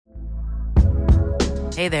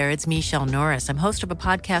Hey there, it's Michelle Norris. I'm host of a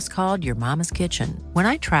podcast called Your Mama's Kitchen. When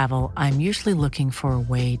I travel, I'm usually looking for a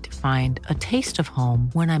way to find a taste of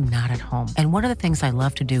home when I'm not at home. And one of the things I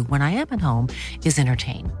love to do when I am at home is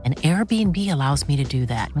entertain. And Airbnb allows me to do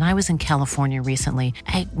that. When I was in California recently,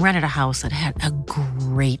 I rented a house that had a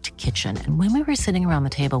great kitchen. And when we were sitting around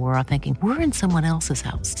the table, we were all thinking, we're in someone else's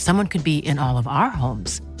house. Someone could be in all of our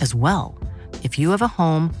homes as well. If you have a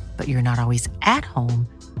home, but you're not always at home,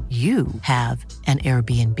 you have an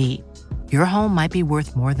Airbnb. Your home might be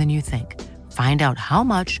worth more than you think. Find out how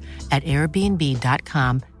much at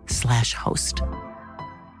airbnb.com/host.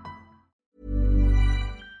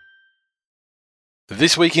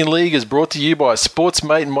 This Week in League is brought to you by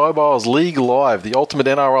Sportsmate Mobile's League Live, the ultimate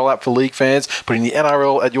NRL app for league fans, putting the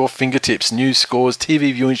NRL at your fingertips. News, scores,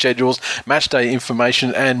 TV viewing schedules, match day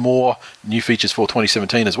information, and more. New features for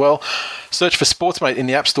 2017 as well. Search for Sportsmate in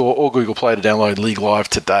the App Store or Google Play to download League Live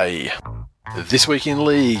today. This Week in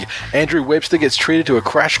League, Andrew Webster gets treated to a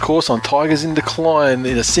crash course on Tigers in decline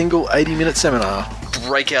in a single 80-minute seminar.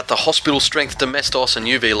 Break out the hospital-strength Domestos and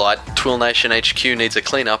UV light. Twill Nation HQ needs a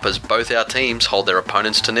clean-up as both our teams hold their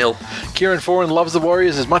opponents to nil. Kieran Foran loves the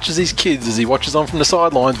Warriors as much as his kids as he watches on from the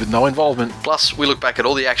sidelines with no involvement. Plus, we look back at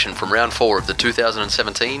all the action from round 4 of the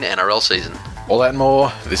 2017 NRL season. All that and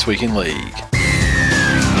more, This Week in League.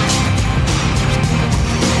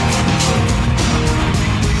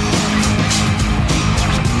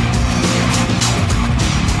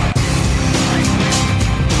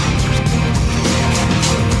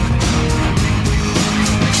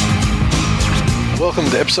 Welcome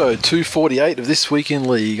to episode 248 of This Week in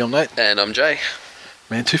League. I'm Nate. And I'm Jay.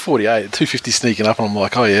 Man, 248, 250 sneaking up, and I'm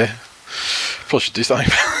like, oh yeah, probably should do something.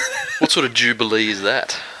 What sort of jubilee is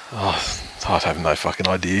that? Oh, I have no fucking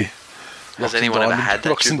idea. Has anyone ever had that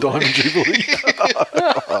Rocks and jubilee? Diamond Jubilee.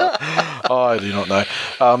 I do not know.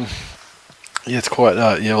 Yeah, it's quite.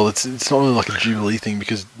 It's not really like a Jubilee thing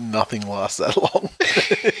because nothing lasts that long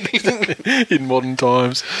in modern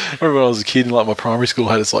times. I remember when I was a kid, and like my primary school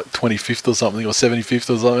had its like 25th or something, or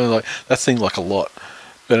 75th or something. Like that seemed like a lot,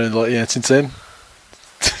 but then, like since then,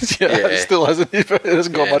 it still hasn't. It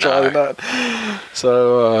hasn't got much higher than that.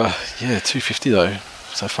 So 250 though.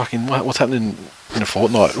 So fucking what's happening in a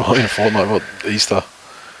fortnight? Well, in a fortnight, what, Easter?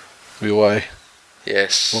 We'll be away.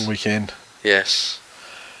 Yes. Long weekend. Yes.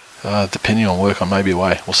 Depending on work, I may be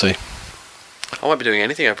away. We'll see. I won't be doing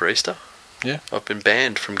anything over Easter. Yeah. I've been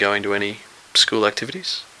banned from going to any school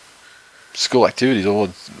activities. School activities, or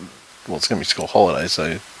it's going to be school holidays,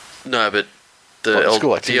 so. No, but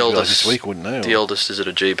school activities the eldest like this week, wouldn't they? The eldest is at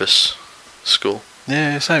a Jeebus school.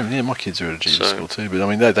 Yeah, same. Yeah, my kids are at a Jeebus So- school too, but I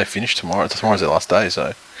mean they finish tomorrow. Tomorrow's their last day,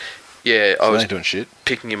 so. Yeah, I they was ain't doing shit.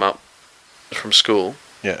 picking him up from school,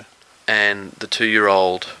 Yeah. and the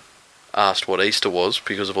 2-year-old asked what Easter was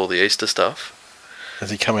because of all the Easter stuff. Has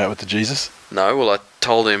he come out with the Jesus? No, well, I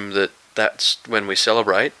told him that that's when we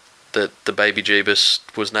celebrate, that the baby Jeebus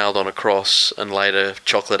was nailed on a cross and laid a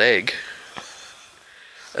chocolate egg.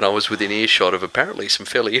 And I was within earshot of apparently some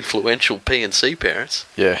fairly influential P&C parents.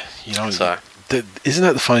 Yeah, So, isn't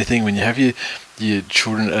that the funny thing when you have your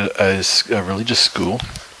children at a religious school,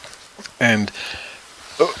 and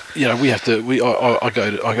we have to. I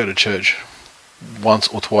go to church once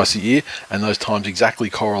or twice a year, and those times exactly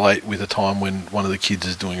correlate with a time when one of the kids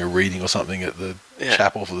is doing a reading or something at the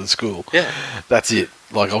chapel for the school. Yeah. That's it.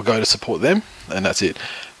 Like, I'll go to support them, and that's it.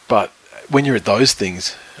 But when you're at those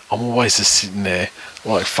things, I'm always just sitting there,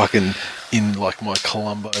 like fucking in like my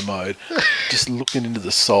Columbo mode, just looking into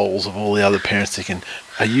the souls of all the other parents, thinking,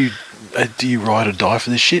 do you ride or die for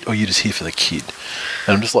this shit, or are you just here for the kid?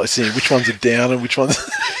 And I'm just like seeing which ones are down and which ones.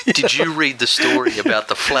 did you read the story about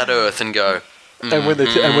the flat Earth and go? And when they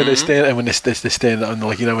stand and when they stand up, and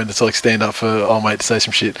like when it's like stand up for old mate to say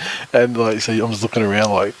some shit, and like so I'm just looking around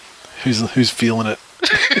like who's feeling it.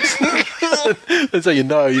 That's how so you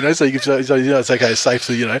can it's okay, it's safe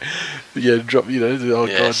to drop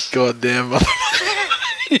Yes. god damn. But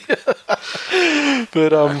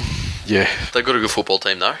They've got a good football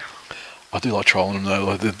team though. I do like trolling them though,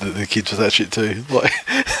 like the kids with that shit too. Like,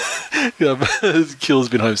 Killer's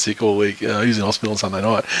been home sick all week. He was in hospital on Sunday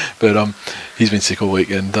night, but he's been sick all week,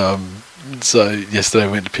 and so yesterday I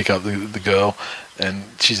went to pick up the girl, and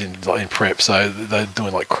she's in prep, so they're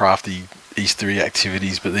doing like crafty Eastery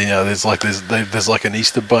activities, but then there's like an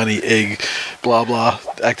Easter bunny egg blah blah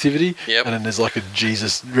activity, Yep. and then there's like a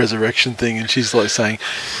Jesus resurrection thing, and she's like saying,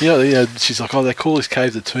 she's like, oh, they call this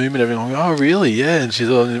cave the tomb and everything. I'm like, oh really? Yeah. And she's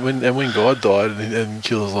like, when God died, and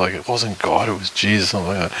Killer's like, it wasn't God, it was Jesus,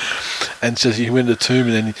 something like that. And so he went to the tomb,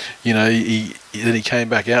 and then he came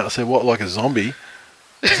back out. And I said, what, like a zombie?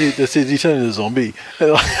 He turned into a zombie.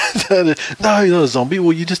 And no, he's not a zombie.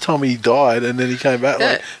 Well, you just told me he died, and then he came back.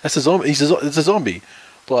 Yeah. Like, that's a zombie. It's a zombie.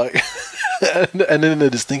 Like, and then they're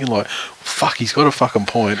just thinking like, fuck, he's got a fucking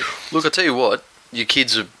point. Look, I tell you what, your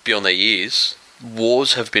kids are beyond their years.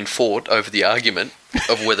 Wars have been fought over the argument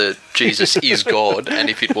of whether Jesus is God and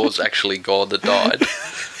if it was actually God that died.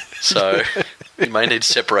 So you may need to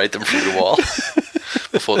separate them for a little while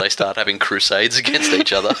before they start having crusades against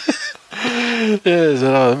each other. Yeah,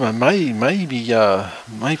 so,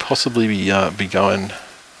 may possibly be going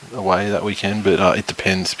away that weekend, but it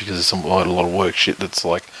depends because there's a lot of work shit that's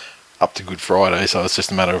like up to Good Friday, so it's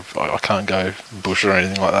just a matter of I can't go bush or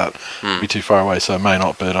anything like that. Be too far away, so may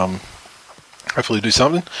not, but hopefully do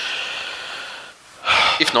something.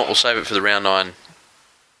 If not, we'll save it for the round 9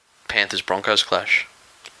 Panthers-Broncos clash.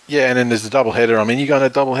 Yeah, and then there's the double header. I mean, you're going to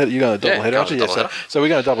double header. You're going to double header, aren't you? Yeah, so we're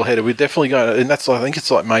going to double header. We're definitely going to, and that's I think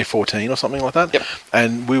it's like May 14 or something like that. Yep.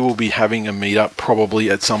 And we will be having a meetup probably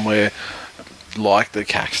at somewhere like the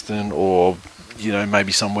Caxton, or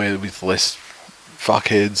maybe somewhere with less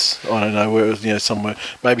fuckheads. I don't know where, somewhere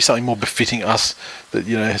maybe something more befitting us that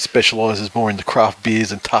specialises more in the craft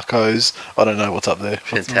beers and tacos. I don't know what's up there.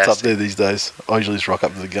 What's up there these days? I usually just rock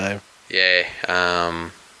up to the game. Yeah.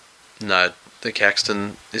 No. The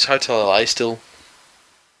Caxton, is Hotel LA still?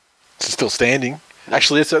 It's still standing.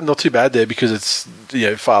 Actually, it's not too bad there because it's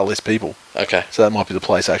far less people. Okay. So that might be the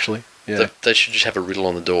place actually. Yeah. They should just have a riddle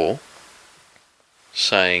on the door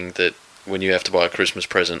saying that when you have to buy a Christmas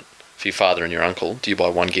present for your father and your uncle, do you buy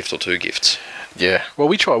one gift or two gifts? Yeah. Well,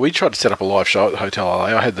 we tried to set up a live show at Hotel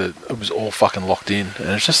LA. it was all fucking locked in, and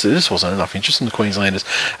it just wasn't enough interest in the Queenslanders.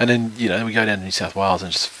 And then we go down to New South Wales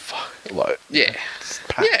and just Yeah.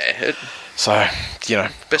 So,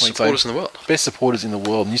 best supporters in the world. Best supporters in the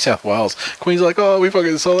world. New South Wales. Queen's like, oh, we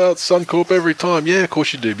fucking sell out Suncorp every time. Yeah, of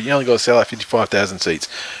course you do, but you only got to sell out 55,000 seats.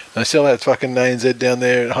 And they sell out fucking ANZ down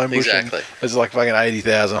there at Homebush. Exactly. It's like fucking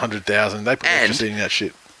 80,000, 100,000. They put interest in that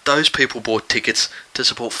shit. Those people bought tickets to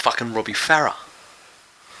support fucking Robbie Farah.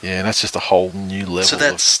 Yeah, and that's just a whole new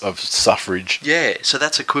level of suffrage. Yeah, so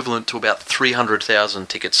that's equivalent to about 300,000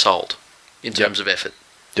 tickets sold in terms of effort.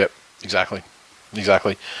 Yep, exactly.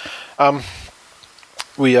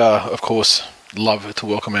 We of course, love to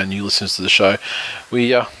welcome our new listeners to the show.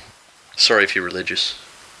 Sorry if you're religious.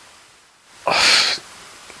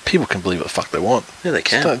 People can believe what the fuck they want. Yeah, they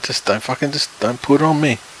can. Just don't put it on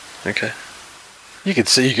me. Okay. You can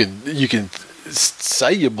say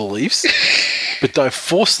your beliefs, but don't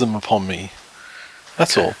force them upon me.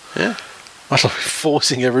 That's all. Yeah. Much like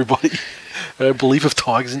forcing everybody a belief of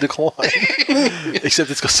tigers in decline.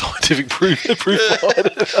 Except it's got scientific proof behind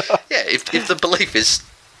it. Yeah, if the belief is,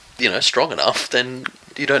 strong enough, then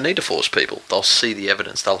you don't need to force people. They'll see the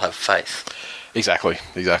evidence. They'll have faith. Exactly.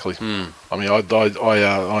 I mean,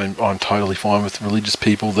 I'm totally fine with religious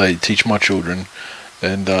people. They teach my children,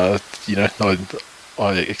 and I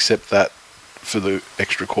accept that for the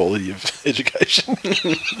extra quality of education.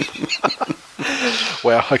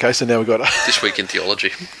 Wow. Okay, so now we've got This Week in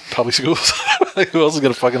Theology. Public schools. Who else is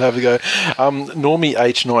going to fucking have a go? Normie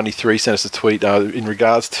H93 sent us a tweet in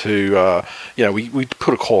regards to we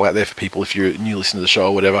put a call out there for people if you're a new listener to the show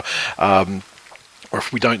or whatever, or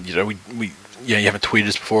if we don't, you haven't tweeted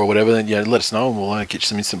us before or whatever, then let us know and we'll get you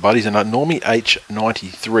some instant buddies. And Normie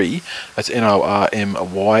H93, that's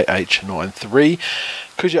Normy H93.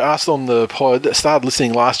 Because you asked on the pod, started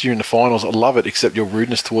listening last year in the finals. I love it, except your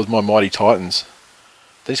rudeness towards my mighty Titans.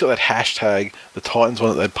 Then he's got that hashtag, the Titans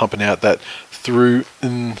one that they're pumping out, that through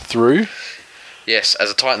and through. Yes,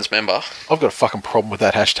 as a Titans member. I've got a fucking problem with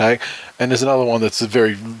that hashtag. And there's another one that's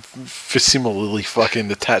very similarly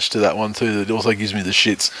fucking attached to that one too, that also gives me the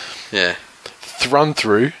shits. Yeah. Thrun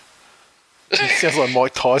through. It sounds like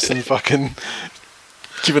Mike Tyson fucking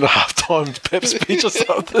giving a halftime pep speech or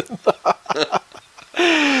something.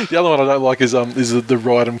 The other one I don't like is the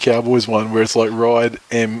Ride 'em Cowboys one, where it's like Ride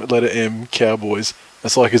M, letter M, Cowboys.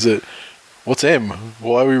 It's like, is it, what's M?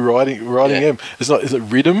 Why are we riding M? It's not, is it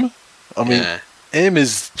Rhythm? I mean, M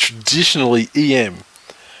is traditionally EM.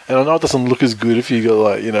 And I know it doesn't look as good if you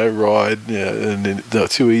got ride, and then the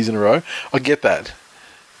 2 E's in a row. I get that.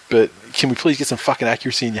 But can we please get some fucking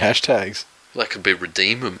accuracy in your hashtags? That could be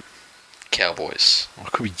Redeem 'em Cowboys. Or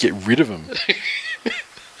could we get rid of them?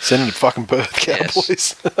 Send them to fucking Perth,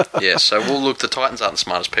 Cowboys. Yes, so the Titans aren't the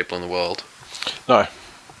smartest people in the world. No.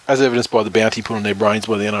 As evidenced by the bounty put on their brains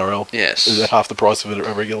by the NRL. Yes. Is that half the price of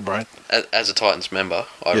a regular brain? As a Titans member,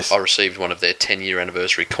 I received one of their 10-year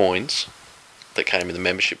anniversary coins that came in the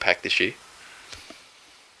membership pack this year.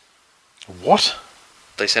 What?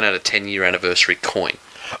 They sent out a 10-year anniversary coin.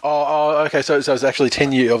 Okay. So it's actually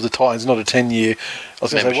 10-year of the Titans, not a 10-year. I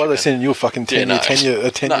was going to say, why are they sending you a fucking 10-year,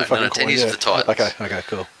 10-year fucking 10 coin? years of the Titans. Okay,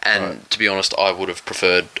 cool. And Right. to be honest, I would have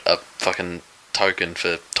preferred a fucking token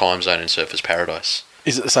for Time Zone in Surfers Paradise.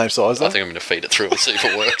 Is it the same size though? I think I'm going to feed it through and see if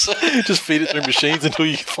it works. Just feed it through machines until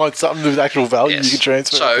you find something with actual value you can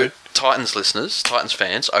transfer. So, it to. Titans listeners, Titans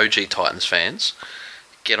fans, OG Titans fans,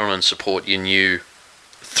 get on and support your new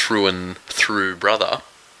through and through brother.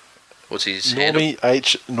 What's his handle? Normie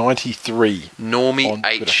H93 Normie on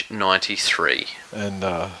Twitter. H93.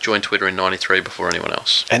 and Join Twitter in 93 before anyone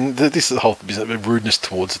else. this is the whole business of rudeness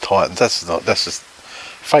towards the Titans. That's just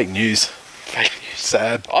fake news. Fake news.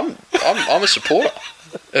 Sad. I'm a supporter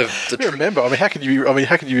of the. You're a member. I mean, how could you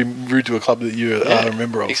be rude to a club that you are a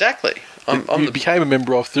member of? Exactly. I'm you became a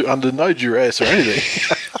member of under no duress or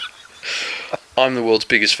anything. I'm the world's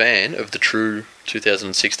biggest fan of the true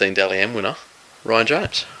 2016 Dally M winner, Ryan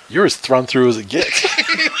Jones. You're as thrown through as it gets.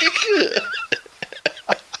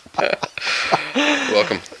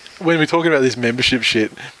 Welcome. When we're talking about this membership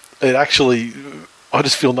shit, it actually, I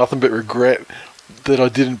just feel nothing but regret that I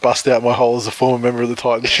didn't bust out my hole as a former member of the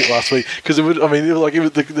Titans shit last week, because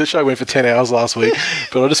the show went for 10 hours last week,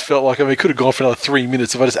 but I just felt like it could have gone for another 3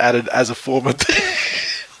 minutes if I just added as a former.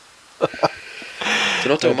 They're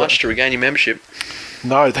not doing much to regain your membership.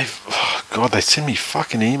 No, they send me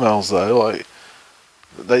fucking emails though. Like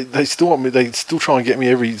they still want me. They still try and get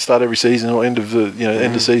me start every season or end of the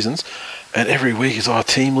end of seasons, and every week is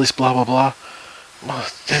team list, blah blah blah.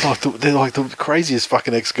 They're like the craziest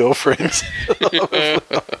fucking ex-girlfriends.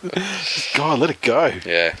 God, let it go.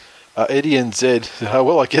 Yeah. Eddie and Zed.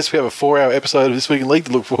 Well, I guess we have a 4-hour episode of This Week in League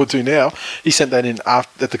to look forward to now. He sent that in at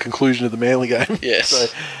the conclusion of the Manly game. Yes. So,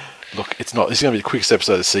 look, it's going to be the quickest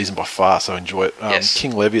episode of the season by far, so enjoy it. Yes.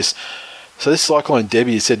 King Levius. So this Cyclone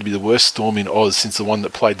Debbie is said to be the worst storm in Oz since the one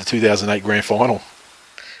that played the 2008 Grand Final.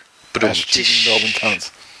 But Melbourne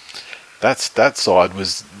Cunts. That side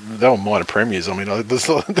they were minor premiers. I mean, that's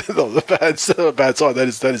not a bad side. That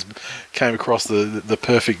is came across the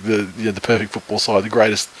perfect perfect football side, the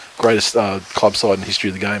greatest club side in the history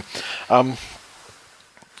of the game.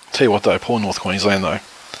 Tell you what though, poor North Queensland though,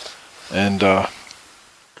 and I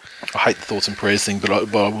hate the thoughts and prayers thing, but I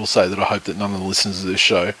will say that I hope that none of the listeners of this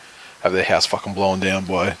show have their house fucking blown down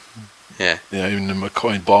by even the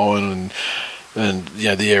McCoy and Bowen and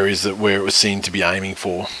the areas where it was seen to be aiming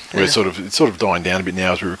for. Where it's sort of dying down a bit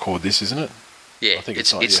now as we record this, isn't it? Yeah, I think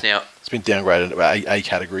it's now. It's been downgraded to A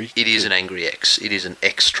category. It is an angry X. It is an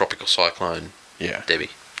X tropical cyclone. Yeah. Debbie.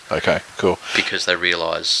 Okay, cool. Because they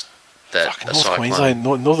realise that fucking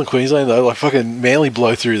Northern Queensland though, like fucking Manly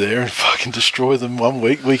blow through there and fucking destroy them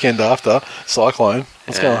weekend after cyclone.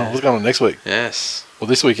 What's going on next week? Yes. Well,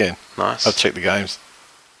 this weekend. Nice. I'll check the games.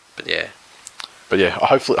 But yeah,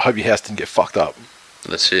 I hope your house didn't get fucked up.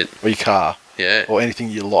 That's it. Or your car. Yeah. Or anything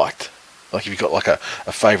you liked. Like if you've got like a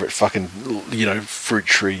favourite fucking fruit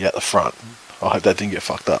tree at the front. I hope that didn't get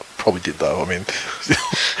fucked up. Probably did though. I mean,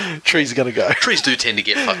 trees are going to go. Trees do tend to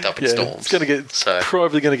get fucked up in storms. It's going to get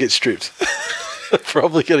probably going to get stripped.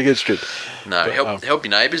 Probably going to get stripped. No, but, help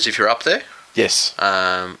your neighbours if you're up there. Yes.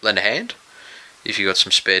 Lend a hand. If you got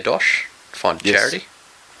some spare dosh, find a charity.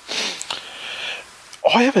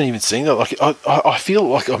 I haven't even seen that. Like, I feel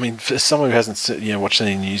like, I mean, for someone who hasn't watched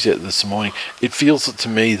any news yet this morning, it feels to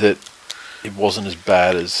me that it wasn't as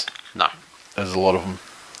bad as a lot of them.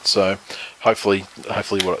 So hopefully,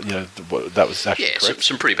 what that was actually correct.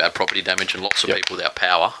 Some pretty bad property damage and lots of people without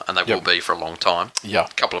power, and they will be for a long time. Yeah,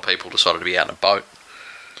 a couple of people decided to be out in a boat.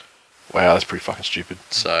 Wow, that's pretty fucking stupid.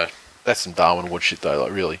 So that's some Darwin Wood shit though.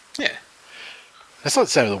 Like really. Yeah. That's like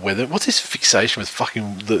the same with the weather. What's this fixation with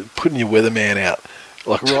fucking putting your weatherman out?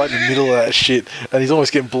 Like right in the middle of that shit, and he's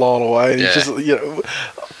almost getting blown away. And he's just,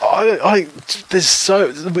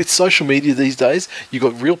 with social media these days, you've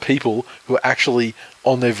got real people who are actually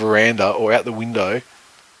on their veranda or out the window,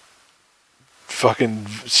 fucking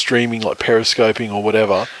streaming, like periscoping or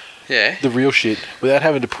whatever. Yeah, the real shit without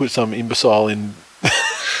having to put some imbecile in.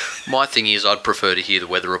 My thing is, I'd prefer to hear the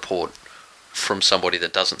weather report from somebody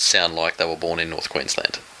that doesn't sound like they were born in North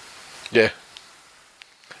Queensland. Yeah,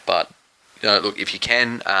 but. Look, if you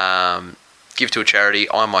can, give to a charity.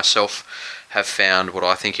 I myself have found what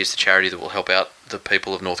I think is the charity that will help out the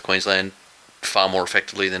people of North Queensland far more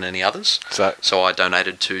effectively than any others. So I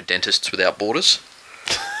donated to Dentists Without Borders.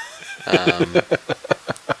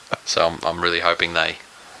 So I'm really hoping they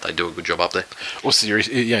do a good job up there. Well,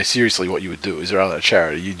 seriously, what you would do is rather than a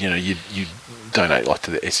charity, you donate like to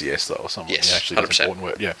the SES though or something. Yes, actually 100%. Important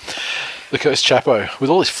work. Yeah. The Curse Chapo, with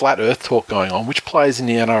all this flat Earth talk going on, which players in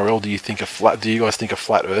the NRL do you guys think are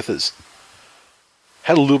flat Earthers?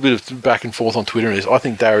 had a little bit of back and forth on Twitter on this. I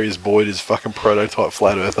think Darius Boyd is fucking prototype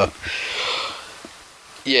flat earther.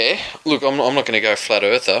 Yeah, look, I'm not going to go flat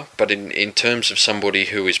earther, but in terms of somebody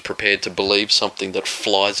who is prepared to believe something that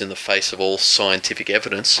flies in the face of all scientific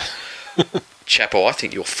evidence, Chapo, I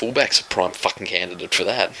think your fullback's a prime fucking candidate for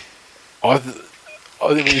that. I think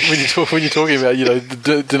when you're talking about, you know,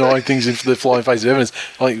 denying things in the flying face of evidence,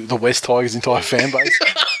 like the West Tigers' entire fan base.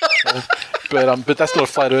 But that's not a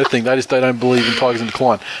flat earth thing. They don't believe in tigers in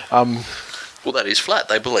decline. Well, that is flat.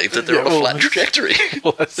 They believe that they're on a flat trajectory.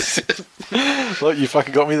 Well, look, you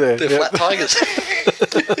fucking got me there. They're flat tigers.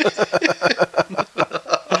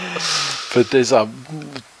 But there's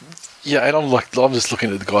yeah, and I'm just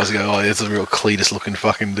looking at the guys and go, oh, it's a real Cletus looking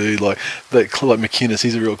fucking dude. Like McInnes,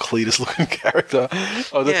 he's a real Cletus looking character.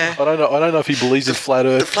 I don't know if he believes in flat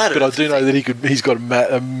earth, but I do know that he's got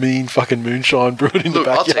a mean fucking moonshine brewing in the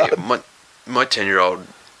backyard. I'll tell you, my 10-year-old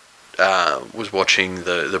was watching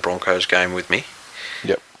the Broncos game with me.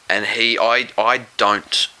 Yep. And I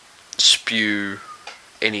don't spew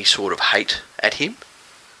any sort of hate at him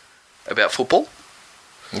about football.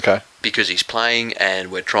 Okay. Because he's playing, and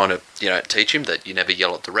we're trying to, teach him that you never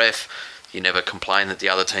yell at the ref, you never complain that the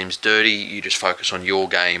other team's dirty, you just focus on your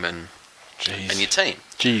game and your team.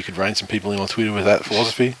 Gee, you could rein some people in on Twitter with that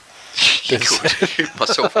philosophy. You could,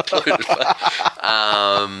 myself included.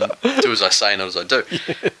 Do as I say, not as I do.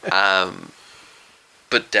 Yeah.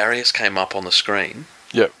 But Darius came up on the screen.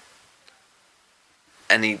 Yep.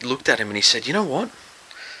 And he looked at him and he said, "You know what?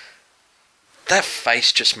 That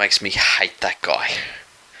face just makes me hate that guy."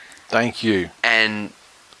 Thank you. And,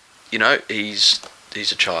 he's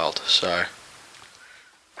a child, so...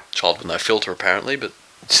 Child with no filter, apparently, but...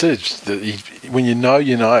 When you know,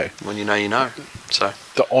 you know. When you know, you know. So...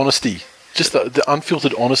 The honesty. Just the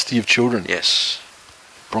unfiltered honesty of children. Yes.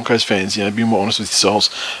 Broncos fans, be more honest with yourselves.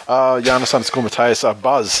 Giannis_Mateus,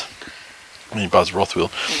 Buzz Rothwell,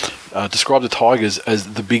 described the Tigers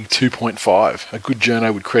as the big 2.5. A good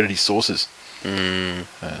journo would credit his sources. To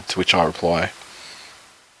which I reply...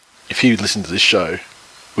 If he would listen to this show,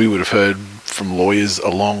 we would have heard from lawyers a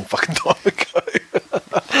long fucking time ago.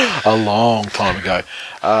 A long time ago.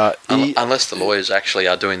 Unless the lawyers actually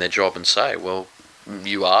are doing their job and say, well,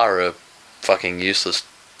 you are a fucking useless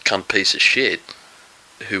cunt piece of shit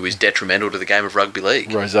who is detrimental to the game of rugby league.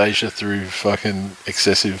 Rosacea through fucking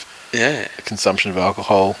excessive consumption of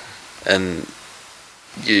alcohol. And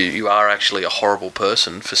you are actually a horrible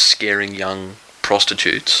person for scaring young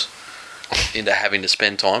prostitutes into having to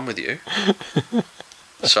spend time with you.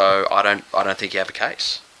 So I don't think you have a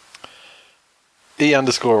case.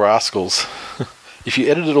 E_rascals. If you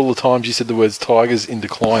edited all the times you said the words Tigers in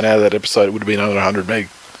decline out of that episode, it would have been under 100 meg.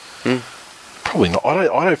 Probably not. I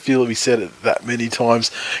don't feel that we said it that many times,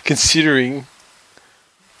 considering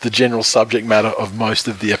the general subject matter of most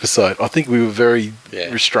of the episode. I think we were very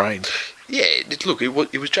restrained. Yeah, look, it was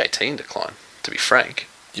JT in decline, to be frank.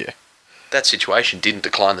 Yeah. That situation didn't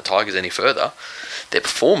decline the Tigers any further. Their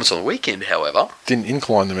performance on the weekend, however... Didn't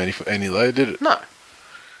incline them any though, did it? No.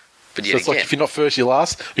 But yet so it's again, like if you're not first, you're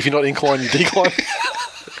last. If you're not inclined, you decline.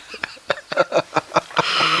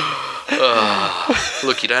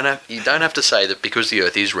 Look, you don't have to say that because the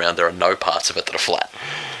Earth is round, there are no parts of it that are flat.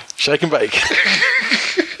 Shake and bake.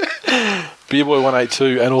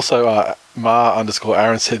 Beerboy182 and also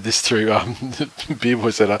Ma_Aaron said this through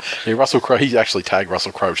Beerboy said Russell Crowe, he actually tagged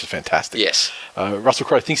Russell Crowe, which is fantastic. Yes. Russell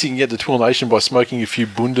Crowe thinks he can get the Twill Nation by smoking a few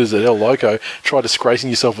bundas at El Loco. Try disgracing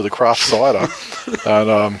yourself with a craft cider.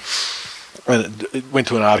 And it went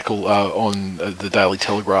to an article on the Daily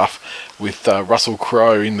Telegraph with Russell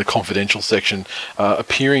Crowe in the confidential section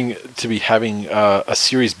appearing to be having a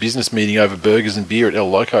serious business meeting over burgers and beer at El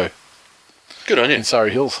Loco. Good on you. In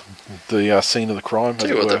Surrey Hills, the scene of the crime. Tell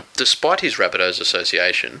you what, despite his Rabbitohs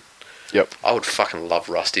association, yep, I would fucking love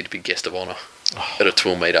Rusty to be guest of honour at a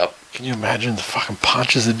Twill meetup. Can you imagine the fucking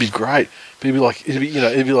punches? It'd be great. It'd be like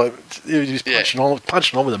punching on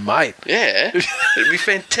with a mate. Yeah, it'd be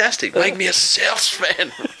fantastic. Make me a Souths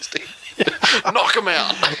fan, Rusty. Knock him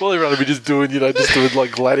out. Well, everyone would be just doing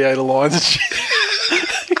like gladiator lines and shit.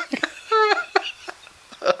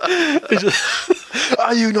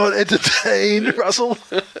 Are you not entertained, Russell?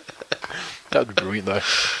 That would be brilliant, though.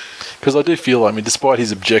 Because I do feel, despite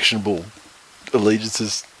his objectionable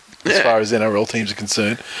allegiances as far as NRL teams are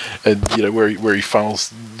concerned, and where he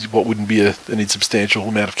funnels what wouldn't be an insubstantial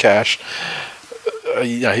amount of cash,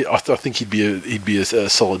 I think he'd be a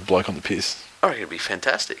solid bloke on the piss. I reckon it'd be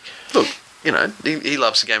fantastic. Look, he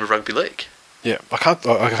loves the game of rugby league. Yeah, I can't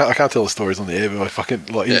tell the stories on the air, but I fucking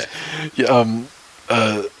like.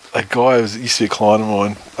 A guy who used to be a client of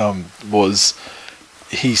mine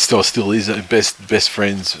he still is best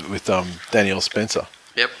friends with Danielle Spencer.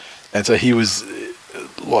 Yep. And so he was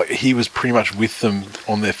pretty much with them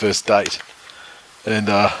on their first date. And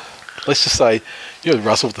let's just say,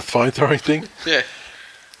 Russell with the phone throwing thing. Yeah.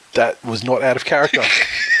 That was not out of character.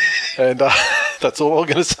 And that's all I'm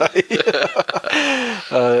going to say.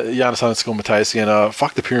 Giannis underscore Mateus again.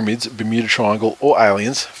 Fuck the pyramids, Bermuda Triangle, or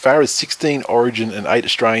aliens. Farah's 16 Origin and 8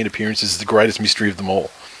 Australian appearances is the greatest mystery of them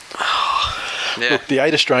all. Yeah. Look, the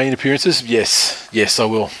 8 Australian appearances, yes, I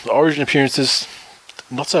will. The Origin appearances,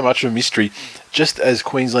 not so much of a mystery. Just as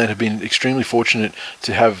Queensland have been extremely fortunate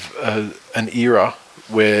to have an era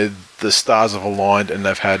where the stars have aligned and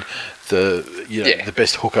they've had the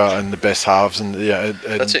best hooker and the best halves and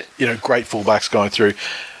that's it. Great fullbacks going through.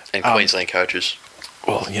 And Queensland coaches.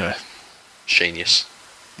 Well, Genius.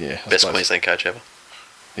 Yeah. Best Queensland coach ever.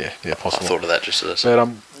 Yeah, possible. I thought of that just as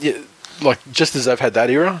a... But just as they've had that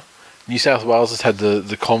era, New South Wales has had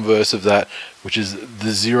the converse of that, which is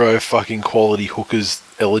the 0 fucking quality hookers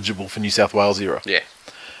eligible for New South Wales era. Yeah.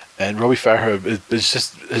 And Robbie Farah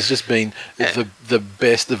has just been the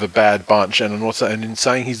best of a bad bunch. And I'm not saying, in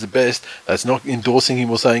saying he's the best, that's not endorsing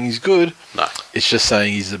him or saying he's good. No. It's just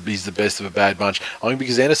saying he's the best of a bad bunch. I mean,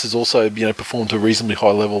 because Ennis has also performed to a reasonably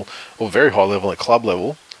high level, or very high level at club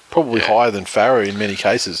level, probably higher than Farah in many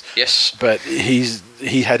cases. Yes. But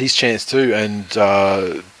he had his chance too, and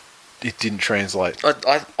it didn't translate.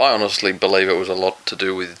 I honestly believe it was a lot to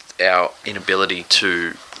do with our inability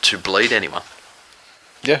to bleed anyone.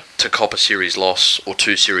 Yeah. To cop a series loss or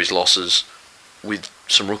 2 series losses with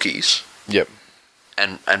some rookies. Yep.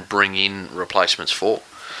 And bring in replacements for.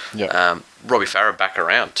 Yeah. Robbie Farah back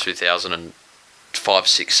around 2005,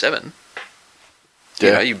 6, 7.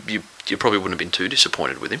 Yeah. You probably wouldn't have been too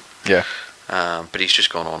disappointed with him. Yeah. But he's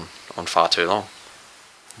just gone on far too long.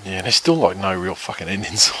 Yeah, and there's still no real fucking end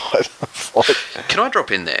inside. Can I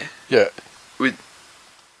drop in there? Yeah. With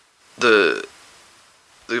the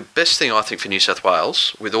best thing I think for New South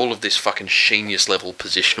Wales, with all of this fucking genius level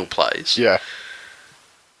positional plays,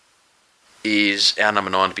 is our number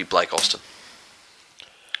 9 to be Blake Austin.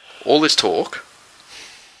 All this talk,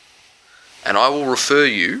 and I will refer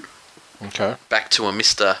you back to a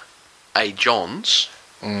Mr. A. Johns,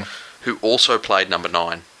 who also played number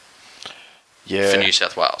 9 for New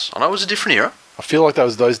South Wales. I know it was a different era. I feel like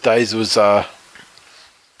those days was, I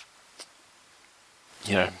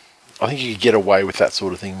think you could get away with that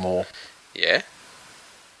sort of thing more. Yeah.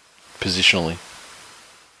 Positionally.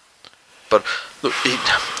 But look,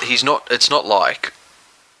 he's not. It's not like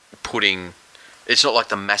putting. It's not like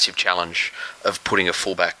the massive challenge of putting a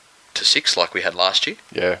fullback to 6 like we had last year.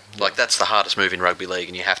 Yeah. Like that's the hardest move in rugby league,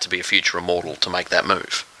 and you have to be a future immortal to make that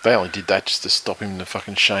move. They only did that just to stop him the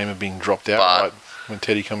fucking shame of being dropped out right when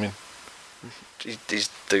Teddy come in. He's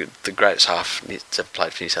the greatest half that's ever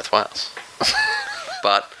played for New South Wales.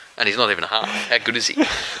 And he's not even a half. How good is he?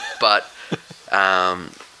 But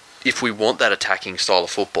if we want that attacking style of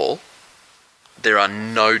football, there are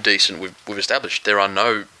no decent. We've established there are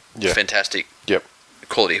no fantastic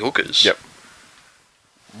quality hookers. Yep.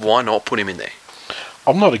 Why not put him in there?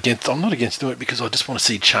 I'm not against doing it because I just want to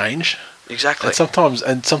see change. Exactly.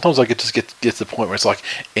 And sometimes I get to the point where it's like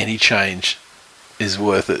any change is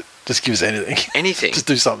worth it. Just give us anything. Anything. Just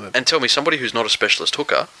do something. And tell me somebody who's not a specialist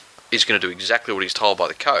hooker is going to do exactly what he's told by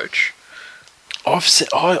the coach. I've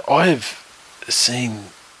seen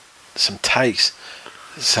some takes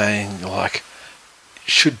saying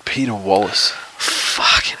should Peter Wallace?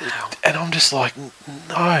 Fucking hell. And I'm just like,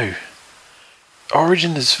 no.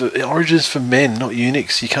 Origin is for men, not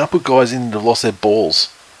eunuchs. You can't put guys in that have lost their balls.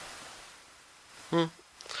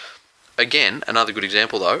 Again, another good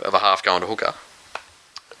example though of a half going to hooker.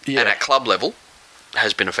 Yeah. And at club level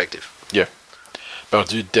has been effective. Yeah.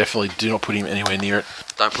 But I definitely do not put him anywhere near it.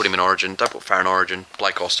 Don't put him in Origin. Don't put Farah in Origin.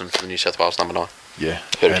 Blake Austin for the New South Wales number 9. Yeah.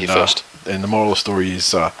 Heard it here first. And the moral of the story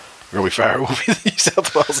is Robbie Farah will be the New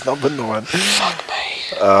South Wales number 9. Fuck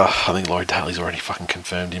me. I think Laurie Daly's already fucking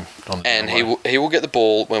confirmed him. And he will get the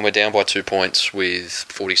ball when we're down by 2 points with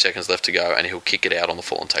 40 seconds left to go, and he'll kick it out on the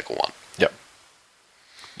full and tackle 1. Yep.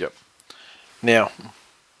 Now,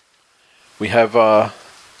 we have...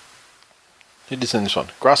 who did send this one?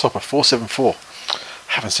 Grasshopper 474.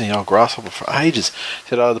 Haven't seen old Grasshopper for ages.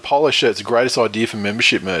 Said, the polo shirt's the greatest idea for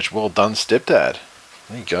membership merch. Well done, stepdad.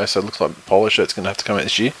 There you go. So it looks like the polo shirt's going to have to come out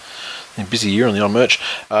this year. A busy year on the on merch.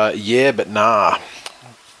 Yeah, but nah.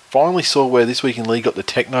 Finally saw where This Week in League got the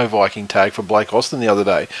Techno Viking tag for Blake Austin the other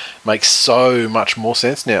day. Makes so much more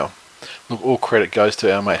sense now. Look, all credit goes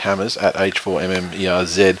to our mate Hammers at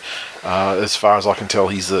H4MMERZ. As far as I can tell,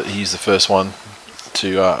 he's the first one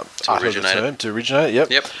to utter the originate it. term, to originate it.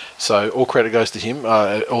 Yep. So all credit goes to him.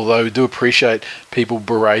 Although we do appreciate people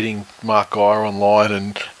berating Mark Geyer online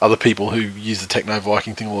and other people who use the Techno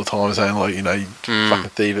Viking thing all the time, saying like, you fucking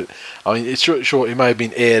thieve it. I mean, it's sure it may have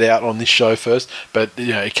been aired out on this show first, but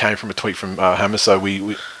it came from a tweet from Hammer. So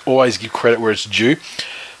we always give credit where it's due.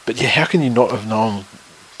 But yeah, how can you not have known?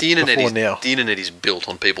 The internet is built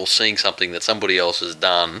on people seeing something that somebody else has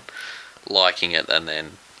done, liking it, and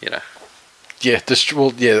then Yeah,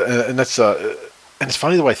 and that's and it's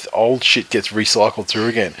funny the way old shit gets recycled through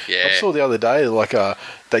again. Yeah. I saw the other day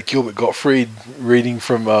that Gilbert Gottfried reading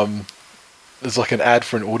from there's like an ad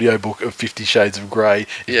for an audiobook of 50 Shades of Grey.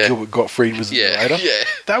 Yeah. Gilbert Gottfried was the narrator. Yeah.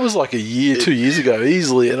 That was like 2 years ago,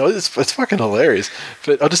 easily, and it's fucking hilarious.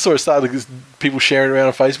 But I just saw it started people sharing it around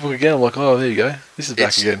on Facebook again. I'm like, oh, there you go, this is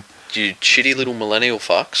back again. You shitty little millennial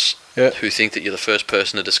fucks who think that you're the first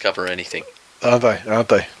person to discover anything. Aren't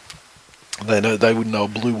they? They wouldn't know a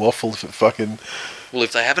blue waffle if it fucking. Well,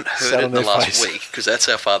 if they haven't heard it in the last week, because that's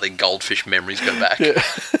how far their goldfish memories go back,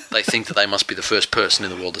 they think that they must be the first person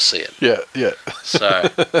in the world to see it. Yeah. So,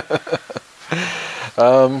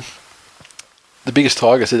 the biggest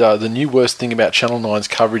tiger said the new worst thing about Channel 9's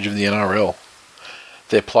coverage of the NRL,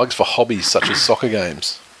 their plugs for hobbies such as soccer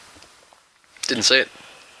games. Didn't see it.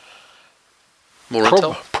 More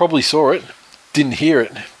intel? Probably saw it, didn't hear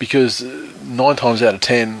it, because 9 times out of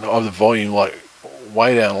 10 I have the volume like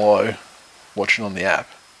way down low, watching on the app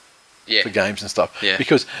for games and stuff. Yeah.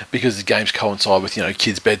 Because the games coincide with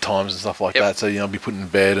kids' bedtimes and stuff like that. So I'll be put in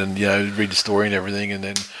bed and read the story and everything, and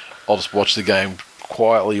then I'll just watch the game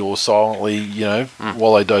quietly or silently,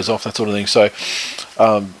 while they doze off, that sort of thing. So,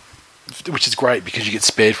 which is great because you get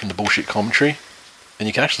spared from the bullshit commentary. And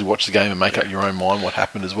you can actually watch the game and make up your own mind what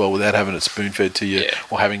happened as well, without having it spoon-fed to you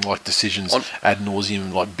or having like decisions ad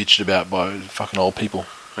nauseum like bitched about by fucking old people.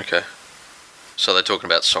 Okay. So they're talking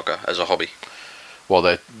about soccer as a hobby. Well,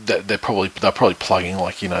 they're probably plugging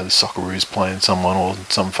like the Socceroos playing someone or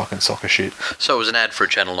some fucking soccer shit. So it was an ad for a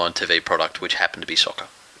Channel 9 TV product which happened to be soccer.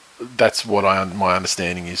 That's what my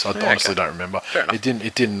understanding is. I honestly don't remember. Fair enough.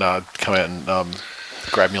 It didn't come out and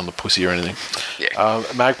grab me on the pussy or anything. Yeah.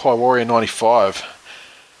 Magpie Warrior 95.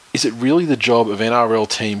 Is it really the job of NRL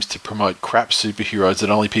teams to promote crap superheroes that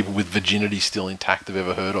only people with virginity still intact have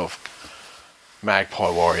ever heard of?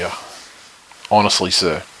 Magpie Warrior. Honestly,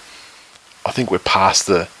 sir, I think we're past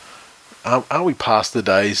aren't we past the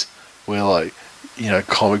days where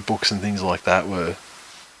comic books and things like that were...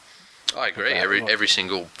 I agree. Every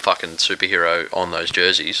single fucking superhero on those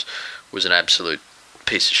jerseys was an absolute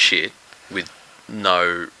piece of shit with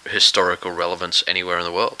no historical relevance anywhere in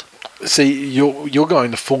the world. See, you're going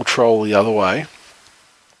to full troll the other way,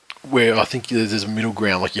 where I think there's a middle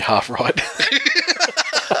ground, like you're half right.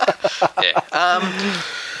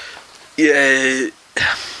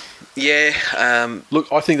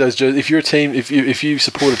 Look, I think those jerseys. If you're a team, if you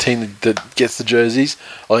support a team that gets the jerseys,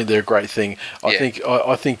 I think they're a great thing. I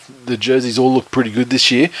think the jerseys all look pretty good this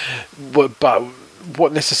year, but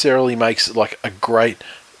what necessarily makes like a great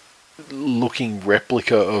looking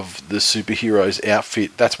replica of the superhero's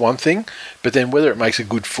outfit, that's one thing, but then whether it makes a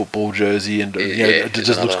good football jersey and it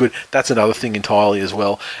just looks good, that's another thing entirely as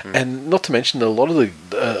well. And not to mention that a lot of the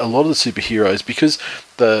superheroes, because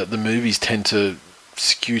the movies tend to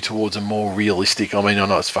skew towards a more realistic, I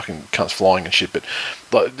know it's fucking cunts flying and shit, but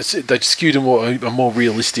like they skew to a more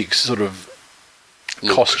realistic sort of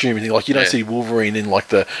look. Costume and thing. Like you don't see Wolverine in like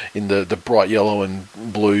the bright yellow and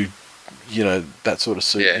blue, that sort of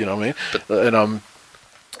suit. You know what I mean?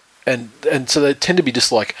 And so they tend to be just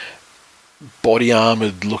like body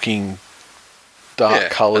armored looking, dark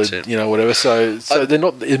coloured, whatever. So they're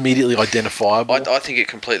not immediately identifiable. I think it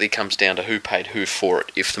completely comes down to who paid who for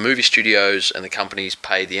it. If the movie studios and the companies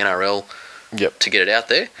paid the NRL to get it out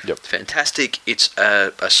there, fantastic. It's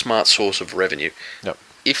a smart source of revenue.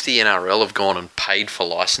 If the NRL have gone and paid for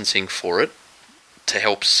licensing for it to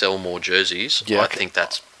help sell more jerseys, I think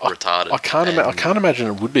that's retarded. I can't imagine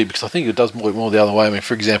it would be, because I think it does work more the other way. I mean,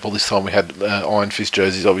 for example, this time we had Iron Fist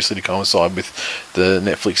jerseys, obviously to coincide with the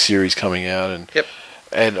Netflix series coming out, and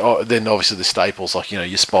then obviously the staples like your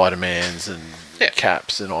Spider-Mans and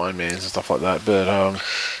Caps and Iron Mans and stuff like that. But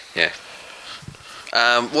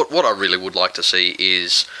what I really would like to see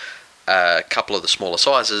is a couple of the smaller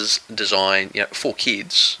sizes designed for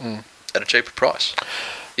kids at a cheaper price.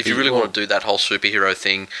 If you really want to do that whole superhero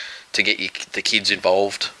thing to get the kids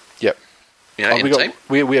involved. We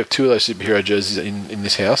have 2 of those superhero jerseys in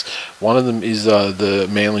this house. One of them is the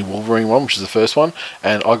Manly Wolverine one, which is the first one,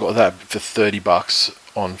 and I got that for $30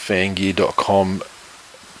 on fangear.com,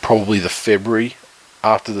 probably the February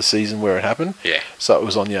after the season where it happened. Yeah. So it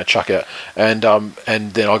was on, chuck out. And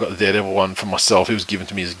then I got the Daredevil one for myself. It was given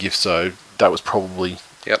to me as a gift, so that was probably,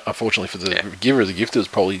 unfortunately for the giver as a gift, it was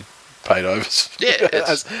probably paid over. Yeah.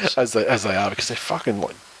 as they are, because they're fucking,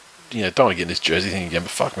 like, don't want to get in this jersey thing again,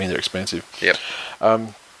 but fuck me, they're expensive. Yep.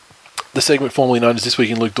 The segment formerly known as This Week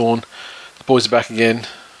in Luke Dawn. The boys are back again.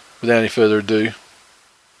 Without any further ado,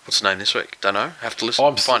 what's the name this week? Don't know. Have to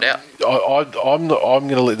listen. Find out. I'm going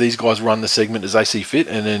to let these guys run the segment as they see fit,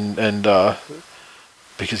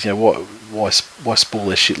 because why spoil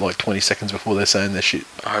their shit like 20 seconds before they're saying their shit?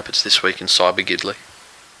 I hope it's This Week in Cyber Gidley.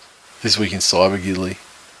 This Week in Cyber Gidley.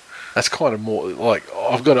 That's kind of more like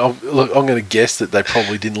I'm going to guess that they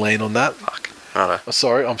probably didn't land on that. Fuck. I know.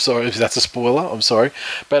 I'm sorry if that's a spoiler. I'm sorry,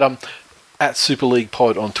 but at Super League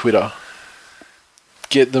Pod on Twitter.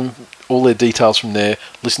 Get them all their details from there.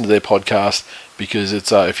 Listen to their podcast, because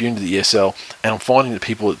it's if you're into the ESL, and I'm finding that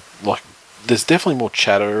people there's definitely more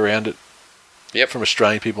chatter around it. Yep. From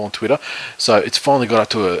Australian people on Twitter, so it's finally got up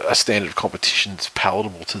to a standard of competition that's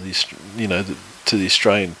palatable to the to the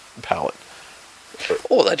Australian palate.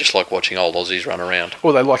 Or they just like watching old Aussies run around.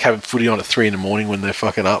 Or they like having footy on at 3 a.m. when they're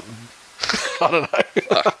fucking up. I don't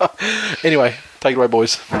know. Anyway, take it away,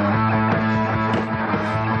 boys.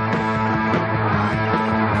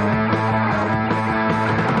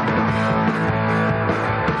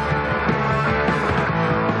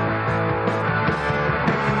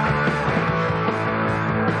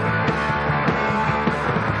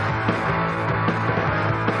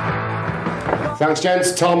 Thanks,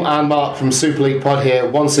 gents. Tom and Mark from Super League Pod here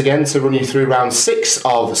once again to run you through round 6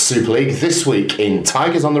 of Super League this week in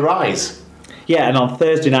Tigers on the Rise. Yeah, and on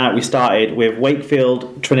Thursday night we started with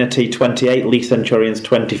Wakefield Trinity 28, Leigh Centurions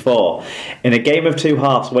 24. In a game of 2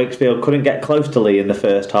 halves, Wakefield couldn't get close to Leigh in the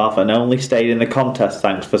first half and only stayed in the contest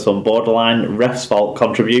thanks for some borderline ref's fault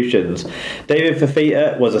contributions. David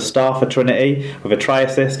Fafita was a star for Trinity with a try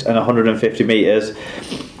assist and 150 metres,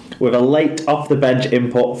 with a late off-the-bench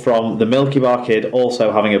input from the Milky Bar kid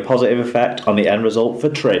also having a positive effect on the end result for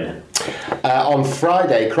Trin. On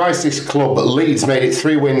Friday, Crisis Club Leeds made it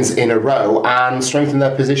 3 wins in a row and strengthened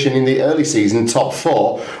their position in the early season top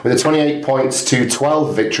 4 with a 28 points to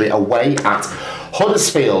 12 victory away at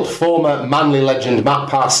Huddersfield. Former Manly legend Matt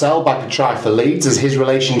Parcell bagged a try for Leeds as his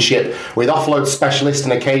relationship with offload specialist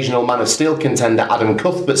and occasional Man of Steel contender Adam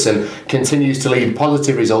Cuthbertson continues to lead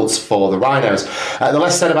positive results for the Rhinos. The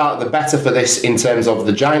less said about the better for this in terms of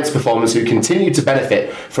the Giants' performance, who continue to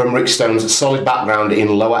benefit from Rick Stone's solid background in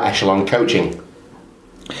lower echelon coaching.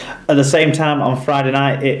 At the same time, on Friday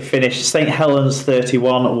night, it finished St Helens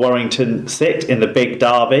 31, Warrington 6 in the Big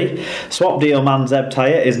Derby. Swap deal man Zeb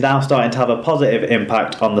Tyre is now starting to have a positive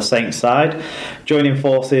impact on the Saints side, joining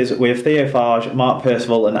forces with Theo Farge, Mark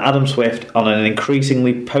Percival and Adam Swift on an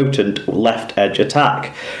increasingly potent left edge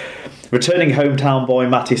attack. Returning hometown boy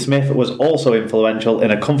Matty Smith was also influential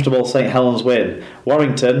in a comfortable St Helens win.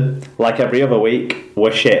 Warrington, like every other week,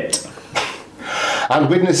 were shit. And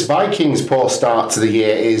Widnes Vikings' poor start to the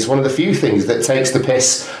year is one of the few things that takes the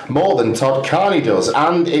piss more than Todd Carney does,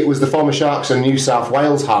 and it was the former Sharks and New South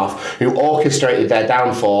Wales half who orchestrated their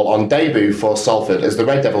downfall on debut for Salford as the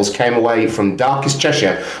Red Devils came away from darkest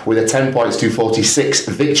Cheshire with a 10 points to 46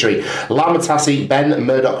 victory. Lamatassi, Ben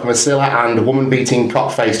Murdoch-Masilla and woman-beating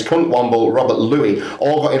cock-faced cunt womble Robert Louis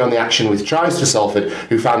all got in on the action with tries for Salford,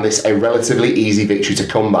 who found this a relatively easy victory to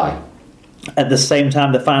come by. At the same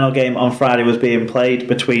time, the final game on Friday was being played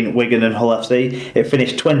between Wigan and Hull FC. It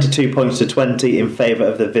finished 22 points to 20 in favour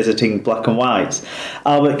of the visiting Black and Whites.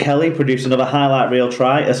 Albert Kelly produced another highlight reel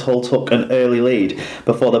try as Hull took an early lead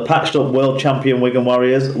before the patched up world champion Wigan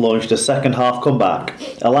Warriors launched a second half comeback.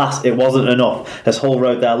 Alas, it wasn't enough as Hull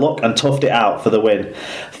rode their luck and toughed it out for the win.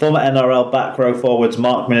 Former NRL back row forwards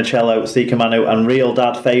Mark Minicello, Sika Manu and real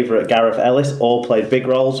dad favourite Gareth Ellis all played big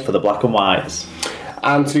roles for the Black and Whites.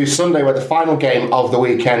 And to Sunday, where the final game of the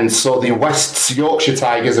weekend saw the West's Yorkshire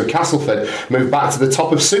Tigers of Castleford move back to the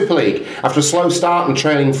top of Super League. After a slow start and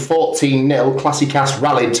trailing 14-0, Classy Cast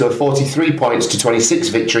rallied to a 43 points to 26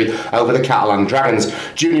 victory over the Catalan Dragons.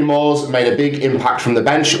 Junior Moores made a big impact from the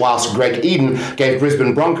bench, whilst Greg Eden gave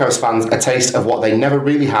Brisbane Broncos fans a taste of what they never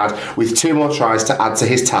really had, with 2 more tries to add to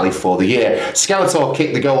his tally for the year. Skeletor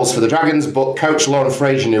kicked the goals for the Dragons, but coach Lauren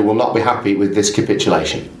Fraser will not be happy with this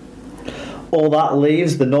capitulation. All that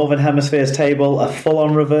leaves the Northern Hemisphere's table a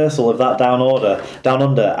full-on reversal of that down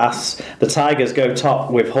under as the Tigers go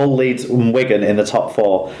top with Hull, Leeds and Wigan in the top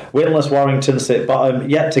 4. Winless Warrington sit bottom,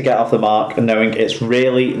 yet to get off the mark, knowing it's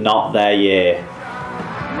really not their year.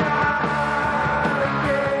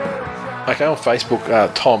 Okay, on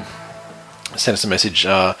Facebook, Tom sent us a message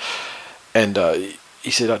and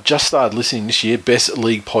he said, I just started listening this year. Best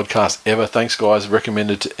league podcast ever. Thanks, guys.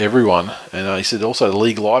 Recommended to everyone. And he said also the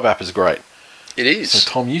League Live app is great. It is. So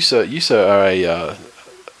Tom, you sir are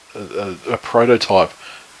a prototype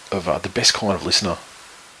of the best kind of listener.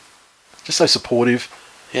 Just so supportive.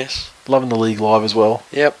 Yes. Loving the League Live as well.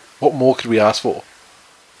 Yep. What more could we ask for?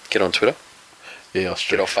 Get on Twitter. Yeah, that's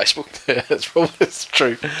true. Get off Facebook. Yeah, that's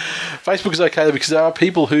true. Facebook is okay because there are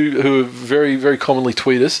people who very, very commonly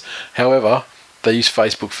tweet us. However, they use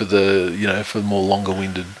Facebook for for more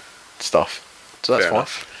longer-winded stuff. So that's Fair fine.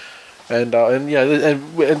 enough. And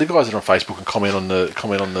the guys that are on Facebook and comment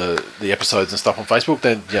on the episodes and stuff on Facebook,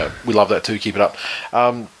 then we love that too. Keep it up.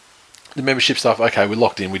 The membership stuff, okay, we're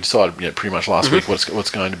locked in. We decided pretty much last week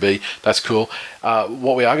what's going to be. That's cool.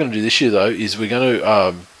 What we are going to do this year though is we're going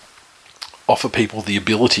to offer people the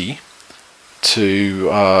ability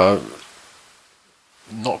to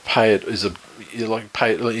not pay it as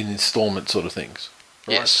pay it in installment sort of things.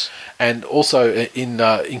 Right? Yes. And also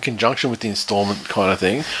in conjunction with the installment kind of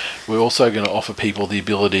thing, we're also going to offer people the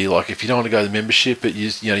ability, like if you don't want to go to the membership, but you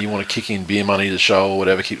want to kick in beer money to the show or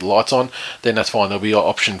whatever, keep the lights on, then that's fine. There'll be an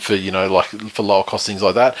option for for lower cost things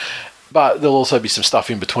like that. But there'll also be some stuff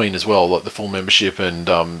in between as well, like the full membership and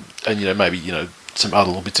maybe some other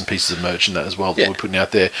little bits and pieces of merch and that as well that we're putting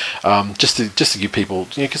out there, just to give people,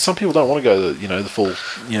 because some people don't want to go the full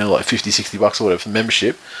like $50-$60 or whatever for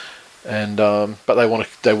membership. And but they want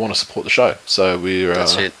to support the show, so we're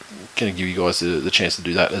going to give you guys the chance to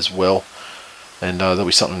do that as well, and there'll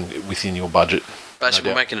be something within your budget. Basically,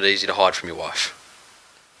 we're making it easy to hide from your wife.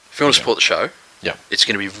 If you want to support the show, it's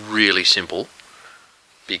going to be really simple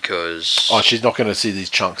because she's not going to see these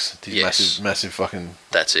chunks, these massive fucking.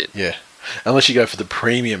 That's it. Yeah, unless you go for the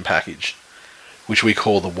premium package, which we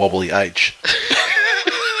call the Wobbly H.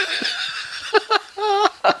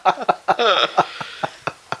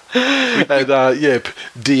 And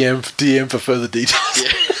DM for further details.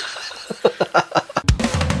 Yeah.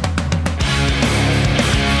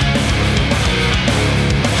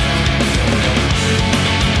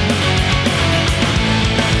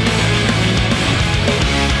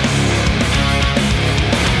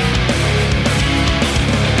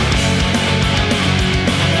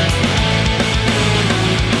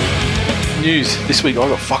 News this week. I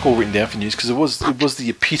got fuck all written down for news because it was the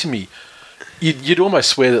epitome. You'd almost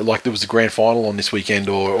swear that like there was a grand final on this weekend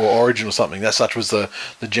or Origin or something. That such was the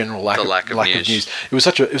general lack of news. It was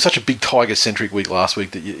such a big Tiger centric week last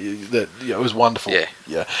week that it was wonderful.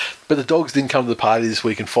 Yeah. But the Dogs didn't come to the party this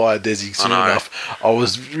week and fire Desi soon enough. I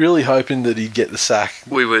was really hoping that he'd get the sack.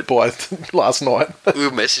 We were by last night. We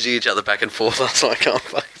were messaging each other back and forth last night.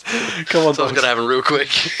 Come on, so I was going to have him real quick.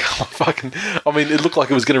 I mean, it looked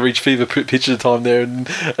like it was going to reach fever pitch at the time there, and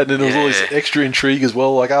then there was all this extra intrigue as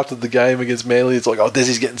well. Like after the game against Manly, it's like, oh,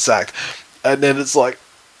 Desi's getting sacked, and then it's like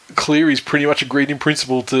Cleary's pretty much agreed in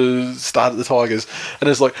principle to start at the Tigers, and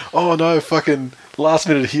it's like, oh no, fucking last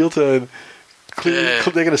minute heel turn. They're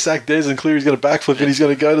going to sack Des and Cleary's going to backflip and he's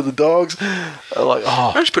going to go to the Dogs. Like,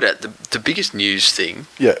 oh. I just put out the biggest news thing.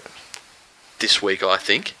 Yeah. This week, I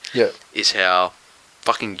think. Yeah. Is how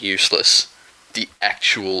fucking useless the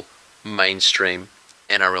actual mainstream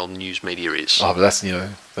NRL news media is. Oh, but that's not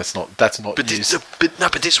news.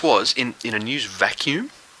 But this was in a news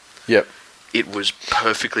vacuum. Yep. It was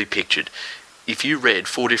perfectly pictured. If you read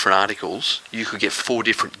 4 different articles, you could get 4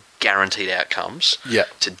 different guaranteed outcomes. Yeah.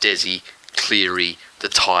 To Desi, Cleary, the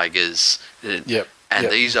Tigers. Yep. And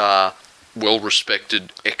these are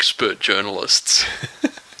well-respected expert journalists.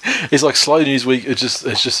 It's like Slow News Week. It's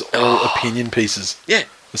just all opinion pieces. Yeah.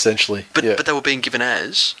 Essentially. But they were being given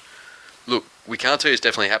as, look, we can't tell you it's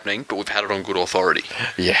definitely happening, but we've had it on good authority.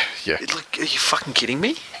 Yeah. Like, are you fucking kidding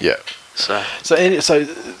me? Yeah. So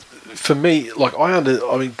for me, like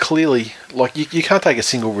clearly, like you can't take a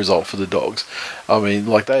single result for the Dogs. I mean,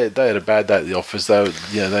 like they had a bad day at the office. They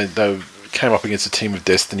came up against a team of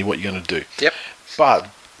destiny. What you're going to do? Yep. But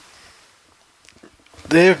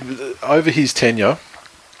over his tenure,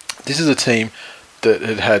 this is a team that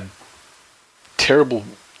had terrible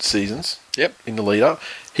seasons. Yep. In the lead up,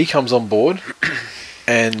 he comes on board,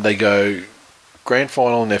 and they go grand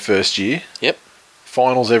final in their first year. Yep.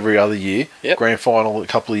 Finals every other year. Yep. Grand final a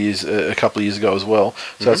couple of years ago as well.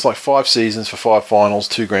 So it's like 5 seasons for 5 finals,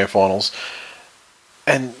 2 grand finals,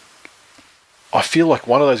 and I feel like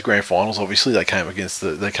one of those grand finals, obviously they came against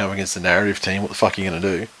the narrative team. What the fuck are you going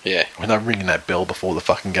to do? Yeah. When they're ringing that bell before the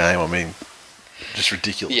fucking game, I mean, just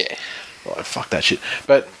ridiculous. Yeah. Like, fuck that shit.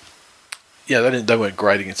 But yeah, they weren't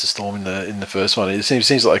great against the Storm in the first one. It seems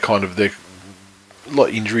like they're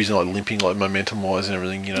like injuries and like limping, like momentum wise and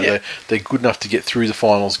everything. You know, they're good enough to get through the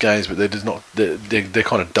finals games, but they're just not. They're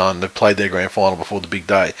kind of done. They've played their grand final before the big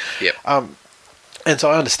day. Yep. And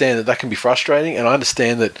so I understand that can be frustrating, and I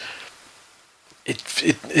understand that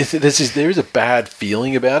there is a bad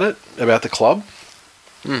feeling about it, about the club.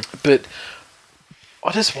 But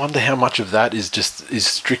I just wonder how much of that is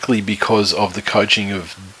strictly because of the coaching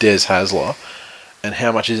of Des Hasler, and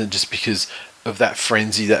how much isn't just because of that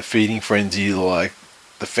frenzy, that feeding frenzy, like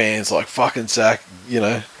the fans like fucking sack, you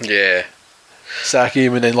know. Yeah. Sack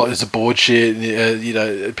him, and then like there's a board shit, and you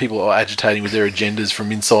know, people are agitating with their agendas from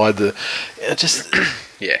inside the.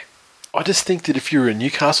 Yeah. I just think that if you're a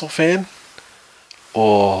Newcastle fan,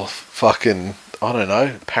 or fucking I don't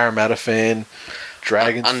know, Parramatta fan,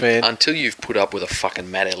 Dragons fan, until you've put up with a fucking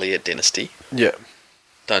Matt Elliott dynasty,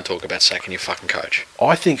 don't talk about sacking your fucking coach.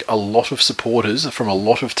 I think a lot of supporters from a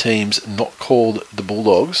lot of teams not called the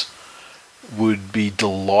Bulldogs would be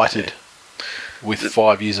delighted. With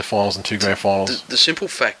 5 years of finals and 2 grand finals. The simple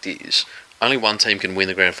fact is, only one team can win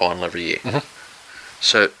the grand final every year. Mm-hmm.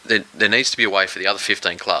 So there needs to be a way for the other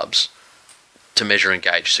 15 clubs to measure and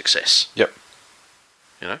gauge success. Yep.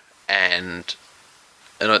 You know, and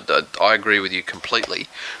I agree with you completely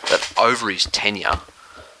that over his tenure,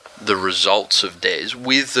 the results of Des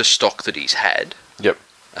with the stock that he's had, yep,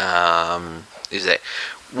 is that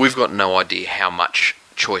we've got no idea how much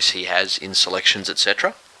choice he has in selections,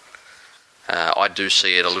 etc. I do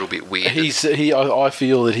see it a little bit weird. I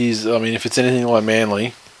feel that he's. I mean, if it's anything like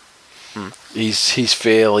Manly, he's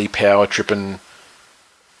fairly power tripping.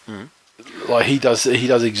 Like he does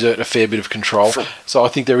exert a fair bit of control. So I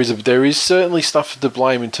think there is certainly stuff to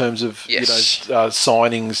blame in terms of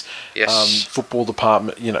signings, football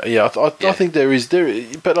department. You know, I think there is,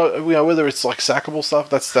 but you know, whether it's like sackable stuff,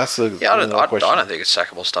 that's a question. I don't think it's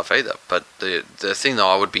sackable stuff either. But the thing that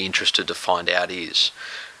I would be interested to find out is,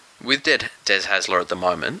 with Des Hasler at the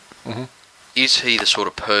moment, is he the sort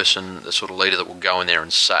of person, the sort of leader that will go in there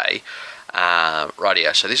and say,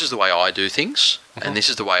 rightio, so this is the way I do things, and this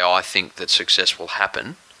is the way I think that success will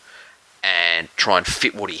happen, and try and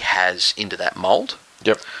fit what he has into that mould?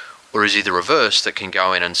 Yep. Or is he the reverse that can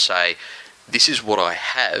go in and say, this is what I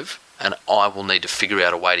have, and I will need to figure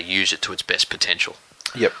out a way to use it to its best potential?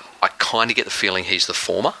 Yep. I kind of get the feeling he's the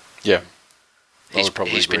former. Yeah.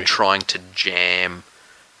 He's been trying to jam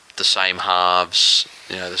the same halves,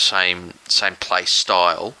 you know, the same play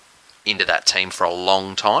style into that team for a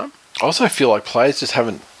long time. I also feel like players just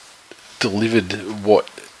haven't delivered what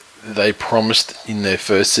they promised in their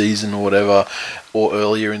first season or whatever, or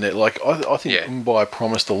earlier in their... Like, I think Mbai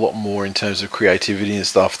promised a lot more in terms of creativity and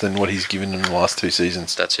stuff than what he's given in the last 2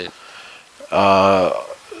 seasons. That's it.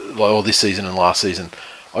 Or this season and last season.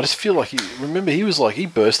 I just feel like he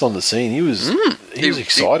burst on the scene. He was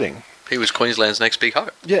exciting. He was Queensland's next big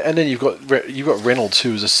hope. Yeah, and then you've got Reynolds,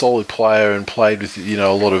 who was a solid player and played with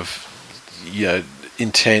a lot of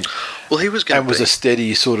intent. Well, he was going to was a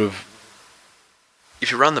steady sort of.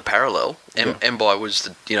 If you run the parallel, Mbai was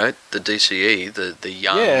the DCE, the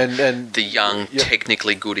young, the young,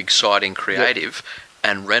 technically good, exciting, creative,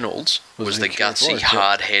 and Reynolds was the gutsy,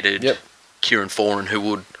 hard-headed Kieran Foran who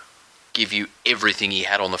would give you everything he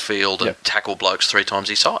had on the field and tackle blokes 3 times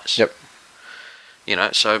his size. Yep. You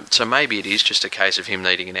know, so maybe it is just a case of him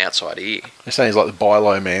needing an outside ear. They're saying he's like the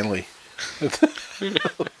Bilo Manly. He's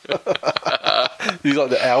like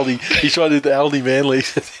the Aldi. He's trying to do the Aldi Manly.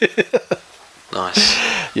 Nice.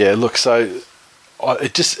 Yeah, look, so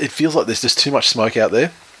it feels like there's just too much smoke out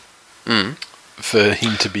there for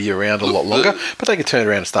him to be around a lot longer. But they could turn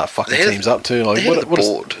around and start fucking teams up too. Like,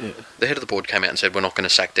 the head of the board came out and said, we're not going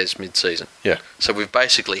to sack Des mid-season. Yeah. So we've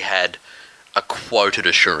basically had a quoted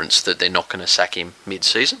assurance that they're not going to sack him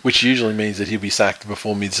mid-season. Which usually means that he'll be sacked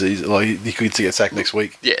before mid-season. Like, he could get sacked next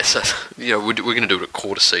week. Yeah, so, we're going to do it at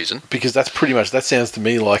quarter season. Because that's pretty much, that sounds to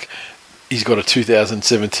me like he's got a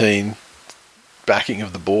 2017 backing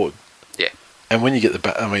of the board. Yeah. And when you get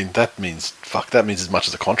that means as much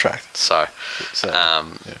as a contract. So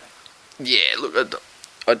look,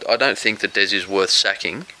 I don't think that Des is worth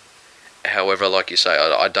sacking. However, like you say,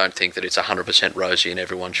 I don't think that it's 100% rosy and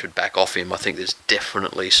everyone should back off him. I think there's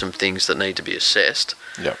definitely some things that need to be assessed.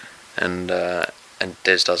 Yep. And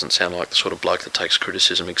Des doesn't sound like the sort of bloke that takes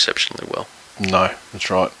criticism exceptionally well. No, that's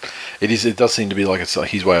right. It does seem to be like it's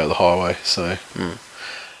like his way out of the highway. So,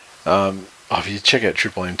 if you check out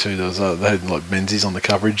Triple M too, they had like Menzies on the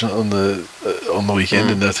coverage on the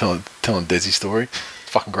weekend, and they're telling Desi's story.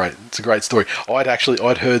 fucking great. It's a great story.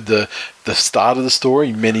 I'd heard the start of the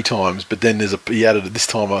story many times, but then he added it this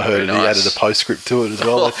time. I heard he added a postscript to it as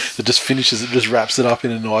well. That just finishes it, just wraps it up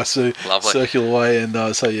in a nice circular way,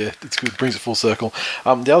 and so yeah, it's good. Brings it full circle.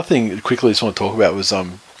 The other thing quickly I just want to talk about was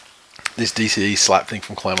this DCE slap thing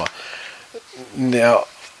from Clemmer. Now,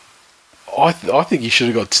 I think he should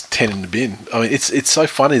have got 10 in the bin. I mean, it's so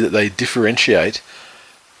funny that they differentiate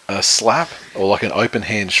a slap or like an open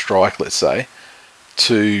hand strike, let's say,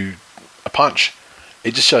 to a punch.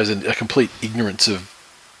 It just shows a complete ignorance of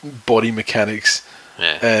body mechanics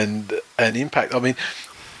and impact. I mean,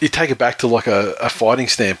 you take it back to like a fighting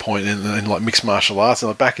standpoint and like mixed martial arts, and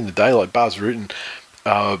like back in the day, like Buzz Rutten,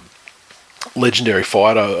 legendary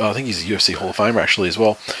fighter, I think he's a UFC Hall of Famer actually as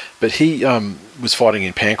well, but he was fighting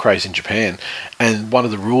in Pancrase in Japan, and one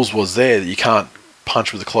of the rules was there that you can't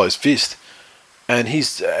punch with a closed fist.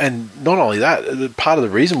 And not only that, part of the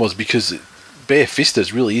reason was because bare fist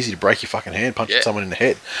is really easy to break your fucking hand punching someone in the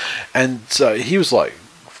head. And so he was like,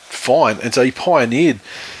 fine. And so he pioneered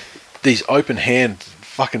these open hand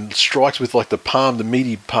fucking strikes with like the palm, the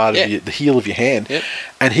meaty part of the heel of your hand. Yep.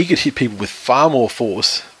 And he could hit people with far more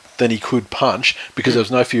force than he could punch because there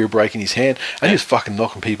was no fear of breaking his hand. And he was fucking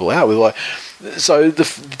knocking people out with like... So the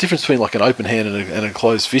difference between like an open hand and a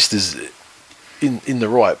closed fist is in the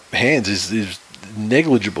right hands is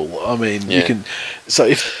negligible. I mean, you can... So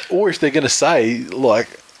if they're going to say,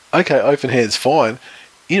 like, okay, open hand's fine,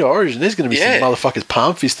 in Origin, there's going to be some motherfuckers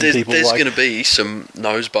palm fisting people. There's going to be some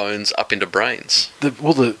nose bones up into brains. It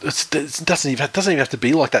doesn't even have to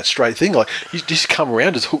be like that straight thing. Like, you just come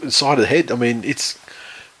around, just hook the side of the head. I mean, it's...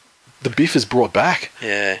 The biff is brought back.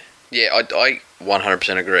 Yeah. Yeah, I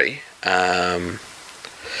 100% agree.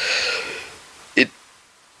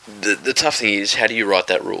 The tough thing is, how do you write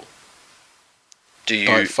that rule?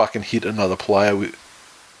 Don't fucking hit another player with...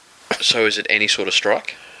 So is it any sort of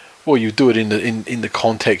strike? Well, you do it in the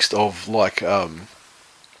context of like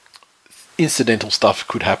incidental stuff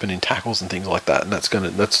could happen in tackles and things like that, and that's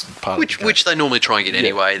part of which they normally try and get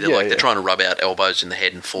anyway. They're trying to rub out elbows in the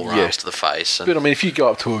head and forearms to the face. But I mean, if you go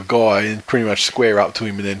up to a guy and pretty much square up to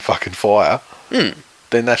him and then fucking fire,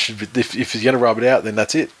 then that should be... If you're going to rub it out, then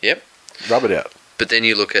that's it. Yep, rub it out. But then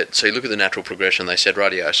you look at the natural progression. They said,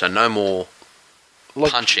 radio, so no more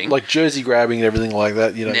punching, like jersey grabbing and everything like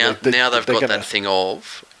that. You know, now they've got that thing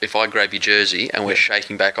of, if I grab your jersey and we're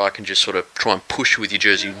shaking back, I can just sort of try and push with your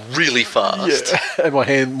jersey really fast. Yeah, and my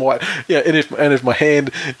hand might. Yeah, and if my hand,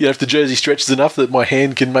 if the jersey stretches enough that my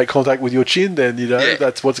hand can make contact with your chin, then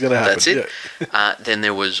that's what's going to happen. That's it. Yeah. Then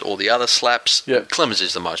there was all the other slaps. Yeah. Clemens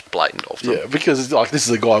is the most blatant of them. Yeah, because it's like this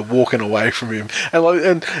is a guy walking away from him,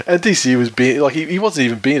 and DC was being like he wasn't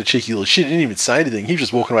even being a cheeky little shit. He didn't even say anything. He was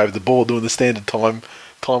just walking away with the ball, doing the standard time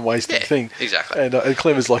wasting thing. Exactly. And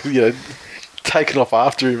Clemens like taken off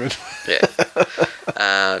after him.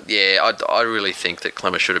 I really think that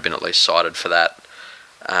Clemmer should have been at least cited for that.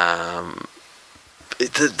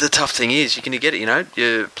 The tough thing is, you're going to get it,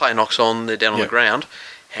 your player knocks on, they're down on the ground.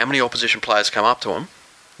 How many opposition players come up to him?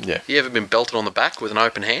 Yeah. You ever been belted on the back with an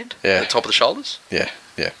open hand? Yeah. At the top of the shoulders? Yeah.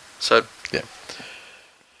 So,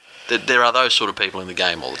 there are those sort of people in the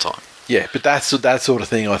game all the time. Yeah, but that sort of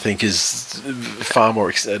thing, I think, is far more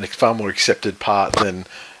accepted part than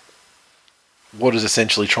what is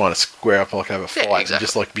essentially trying to square up like over a fight. Exactly. And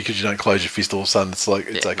just like because you don't close your fist, all of a sudden it's like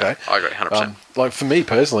it's okay. No, I agree, 100%. Like for me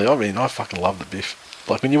personally, I mean, I fucking love the biff.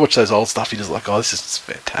 Like when you watch those old stuff, you're just like, oh, this is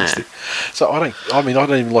fantastic. Yeah. So I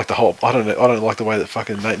don't even like the whole. I don't like the way that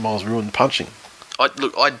fucking Nate Miles ruined punching. I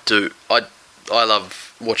do. I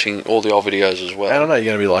love watching all the old videos as well. And I know you're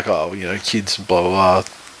going to be like, oh, kids, blah blah blah.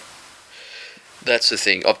 That's the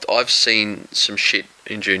thing. I've seen some shit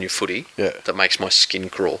in junior footy that makes my skin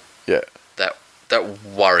crawl. Yeah. That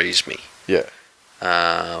worries me. Yeah.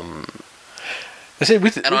 I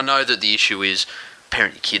know that the issue is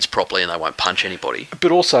parent your kids properly and they won't punch anybody.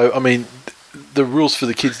 But also, I mean, the rules for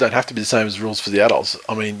the kids don't have to be the same as the rules for the adults.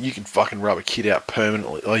 I mean, you can fucking rub a kid out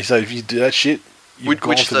permanently. Like you say, if you do that shit, you've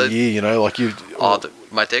gone for the year, like you...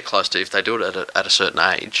 mate, they're close to... If they do it at a certain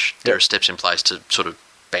age, there are steps in place to sort of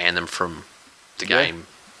ban them from the game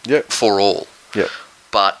for all. Yeah.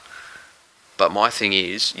 But my thing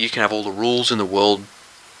is, you can have all the rules in the world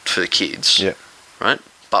for the kids, right?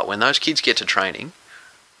 But when those kids get to training,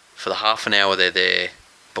 for the half an hour they're there,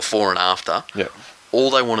 before and after,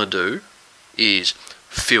 all they want to do is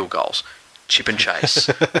field goals, chip and chase,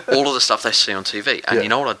 all of the stuff they see on TV. And you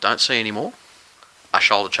know what I don't see anymore? Are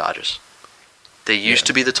shoulder charges. There used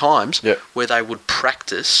to be the times where they would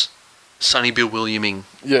practice Sonny Bill Williaming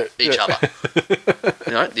Yeah, each yeah. other.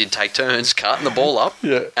 You know, you'd take turns carting the ball up,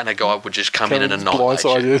 Yeah. and a guy would just come in and Come annihilate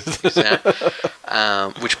blindside you. you. You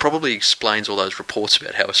know? Which probably explains all those reports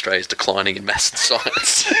about how Australia's declining in maths and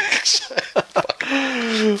science.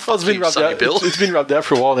 Well, it's been rubbed Sonny out. Bill. It's been rubbed out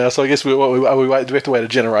for a while now. So I guess do we have to wait a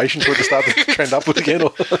generation for it to start to trend upwards again?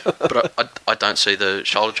 Or? But I don't see the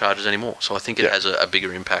shoulder charges anymore, so I think it has a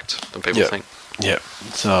bigger impact than people Yeah. think. Yeah,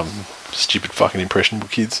 it's stupid fucking impressionable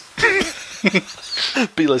kids.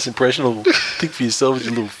 Be less impressionable. Think for yourselves, you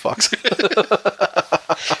little fucks.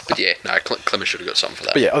 But yeah, no, Clemmer should have got something for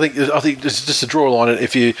that. But yeah, I think just to draw a line,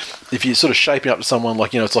 if you're sort of shaping up to someone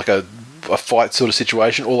like, it's like a fight sort of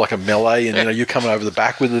situation or like a melee, and you're coming over the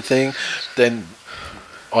back with the thing, then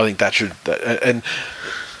I think that should. And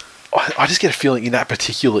I just get a feeling in that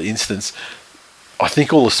particular instance, I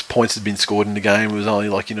think all the points had been scored in the game. It was only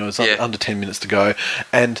it's under 10 minutes to go,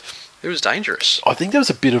 and It was dangerous. I think there was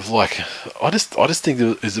a bit of I just think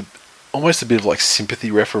there was almost a bit of sympathy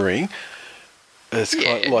refereeing. It's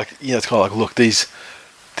kind of it's kind of like, look, these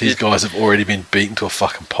guys have already been beaten to a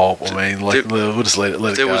fucking pulp. I mean, we'll just let it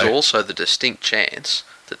go. There was also the distinct chance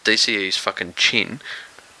that DCE's fucking chin,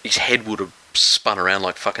 his head would have spun around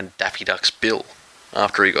like fucking Daffy Duck's bill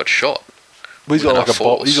after he got shot. Well, he's got enough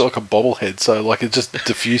force. he's got like a bobblehead, so it just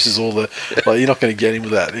diffuses all the. You're not going to get him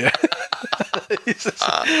with that. Yeah,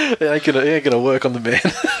 it ain't gonna work on the man.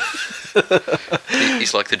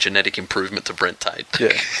 He's like the genetic improvement to Brent Tate. Yeah,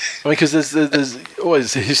 I mean, because there's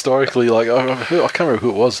always historically I can't remember who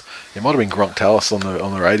it was. It might have been Gronk Tallis on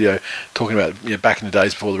the radio talking about back in the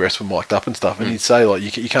days before the rest were mic'd up and stuff, and he'd say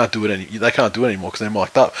you can't do it they can't do it anymore because they're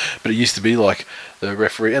mic'd up. But it used to be the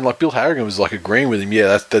referee and Bill Harrigan was agreeing with him.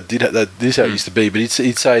 Yeah, that is how it used to be. But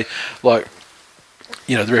he'd say the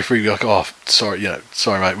referee would be like, oh, sorry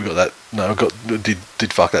mate, we got that. No,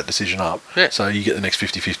 did fuck that decision up. Yeah. So you get the next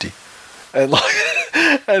 50-50. And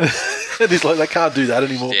and he's like, they can't do that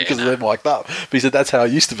anymore because they're mic'd up. But he said that's how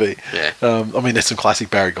it used to be. Yeah. I mean, there's some classic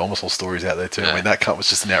Barry Gomersall stories out there too. Yeah. I mean, that cunt was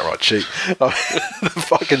just an outright cheat. The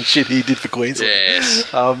fucking shit he did for Queensland.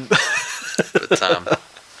 Yes.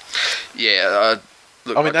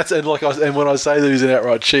 Look, I mean, and when I say that he's an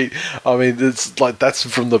outright cheat, I mean it's that's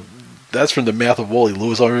from the mouth of Wally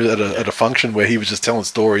Lewis. I remember at a function where he was just telling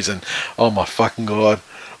stories, and oh my fucking god.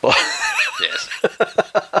 yes.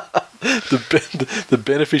 The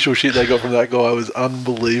beneficial shit they got from that guy was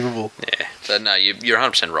unbelievable. Yeah. So no, you're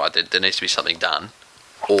 100% right. There needs to be something done,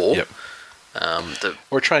 or Yep.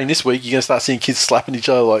 We're training this week. You're gonna start seeing kids slapping each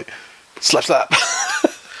other slap.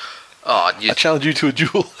 I challenge you to a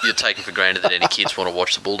duel. You're taking for granted that any kids want to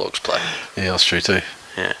watch the Bulldogs play. Yeah, that's true too.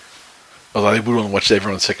 Yeah. Although they would want to watch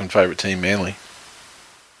everyone's second favourite team, Manly.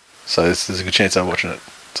 So there's a good chance I'm watching it.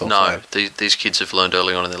 That's all I'm saying. These kids have learned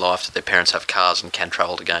early on in their life that their parents have cars and can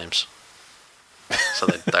travel to games, so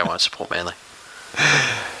they won't support Manly.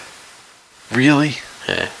 Really?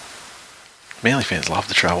 Yeah. Manly fans love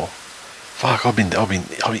the travel. Fuck, I've been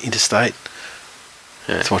interstate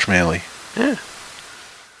to watch Manly. Yeah.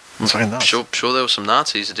 It's fucking nuts. Sure there were some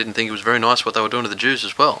Nazis that didn't think it was very nice what they were doing to the Jews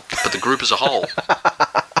as well, but the group as a whole.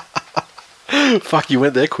 Fuck, you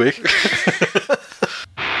went there quick.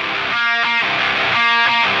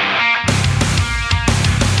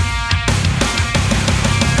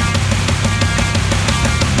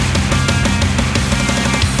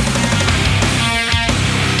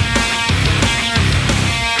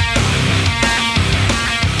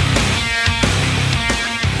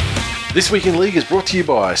 This Week in League is brought to you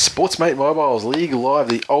by Sportsmate Mobile's League Live,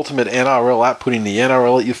 the ultimate NRL app, putting the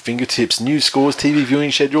NRL at your fingertips. News, scores, TV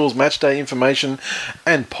viewing schedules, match day information,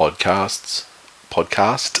 and podcasts.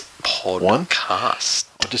 Podcast.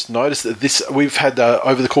 I just noticed that we've had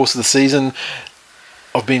over the course of the season,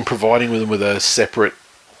 I've been providing them with a separate,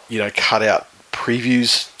 cut out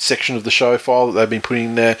previews section of the show file that they've been putting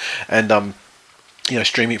in there, and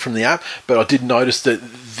streaming it from the app. But I did notice that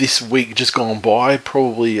this week just gone by,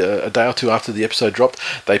 probably a day or two after the episode dropped,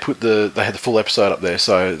 they had the full episode up there,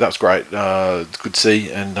 so that was great. It's good to see,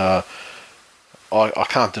 and I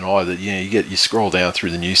can't deny that you scroll down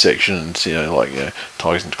through the news section and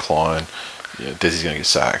Tigers in decline, Desi's going to get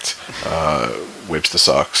sacked, Webster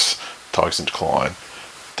sucks, Tigers in decline.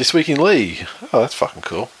 This Week in League, oh, that's fucking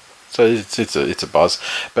cool. So it's a buzz,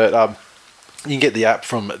 but you can get the app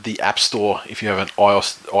from the App Store if you have an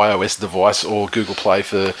iOS device, or Google Play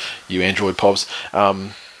for you Android pobs.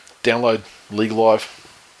 Download League Live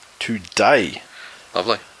today.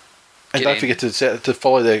 Lovely. And don't forget to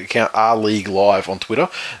follow their account, rLeague Live, on Twitter.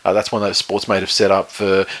 That's one that Sportsmate have set up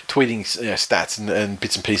for tweeting stats and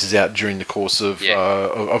bits and pieces out during the course of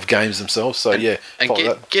games themselves. So and follow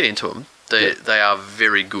that. Get into them. They are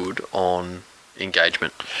very good on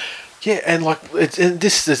engagement. Yeah, and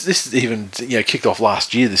this even kicked off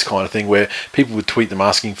last year. This kind of thing where people would tweet them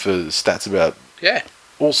asking for stats about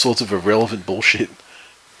all sorts of irrelevant bullshit,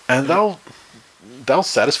 and they'll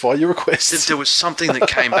satisfy your requests. There was something that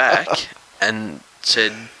came back and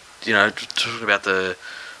said, talking about the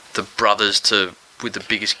brothers with the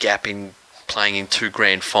biggest gap in playing in 2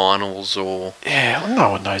 grand finals or no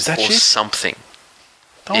one knows that or shit. Something.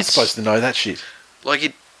 No one's supposed to know that shit.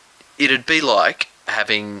 Like it'd be like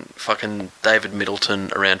having fucking David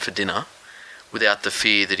Middleton around for dinner without the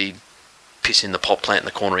fear that he'd piss in the pot plant in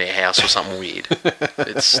the corner of your house or something weird.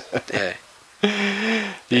 It's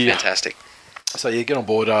fantastic. So get on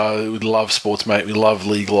board. We love Sports, mate. We love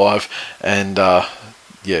League Live, and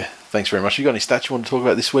thanks very much. You got any stats you want to talk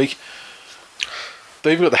about this week?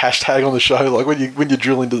 They even got the hashtag on the show. Like when you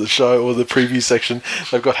drill into the show or the preview section,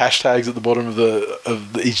 they've got hashtags at the bottom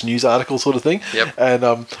of each news article, sort of thing. Yep. And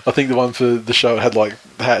I think the one for the show had like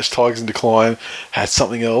the hash Tigers in decline, had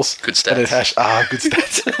something else. Good stats. And it good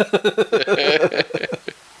stats.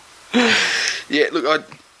 Yeah.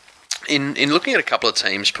 Look, in looking at a couple of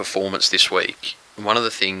teams' performance this week, one of the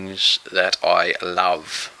things that I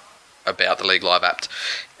love about the League Live app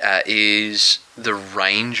is the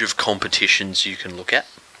range of competitions you can look at.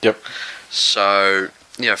 Yep. So,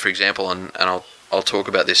 for example, and I'll talk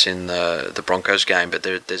about this in the Broncos game, but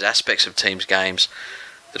there's aspects of teams' games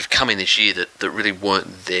that have come in this year that really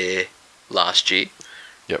weren't there last year.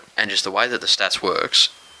 Yep. And just the way that the stats works,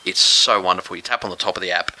 it's so wonderful. You tap on the top of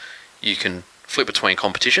the app, you can flip between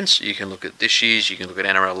competitions. You can look at this year's, you can look at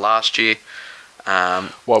NRL last year. Why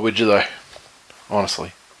would you though?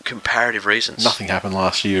 Honestly. Comparative reasons. Nothing happened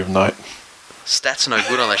last year of note. Stats are no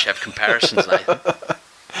good unless you have comparisons, Nathan.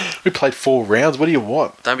 We played 4 rounds. What do you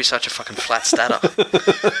want? Don't be such a fucking flat statter.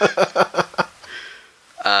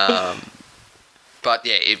 But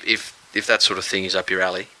yeah, if that sort of thing is up your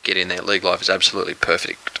alley, get in there. League Life is absolutely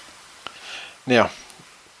perfect. Now,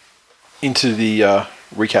 into the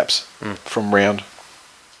recaps from round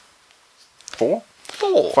 4.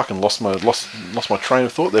 Fucking lost my train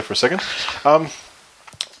of thought there for a second.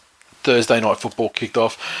 Thursday night football kicked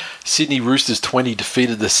off. Sydney Roosters 20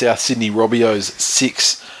 defeated the South Sydney Robios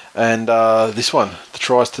 6. And this one, the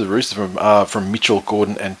tries to the Roosters from Mitchell,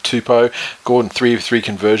 Gordon and Tupou. Gordon 3 of 3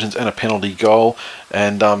 conversions and a penalty goal.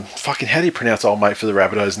 And fucking how do you pronounce old mate for the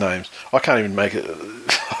Rabbitohs names? I can't even make it.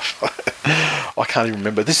 I can't even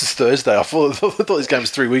remember. This is Thursday. I thought this game was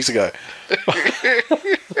 3 weeks ago.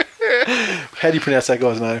 How do you pronounce that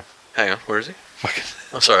guy's name? Hang on, where is he?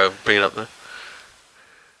 I'm sorry, I'll bring it up there.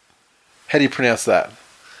 How do you pronounce that?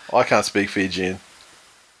 I can't speak Fijian.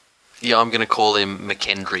 Yeah, I'm going to call him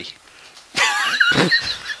McKendry.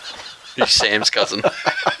 He's Sam's cousin.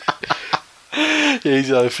 Yeah,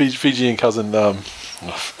 he's a Fijian cousin.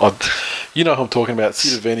 You know who I'm talking about.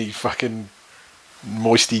 Sidoveni fucking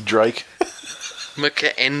Moisty Drake.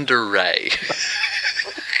 McKendry.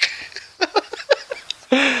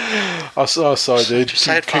 I'm sorry, dude. Just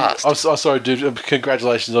say it fast. I'm sorry, dude.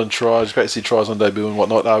 Congratulations on tries. Great to see tries on debut and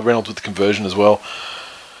whatnot. Reynolds with the conversion as well.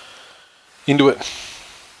 Into it.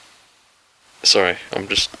 Sorry, I'm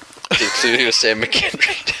just thinking of Sam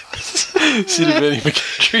McKendry. Sidoveni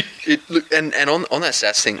McKendry. Look, and on that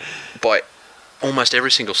stats thing, by almost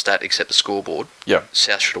every single stat except the scoreboard,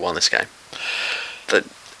 South should have won this game. But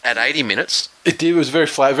at 80 minutes... It was very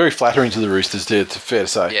flattering to the Roosters, fair to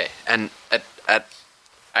say. Yeah, and at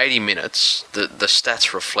 80 minutes, the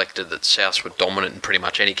stats reflected that Souths were dominant in pretty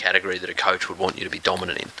much any category that a coach would want you to be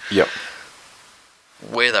dominant in. Yep.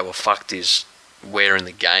 Where they were fucked is where in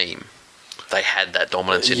the game they had that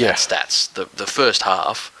dominance in that stats. The first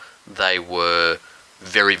half, they were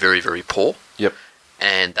very, very, very poor. Yep.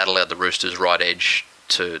 And that allowed the Roosters' right edge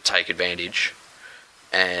to take advantage.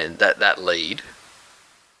 And that lead,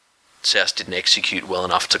 South didn't execute well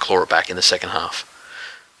enough to claw it back in the second half.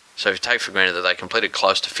 So if you take for granted that they completed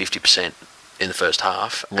close to 50% in the first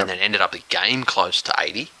half and then ended up the game close to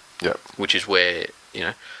 80, which is where,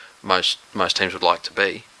 most teams would like to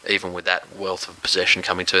be, even with that wealth of possession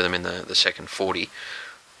coming to them in the second 40,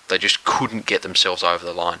 they just couldn't get themselves over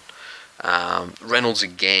the line. Reynolds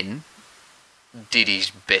again did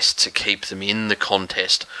his best to keep them in the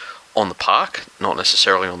contest on the park, not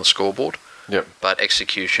necessarily on the scoreboard. Yep. But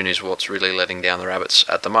execution is what's really letting down the Rabbits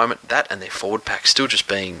at the moment. That and their forward pack still just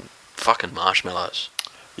being fucking marshmallows.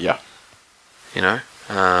 Yeah.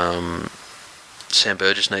 Sam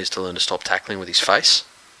Burgess needs to learn to stop tackling with his face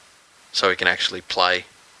so he can actually play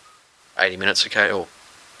 80 minutes, okay, or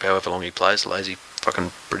however long he plays, lazy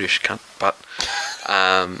fucking British cunt. But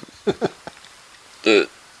the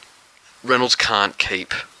Reynolds can't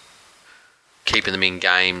keep keeping them in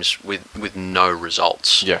games with no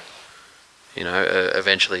results. Yeah. You know,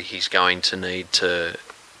 eventually he's going to need to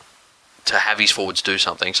have his forwards do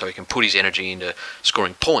something so he can put his energy into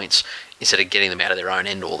scoring points instead of getting them out of their own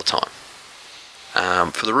end all the time.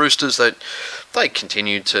 For the Roosters, they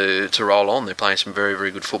continue to roll on. They're playing some very,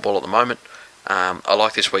 very good football at the moment. I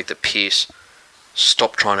like this week that Pearce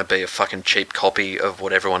stopped trying to be a fucking cheap copy of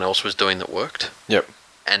what everyone else was doing that worked. Yep.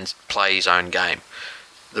 And play his own game.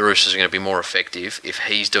 The Roosters are going to be more effective if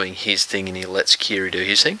he's doing his thing and he lets Keary do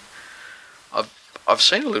his thing. I've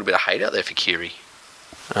seen a little bit of hate out there for Keary.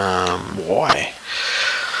 Why?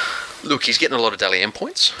 Look, he's getting a lot of Dally M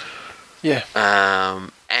points. Yeah.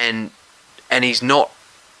 And he's not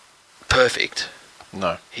perfect.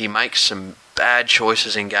 No. He makes some bad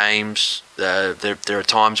choices in games. There are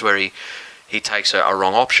times where he takes a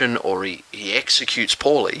wrong option or he executes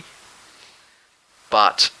poorly.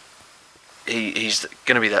 But he's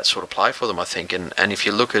going to be that sort of play for them, I think. And if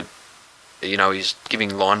you look at, you know, he's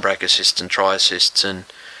giving line break assists and try assists and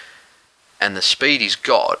the speed he's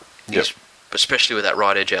got, especially with that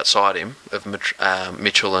right edge outside him of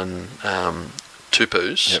Mitchell and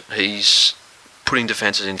Tupous, he's putting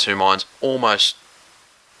defences in two minds almost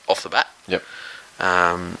off the bat. Yep.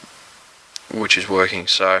 Which is working.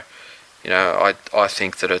 So, you know, I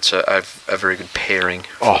think that it's a very good pairing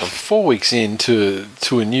for them. 4 weeks into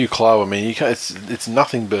a new club, I mean, it's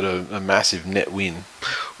nothing but a massive net win.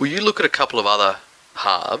 Well, you look at a couple of other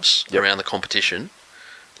halves around the competition.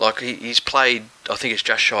 Like, he's played, I think it's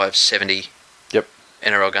just shy of 70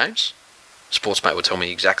 NRL games. Sportsmate would tell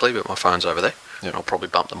me exactly, but my phone's over there. Yep. I'll probably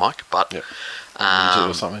bump the mic, but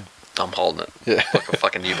or something. I'm holding it like a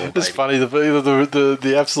fucking newborn baby. It's funny,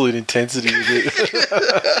 the absolute intensity of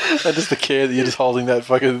it. And just the care that you're just holding that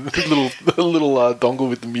fucking little dongle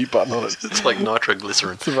with the mute button on it. It's like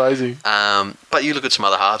nitroglycerin. It's amazing. But you look at some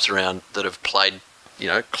other halves around that have played, you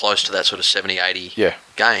know, close to that sort of 70, 80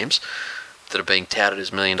 games that are being touted as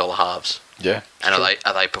 $1 million halves. Yeah. And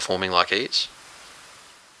are they performing like he is?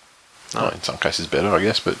 No, in some cases better, I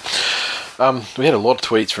guess. But we had a lot of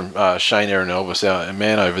tweets from Shane Aaron Elvis, a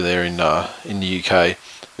man over there in the UK,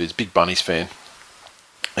 who's a big Bunnies fan,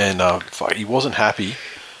 and he wasn't happy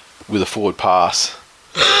with a forward pass.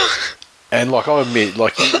 And like I admit,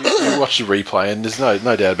 like you watch the replay, and there's no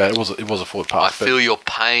doubt about it. It was a forward pass. I feel your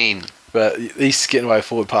pain. But he's getting away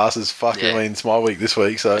forward passes. Fuck, I mean, it's my week this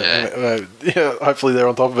week, so hopefully they're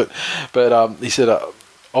on top of it. But he said,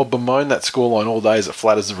 I'll bemoan that scoreline all day as it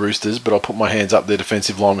flatters the Roosters, but I'll put my hands up. Their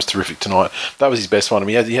defensive line was terrific tonight. That was his best one. I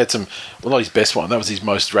mean, he had some, well, not his best one. That was his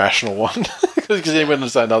most rational one. Because he went on to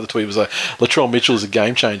say another tweet was like, Latrell Mitchell is a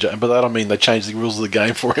game changer. And by that I mean they changed the rules of the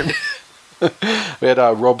game for him. We had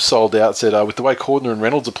Rob Sold Out said, with the way Cordner and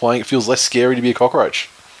Reynolds are playing, it feels less scary to be a cockroach.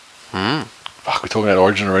 Fuck, we're talking about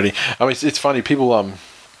Origin already. I mean, it's funny. People,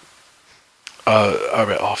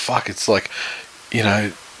 it's like, you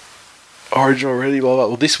know, Origin already, blah, blah.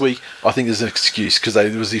 Well, this week, I think there's an excuse because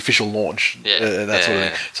it was the official launch and that sort of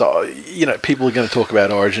thing. So, you know, people are going to talk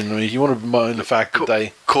about Origin. I mean, you want to bemoan the fact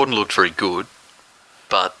that Corden looked very good,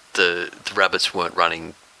 but the Rabbits weren't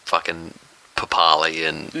running fucking Papali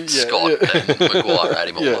and Scott and Maguire at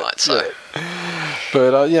him all night. So,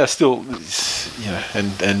 but still, you know,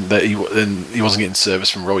 and that he wasn't getting service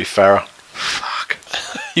from Robbie Farah. Fuck.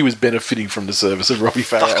 He was benefiting from the service of Robbie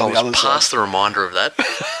Farah. Fuck, I was past the reminder of that.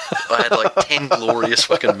 I had like 10 glorious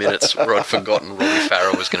fucking minutes where I'd forgotten Robbie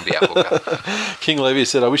Farah was going to be our hooker. King Levy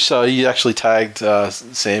said, I wish he actually tagged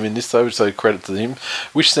Sam in this though, so credit to him.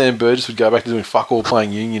 Wish Sam Burgess would go back to doing fuck all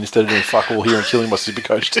playing Union instead of doing fuck all here and killing my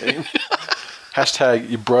Supercoach team. Hashtag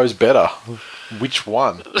your bro's better. Which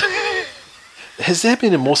one? Has there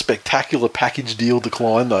been a more spectacular package deal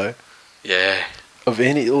decline though? Yeah. Of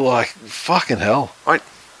any, like, fucking hell. Right.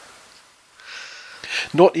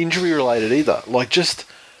 Not injury related either. Like, just...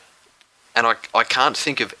 And I can't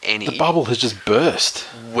think of any... The bubble has just burst.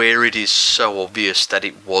 Where it is so obvious that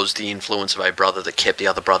it was the influence of a brother that kept the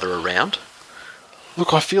other brother around.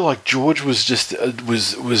 Look, I feel like George was just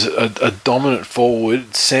was a dominant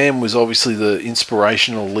forward. Sam was obviously the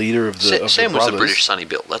inspirational leader of the Sam the was the British Sonny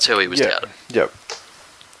Bill. That's how he was touted. Yep.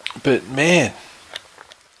 But, man...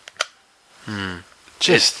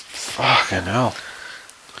 Just fucking hell.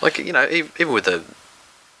 Like, you know, even with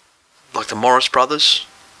the Morris brothers,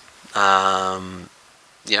 you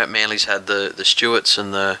know, Manly's had the Stewarts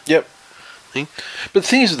and the thing. But the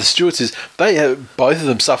thing is with the Stewarts is both of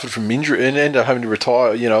them suffered from injury and ended up having to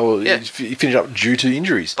retire, you know, finish up due to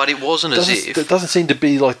injuries. But it wasn't as if... It doesn't seem to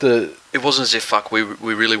be like the... It wasn't as if, we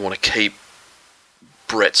really want to keep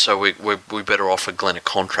Brett, so we better offer Glenn a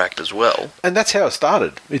contract as well. And that's how it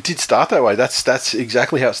started. It did start that way. That's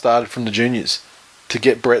exactly how it started from the juniors. To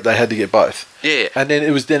get Brett, they had to get both. Yeah. And then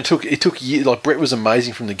it took years. Like, Brett was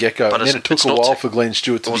amazing from the get-go, But and then it took a while for Glenn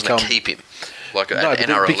Stewart to become... keep him. Like at No,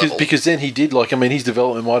 NRL level. because then he did, like, I mean, his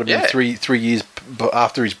development might have been three years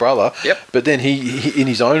after his brother. Yep. But then he, in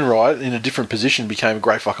his own right, in a different position, became a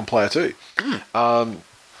great fucking player too.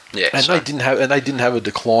 Yeah, And they didn't have a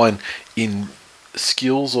decline in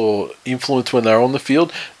skills or influence when they were on the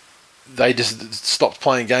field. They just stopped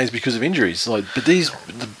playing games because of injuries. Like, but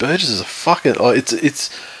the Burgesses are fucking. Oh,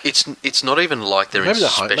 it's not even like they're maybe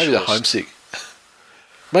they're homesick.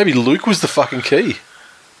 Maybe Luke was the fucking key.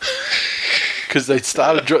 Because they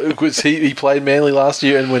started. Because he played Manly last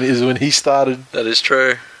year, and when he started, That is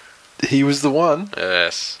true. he was the one.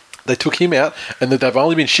 Yes. They took him out, and they've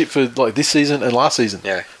only been shit for like this season and last season.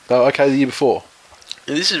 Yeah. They were okay the year before.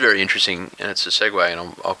 And this is very interesting, and it's a segue,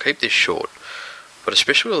 and I'll keep this short. But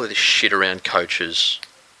especially all this shit around coaches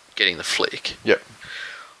getting the flick. Yep.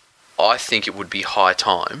 I think it would be high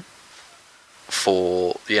time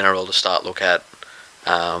for the NRL to start look at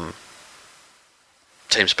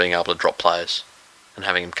teams being able to drop players and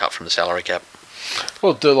having them cut from the salary cap.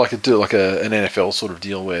 Well, do like an NFL sort of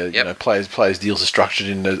deal where you know players deals are structured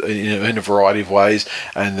in a variety of ways,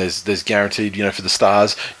 and there's guaranteed, you know, for the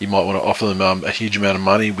stars you might want to offer them a huge amount of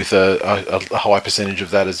money with a high percentage of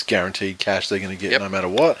that as guaranteed cash they're going to get no matter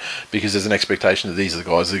what, because there's an expectation that these are the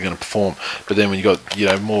guys that are going to perform. But then when you got, you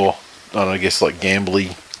know, more, I don't know, I guess like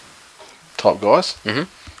gambly type guys,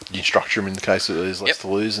 you structure them in the case that there's less to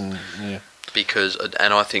lose, and because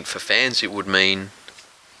I think for fans it would mean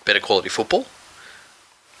better quality football.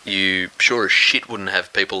 You sure as shit wouldn't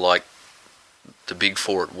have people like the big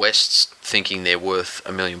four at Wests thinking they're worth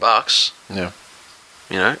 $1 million. Yeah.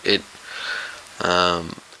 You know, it.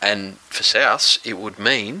 And for Souths, it would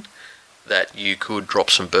mean that you could drop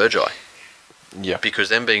some Burgeye. Yeah. Because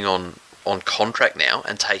them being on contract now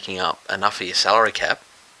and taking up enough of your salary cap,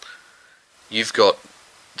 you've got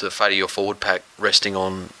the fate of your forward pack resting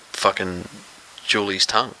on fucking Julie's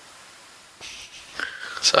tongue.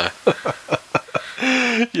 So.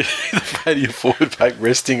 Yeah, the fate of your forward pack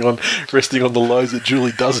resting on the lows that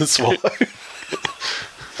Julie doesn't swallow.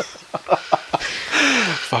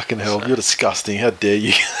 Fucking hell, you're disgusting. How dare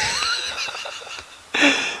you?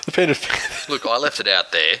 Look, I left it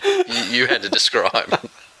out there. You had to describe.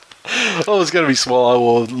 I was going to be swallow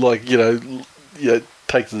or like,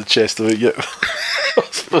 take to the chest of it. Yeah.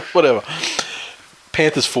 Whatever.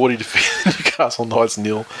 Panthers 40 defeat Newcastle Knights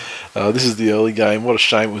 0. This is the early game. What a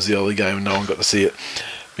shame it was the early game and no one got to see it,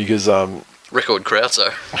 because record crowd, so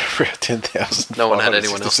 10,000. No one had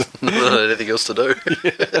anything else to do.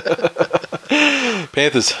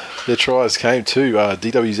 Panthers, their tries came to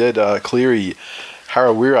DWZ, Cleary,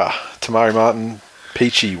 Harawira, Tamari Martin,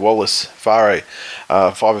 Peachy, Wallace, Fare.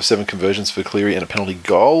 5 of 7 conversions for Cleary and a penalty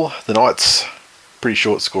goal. The Knights, pretty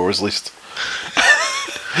short scorers list.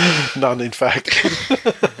 None, in fact.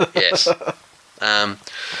 Yes. I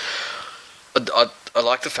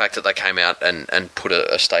like the fact that they came out and put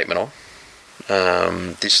a statement on.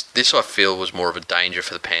 This I feel was more of a danger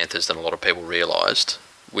for the Panthers than a lot of people realised.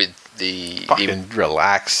 With the fucking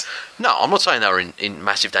relax. No, I'm not saying they were in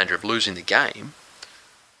massive danger of losing the game,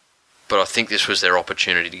 but I think this was their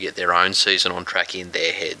opportunity to get their own season on track in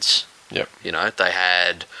their heads. Yep. You know, they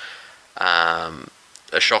had a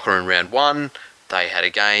shocker in round 1. They had a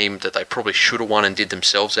game that they probably should have won and did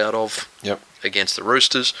themselves out of against the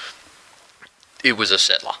Roosters. It was a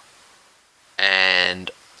settler.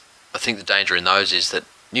 And I think the danger in those is that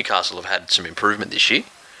Newcastle have had some improvement this year.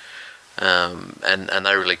 And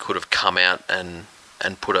they really could have come out and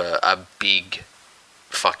put a big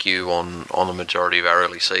fuck you on the majority of our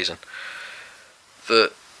early season.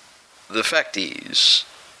 The fact is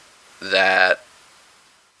that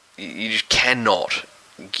you just cannot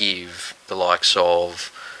give the likes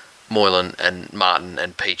of Moylan and Martin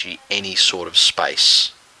and Peachy any sort of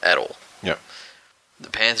space at all. Yep. The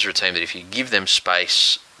Panthers are a team that if you give them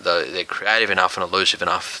space, they're creative enough and elusive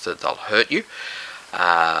enough that they'll hurt you.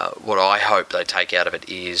 What I hope they take out of it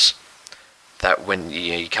is that when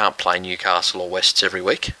you can't play Newcastle or Wests every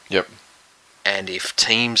week. Yep. And if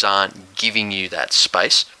teams aren't giving you that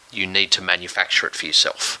space, you need to manufacture it for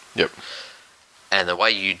yourself. Yep. And the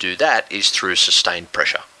way you do that is through sustained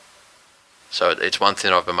pressure. So it's one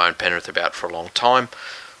thing I've bemoaned Penrith about for a long time.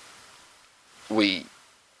 We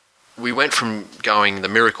went from going the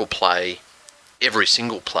miracle play every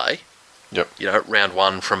single play. Yep. You know, round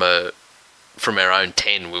 1 from our own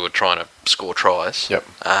 10, we were trying to score tries. Yep.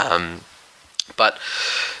 But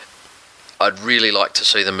I'd really like to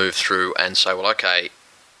see them move through and say, well, okay,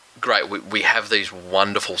 great, we have these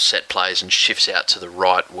wonderful set plays and shifts out to the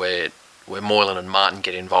right where Moylan and Martin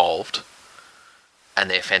get involved, and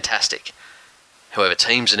they're fantastic. However,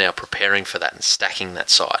 teams are now preparing for that and stacking that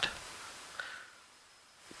side.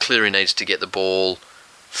 Cleary needs to get the ball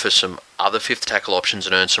for some other fifth tackle options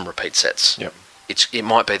and earn some repeat sets. Yep. It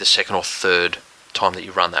might be the second or third time that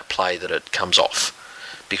you run that play that it comes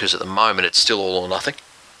off, because at the moment it's still all or nothing.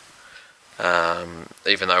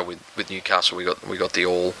 Even though with Newcastle we got the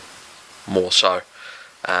all more so.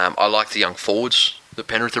 I like the young forwards that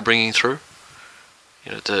Penrith are bringing through.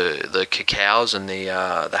 You know, the Cacaos and the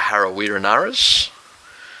Harawira-Naras.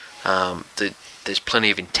 There's plenty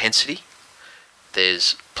of intensity.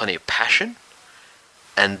 There's plenty of passion.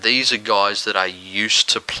 And these are guys that are used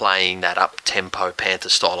to playing that up-tempo Panther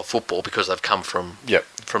style of football because they've come from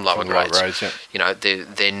lower grades. Yep. You know,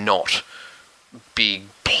 they're not big,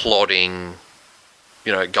 plodding,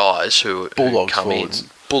 guys who come forwards. in.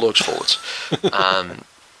 Bulldogs forwards.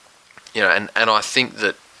 And I think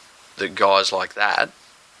that guys like that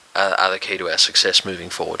are the key to our success moving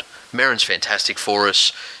forward. Merrin's fantastic for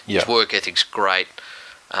us. His work ethic's great.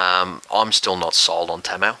 I'm still not sold on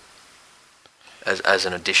Tamau as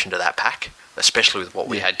an addition to that pack, especially with what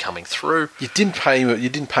we had coming through. You didn't pay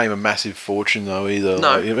him a massive fortune though either.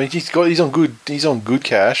 No, I mean he's on good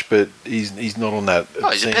cash, but he's not on that. Oh,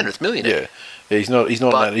 he's a Penrith millionaire. Yeah, he's not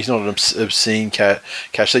an obscene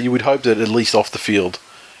cash. So you would hope that at least off the field,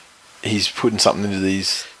 he's putting something into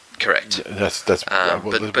these. Correct. That's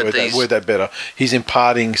word that better. He's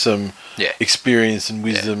imparting some experience and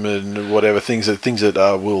wisdom and whatever things that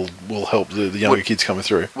will help the younger kids coming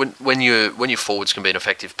through. When your forwards can be an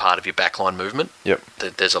effective part of your backline movement,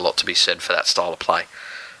 there's a lot to be said for that style of play.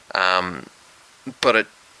 But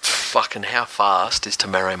fucking how fast is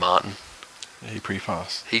Tamare Martin? Yeah, he's pretty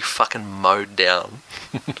fast. He fucking mowed down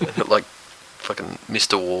like fucking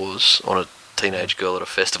Mr. Wars on a teenage girl at a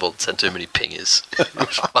festival that had too many pingers. It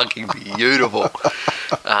was fucking beautiful.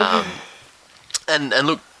 And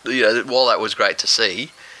look, while that was great to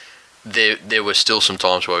see, there were still some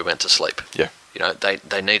times where we went to sleep. Yeah.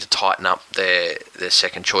 They need to tighten up their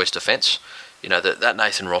second choice defence. That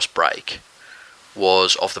Nathan Ross break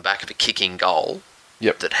was off the back of a kicking goal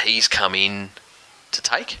that he's come in to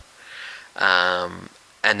take. And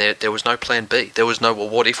there was no plan B. There was no, well,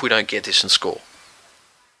 what if we don't get this and score?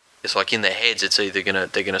 It's like in their heads, it's either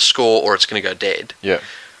they're gonna score or it's gonna go dead. Yeah.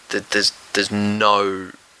 There's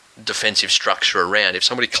no defensive structure around. If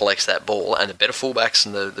somebody collects that ball, and the better fullbacks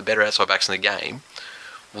and the better outside backs in the game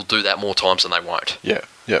will do that more times than they won't. Yeah.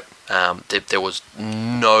 Yeah. There was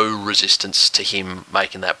no resistance to him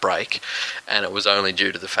making that break, and it was only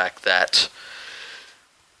due to the fact that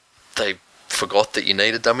they forgot that you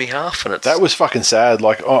need a dummy half, and that was fucking sad.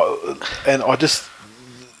 And I just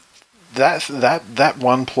that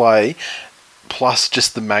one play, plus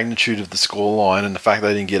just the magnitude of the scoreline and the fact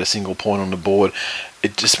they didn't get a single point on the board,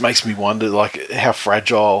 it just makes me wonder how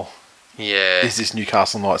fragile is this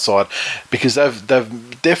Newcastle Knights side, because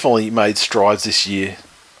they've definitely made strides this year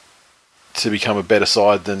to become a better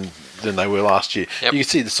side than they were last year. Yep. You could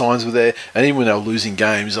see the signs were there, and even when they were losing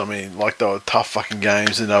games, I mean, they were tough fucking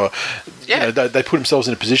games, and they were, they put themselves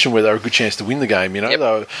in a position where they were a good chance to win the game. Yep. They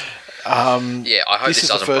were, I hope this is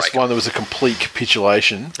the first one that was a complete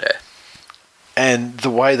capitulation. Yeah. And the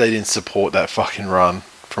way they didn't support that fucking run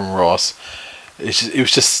from Ross, it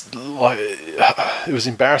was just like, it was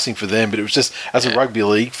embarrassing for them, but it was just, as a rugby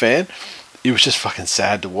league fan, it was just fucking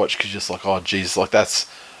sad to watch, because you're just like, oh Jesus, that's,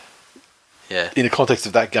 in the context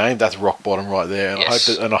of that game, that's rock bottom right there. And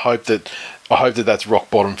yes. I hope that that's rock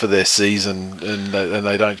bottom for their season, and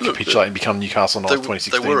they don't capitulate and become Newcastle Knights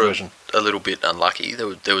 2016 version. A little bit unlucky.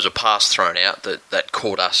 There was a pass thrown out that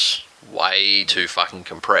caught us way too fucking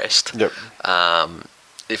compressed. Yep.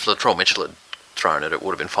 If Latrell Mitchell had thrown it, it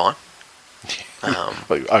would have been fine.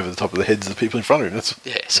 Over the top of the heads of the people in front of him.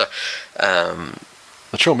 So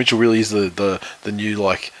Latrell Mitchell really is the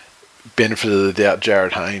new benefit of the doubt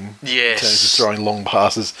Jared Hayne. Yes. In terms of throwing long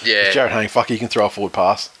passes. Yeah. Jared Hayne, he can throw a forward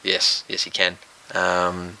pass. Yes, he can.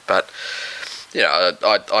 But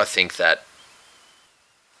I think that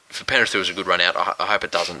for Penrith, it was a good run out. I hope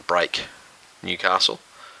it doesn't break Newcastle.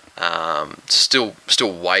 Still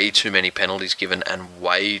way too many penalties given and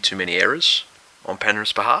way too many errors on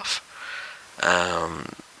Penrith's behalf.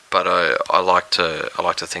 But I like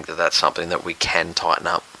to think that that's something that we can tighten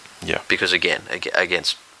up. Yeah. Because again,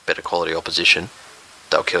 against better quality opposition,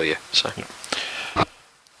 they'll kill you. So.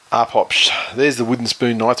 Pops. There's the wooden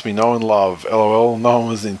spoon Knights we know and love. LOL. No one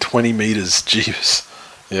was in 20 metres. Jeeves.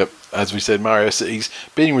 Yep. As we said, Mario Siegs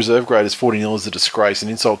beating reserve graders 40-0 is a disgrace, an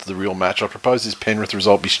insult to the real match. I propose this Penrith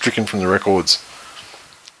result be stricken from the records.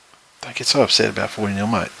 Don't get so upset about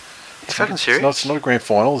 40-0, mate. You fucking serious? It's not a grand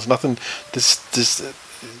final. There's nothing.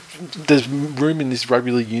 There's room in this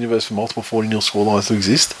rugby league universe for multiple 40-0 scorelines to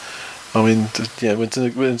exist. I mean,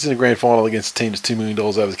 when it's in a grand final against a team that's $2 million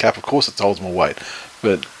over the cap, of course it holds more weight.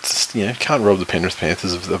 But, can't rob the Penrith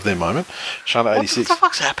Panthers of their moment. Shana 86. What the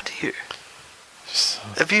fuck's happened to you?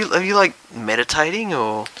 Have you like meditating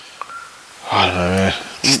or? I don't know, man.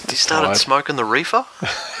 You started smoking the reefer?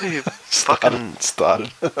 You fucking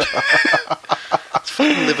started. It's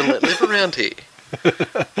fucking live and let live around here.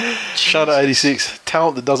 Shana 86.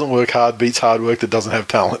 Talent that doesn't work hard beats hard work that doesn't have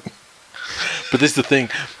talent. But this is the thing.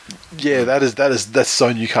 Yeah, that's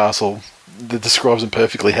so Newcastle. That describes them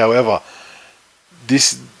perfectly. However,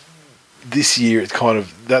 this year it's kind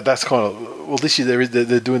of that's kind of this year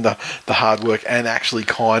they're doing the hard work and actually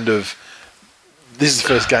kind of this is the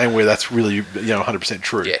first game where that's really 100%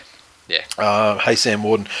 true. Yeah. Hey Sam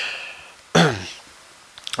Warden.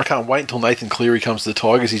 I can't wait until Nathan Cleary comes to the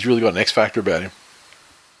Tigers. He's really got an X factor about him.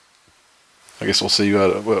 I guess we'll see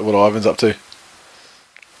what Ivan's up to.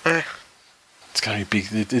 It's going to be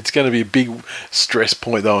big. It's going to be a big stress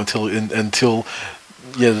point though until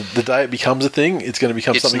the day it becomes a thing. It's going to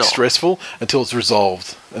become something stressful until it's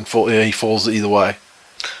resolved and he falls either way.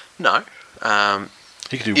 No,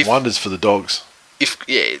 he could do wonders for the Dogs. If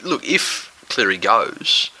Cleary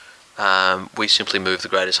goes, we simply move the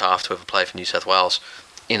greatest half to ever play for New South Wales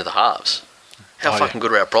into the halves. How fucking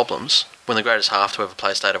good are our problems when the greatest half to ever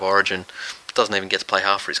play State of Origin doesn't even get to play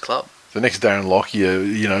half for his club? The next Darren Lockyer,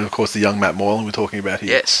 of course, the young Matt Moylan we're talking about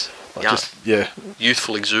here. Yes.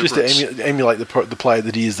 Youthful exuberance. Just to emulate the player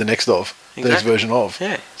that he is the next version of.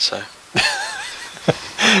 Yeah, so...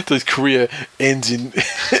 So his career ends in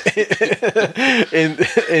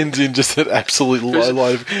just an absolute low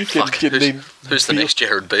light of who's the next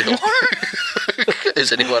Jared Beale?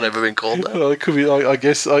 Has anyone ever been called that? Well, it could be. I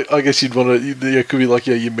guess you'd want to. It could be like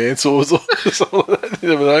your Mansours or something like that. You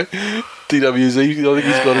never know. DWZ. I think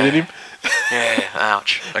he's got it in him. Yeah.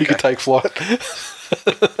 Ouch. Okay. He could take flight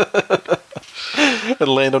and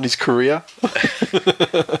land on his career.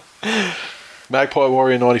 Magpie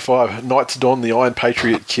Warrior 95. Knights don the Iron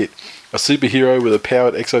Patriot kit. A superhero with a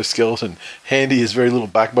powered exoskeleton. Handy as very little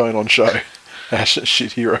backbone on show.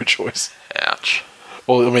 Shit hero choice. Ouch.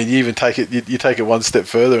 Well, I mean, you even take it. You take it one step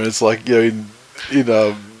further, and it's like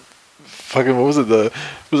fucking what was it?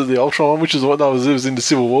 Was it the Ultron one? Which is what? No, it was in the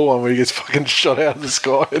Civil War one where he gets fucking shot out of the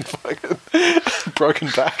sky and fucking broken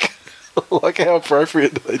back. Like how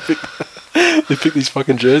appropriate they pick these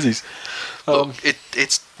fucking jerseys. Look,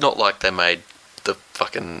 it's not like they made the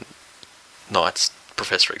fucking Knights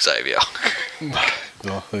Professor Xavier.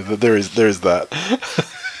 No, there is that.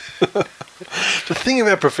 The thing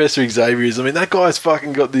about Professor Xavier is, I mean, that guy's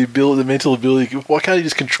fucking got the mental ability. Why can't he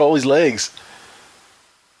just control his legs?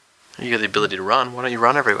 You got the ability to run. Why don't you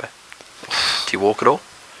run everywhere? Do you walk at all?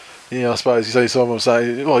 Yeah, I suppose you say someone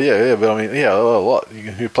saying, well, yeah, but I mean, yeah, a lot.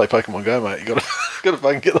 You play Pokemon Go, mate. You got to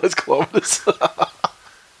fucking get those kilometres.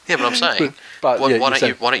 Yeah, but I'm saying, why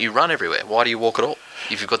don't you run everywhere? Why do you walk at all?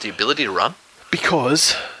 If you've got the ability to run.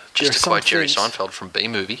 Because just to quote Jerry Seinfeld from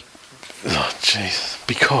B-Movie. Oh, jeez.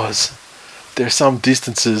 Because there are some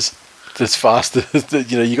distances that's faster.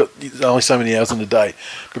 That you got only so many hours in a day.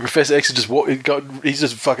 But Professor X is he's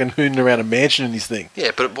just fucking hooning around a mansion in his thing.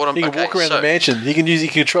 Yeah, but he can walk around the mansion. He can use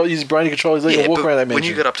his brain to control his leg and walk around that mansion. When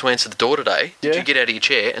you got up to answer the door today, did you get out of your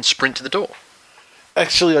chair and sprint to the door?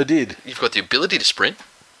 Actually, I did. You've got the ability to sprint.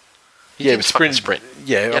 But sprint.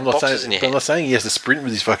 Yeah, I'm not saying he has to sprint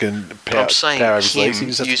with his fucking power. I'm saying power of his legs. He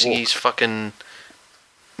just has using to walk. his fucking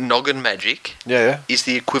noggin magic. Yeah. Is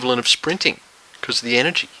the equivalent of sprinting because of the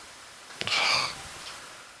energy.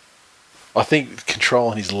 I think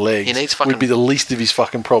controlling his legs would be the least of his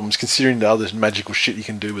fucking problems, considering the other magical shit you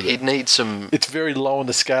can do with it. He'd need some. It's very low on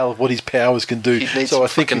the scale of what his powers can do. He'd need some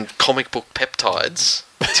fucking comic book peptides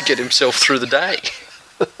to get himself through the day.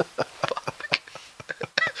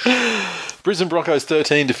 Brisbane Broncos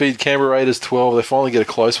 13 defeated Canberra Raiders 12. They finally get a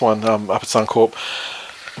close one up at Suncorp.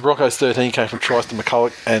 The Broncos 13 came from Tristan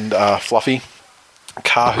McCulloch and Fluffy.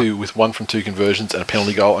 Kahu with 1 from 2 conversions and a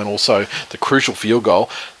penalty goal, and also the crucial field goal.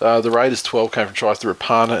 The Raiders 12 came from tries to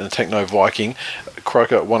Rapana and the Techno Viking.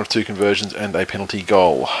 Croker 1 of 2 conversions and a penalty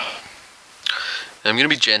goal. I'm going to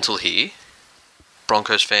be gentle here.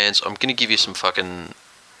 Broncos fans, I'm going to give you some fucking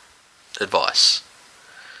advice.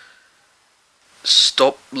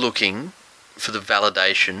 Stop looking for the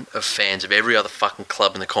validation of fans of every other fucking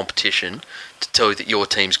club in the competition to tell you that your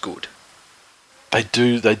team's good. They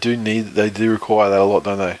do require that a lot,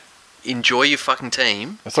 don't they? Enjoy your fucking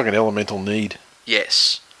team. It's like an elemental need.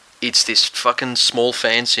 Yes. It's this fucking small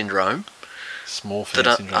fan syndrome Small that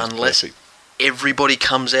fan syndrome is unless perfect. everybody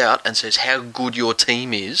comes out and says how good your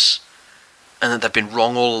team is, and that they've been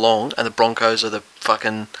wrong all along, and the Broncos are the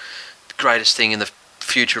fucking greatest thing in the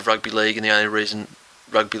future of rugby league, and the only reason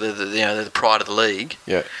rugby league, they're the pride of the league.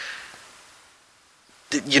 Yeah.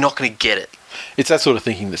 You're not going to get it. It's that sort of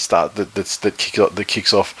thinking that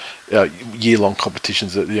kicks off year-long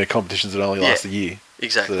competitions competitions that only last a year.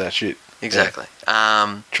 Exactly. So that shit. Exactly.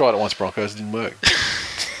 Yeah. Tried it once, Broncos, it didn't work.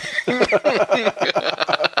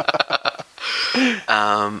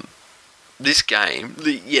 This game,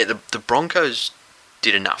 the Broncos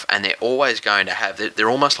did enough, and they're always going to have. They're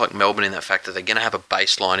almost like Melbourne in that fact that they're going to have a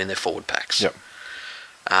baseline in their forward packs. Yep.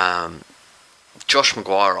 Josh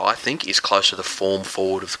Maguire, I think, is close to the form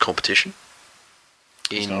forward of the competition.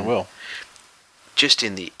 He's done well. Just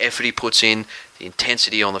in the effort he puts in, the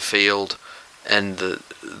intensity on the field, and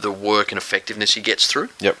the work and effectiveness he gets through.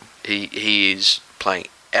 Yep. He is playing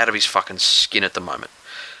out of his fucking skin at the moment.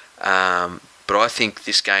 But I think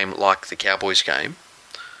this game, like the Cowboys game,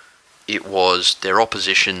 it was their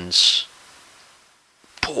opposition's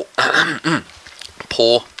poor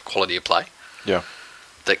quality of play. Yeah.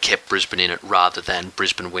 That kept Brisbane in it rather than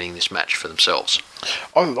Brisbane winning this match for themselves.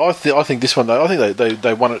 I think this one, I think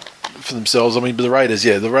they won it for themselves. I mean, but the Raiders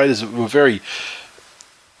were very.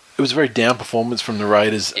 It was a very down performance from the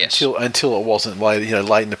Raiders until it wasn't late.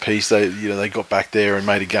 Late in the piece, they got back there and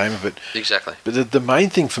made a game of it. Exactly. But the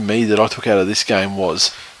main thing for me that I took out of this game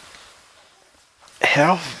was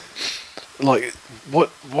how, like,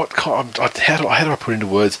 what kind. How do I put into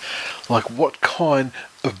words, like, what kind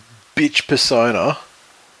of bitch persona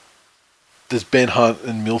does Ben Hunt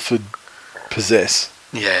and Milford possess?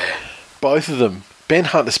 Yeah. Both of them. Ben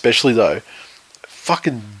Hunt especially, though.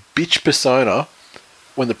 Fucking bitch persona.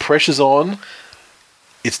 When the pressure's on,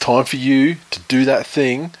 it's time for you to do that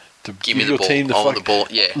thing, to give me your the ball. team to I want the ball.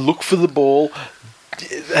 Yeah. Look for the ball.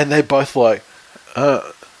 And they're both like,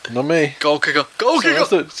 not me. Goal kicker. Goal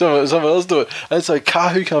kicker. Someone else do it. And so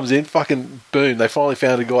Kahu comes in, fucking boom. They finally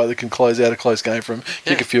found a guy that can close out a close game for him,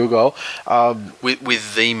 kick a field goal.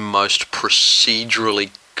 With the most procedurally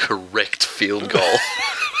correct field goal.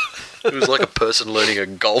 It was like a person learning a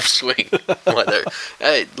golf swing.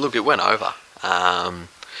 Hey, look, it went over. I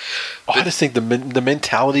just think the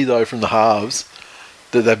mentality though from the halves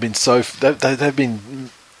that they've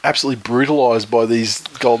been absolutely brutalised by these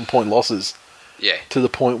Golden Point losses. Yeah. To the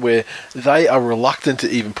point where they are reluctant to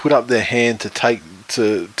even put up their hand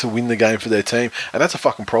to win the game for their team, and that's a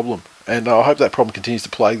fucking problem. And I hope that problem continues to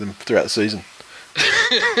plague them throughout the season.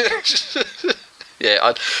 Yeah.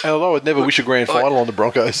 And although I'd never wish a grand final on the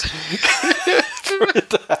Broncos for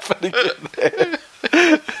it to happen again there.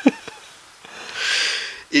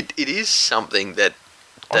 It is something that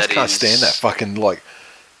I just can't stand that fucking, like,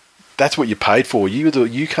 that's what you paid for. You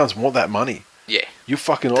can't want that money. Yeah. You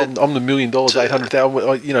fucking, I'm the $1 million,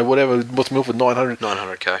 800,000, whatever, what's Milford,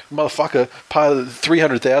 900k. Motherfucker, part of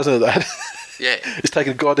 300,000 of that. Yeah. Is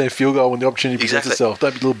taking a goddamn field goal when the opportunity presents itself.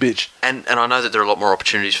 Don't be a little bitch. And I know that there are a lot more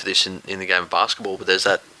opportunities for this in the game of basketball, but there's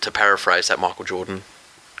that, to paraphrase that Michael Jordan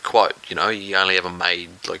quote, he only ever made,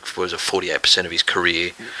 48% of his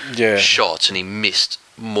career shots, and he missed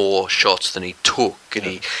more shots than he took,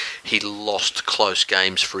 and he lost close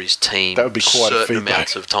games for his team. That would be quite a feat,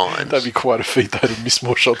 amounts of times. That'd be quite a feat, though, to miss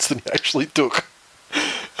more shots than he actually took.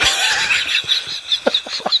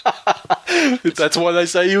 That's why they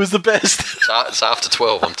say he was the best. It's after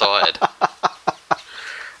 12. I'm tired.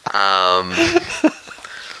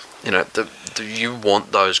 You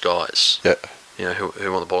want those guys. Yeah.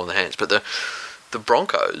 Who want the ball in their hands, but the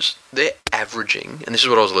Broncos, they're averaging, and this is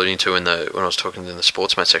what I was alluding to when I was talking in the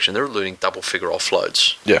Sportsmate section. They're alluding double-figure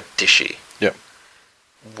offloads. This year. Yeah.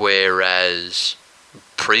 Whereas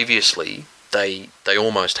previously they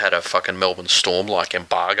almost had a fucking Melbourne Storm-like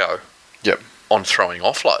embargo. Yep. On throwing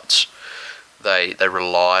offloads. They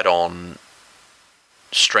relied on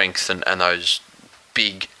strength and those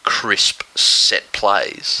big, crisp set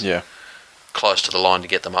plays. Yeah. Close to the line to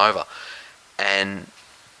get them over. And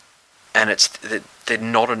they're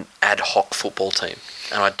not an ad hoc football team.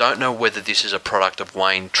 And I don't know whether this is a product of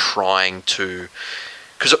Wayne trying to...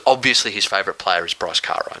 Because obviously his favourite player is Bryce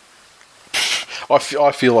Cartwright. I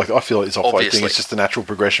feel like this offload Obviously. thing is just a natural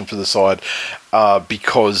progression for the side,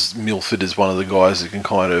 because Milford is one of the guys that can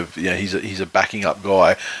kind of, he's a backing up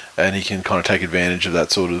guy, and he can kind of take advantage of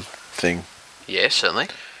that sort of thing. Yeah, certainly.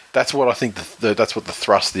 That's what I think. That's what the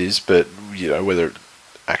thrust is, but whether it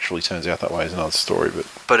actually turns out that way is another story.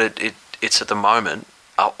 But it's at the moment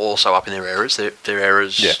also up in their errors. Their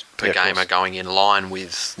errors per game are going in line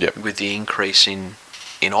with the increase in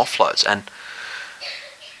offloads, and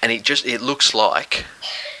it looks like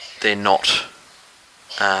they're not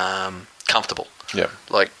comfortable. Yeah.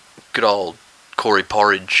 Like good old Corey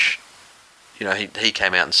Porridge, you know, he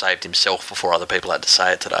came out and saved himself before other people had to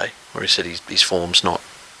say it today, where he said his form's not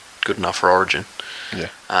good enough for Origin. Yeah.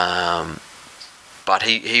 But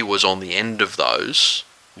he was on the end of those,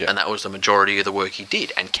 Yeah. and that was the majority of the work he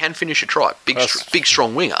did, and can finish a try. Big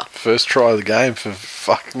strong winger. First try of the game for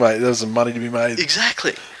fuck, mate. There was some money to be made.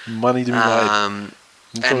 Exactly. Money to be made. I'm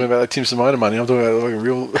talking about Tim Simona money. I'm talking about like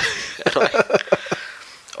real.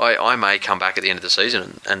 I may come back at the end of the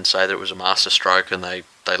season and say that it was a master stroke, and they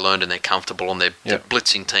learned and they're comfortable, and they're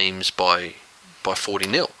blitzing teams by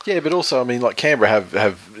 40-0. Yeah, but also I mean, like Canberra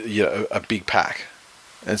have you know a big pack,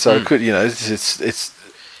 and so it could, you know, it's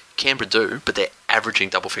Canberra do, but they're averaging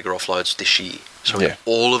double-figure offloads this year. So in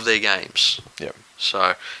all of their games. Yeah.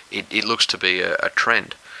 So it looks to be a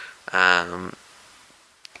trend. Canberra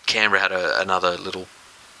had another little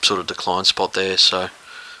sort of decline spot there, so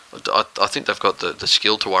I think they've got the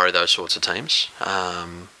skill to worry those sorts of teams,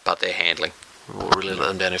 but their handling will really let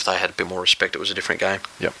them down. If they had a bit more respect, it was a different game.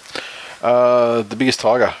 Yep. The biggest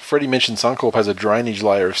tiger. Freddie mentioned Suncorp has a drainage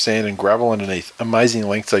layer of sand and gravel underneath. Amazing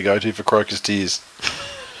lengths they go to for crocus tears.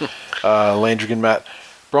 Landrigan Matt.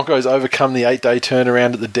 Broncos overcome the 8-day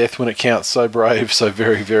turnaround at the death when it counts. So brave, so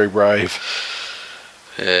very, very brave.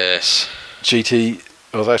 Yes. GT.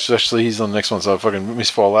 Well, actually, he's on the next one, so I fucking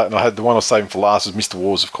misfile that. And I had the one I was saving for last was Mr.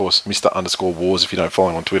 Wars, of course. Mr_Wars if you don't follow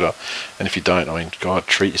him on Twitter. And if you don't, I mean, God,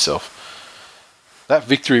 treat yourself. That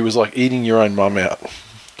victory was like eating your own mum out.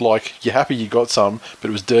 Like, you're happy you got some, but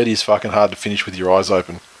it was dirty as fucking hard to finish with your eyes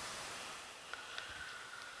open.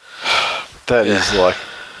 That is like...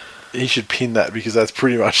 He should pin that because that's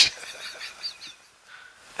pretty much...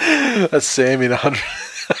 that's Sam in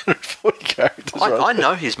 140 characters. I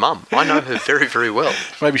know his mum. I know her very, very well.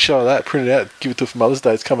 Maybe show her that, print it out, give it to her for Mother's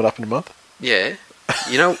Day. It's coming up in a month. Yeah.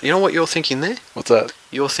 You know what you're thinking there? What's that?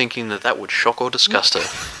 You're thinking that would shock or disgust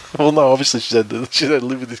her. Well, no, obviously she's had to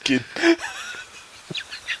live with this kid.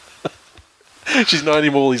 She's known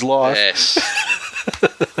him all his life. Yes.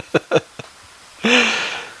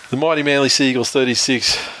 The mighty Manly Seagulls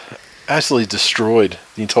 36 absolutely destroyed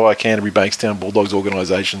the entire Canterbury Bankstown Bulldogs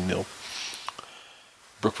organisation nil.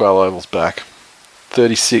 Brookvale Oval's back.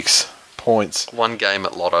 36 points. One game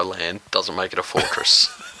at Lotto Land doesn't make it a fortress.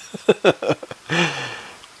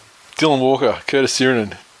 Dylan Walker, Curtis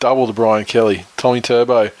Sirinen, double to Brian Kelly, Tommy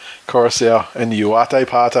Turbo, Coruscant, and the Uate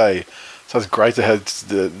Parte. So it's great to have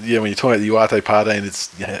when you're talking about the Uate Parte and it's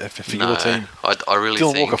for your team. I really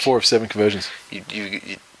Dylan think... Walker, 4 of 7 conversions.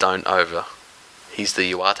 You don't over. He's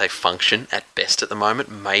the Uate function at best at the moment.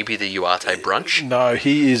 Maybe the Uate brunch. No,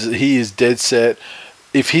 he is dead set.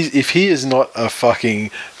 If he is not a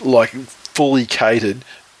fucking like fully catered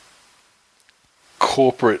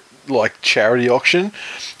corporate like charity auction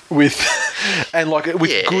with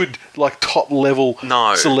good like top level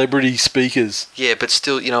celebrity speakers. Yeah, but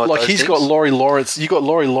still, you know, like he's got Laurie Lawrence. You got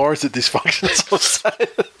Laurie Lawrence at this function. That's what I'm saying.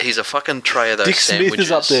 He's a fucking tray of those Dick sandwiches. Smith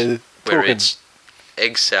is up there where talking. it's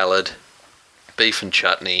egg salad, beef and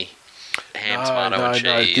chutney, ham, tomato, and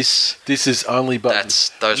cheese. This is only but that's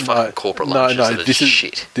those fucking corporate lunches. That are this is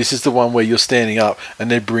shit. This is the one where you're standing up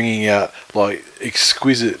and they're bringing out like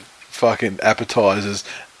exquisite fucking appetizers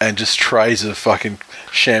and just trays of fucking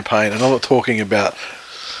champagne. And I'm not talking about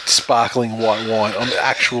sparkling white wine. I'm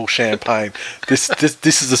actual champagne. This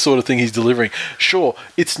is the sort of thing he's delivering. Sure,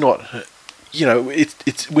 it's not. You know,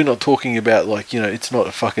 it's we're not talking about like, you know, it's not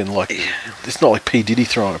a fucking like it's not like P Diddy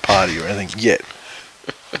throwing a party or anything yet.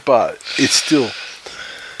 But it's still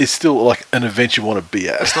like an event you want to be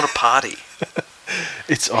at. It's not a party.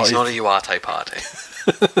 It's not a Uate party.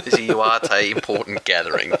 It's a Uate important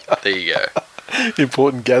gathering. There you go.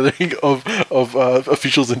 Important gathering of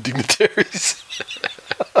officials and dignitaries.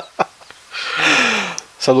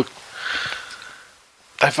 So look,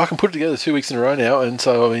 they fucking put it together 2 weeks in a row now, and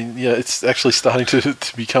so I mean, yeah, it's actually starting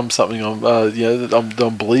to become something.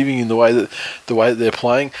 I'm believing in the way that they're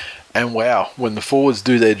playing, and wow, when the forwards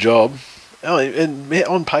do their job. And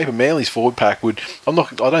on paper, Manly's forward pack I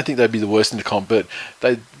don't think they'd be the worst in the comp, but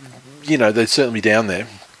they'd certainly be down there.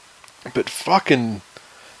 But fucking,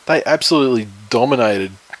 they absolutely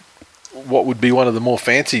dominated what would be one of the more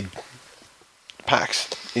fancied packs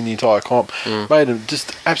in the entire comp.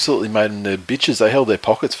 Absolutely made them their bitches. They held their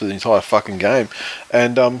pockets for the entire fucking game,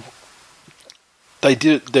 and they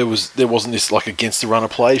did it. There wasn't this like against the run of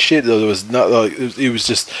play shit. There was no. It was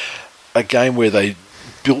just a game where they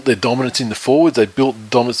built their dominance in the forwards. They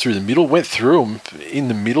built dominance through the middle. Went through them in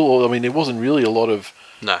the middle. I mean, there wasn't really a lot of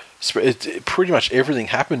No. Pretty much everything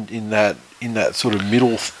happened in that sort of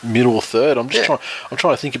middle third. I'm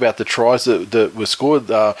trying to think about the tries that were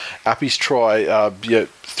scored. Appy's try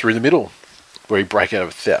through the middle, where he break out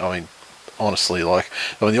of I mean, honestly, the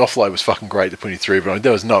offload was fucking great to put him through, but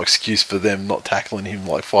there was no excuse for them not tackling him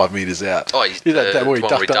 5 metres out. Oh, where he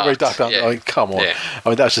ducked under. Yeah. I mean, come on. Yeah. I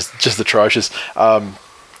mean, that's just atrocious.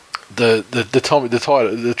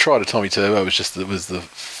 The try to Tommy Turbo was just the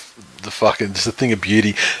thing of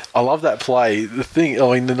beauty. I love that play. The thing,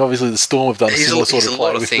 I mean, then obviously the Storm have done a similar sort of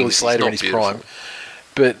play with Billy Slater in his prime.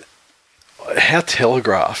 But how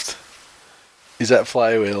telegraphed is that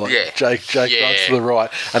play where Jake runs to the right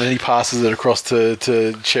and then he passes it across to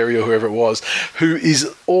Cherry or whoever it was, who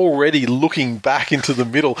is already looking back into the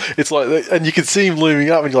middle. It's like, and you can see him looming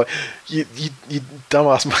up, and you're like, you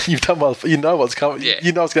dumbass, you've done well, you know what's coming,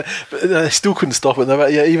 you know what's going. But they still couldn't stop it.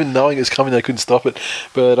 Even knowing it's coming, they couldn't stop it.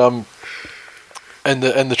 But and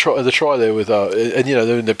the try there with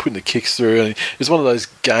they're putting the kicks through, and it's one of those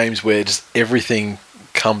games where just everything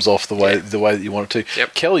comes off the way that you want it to.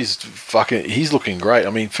 Yep. Kelly's he's looking great. I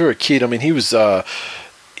mean, for a kid, I mean, he was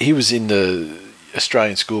in the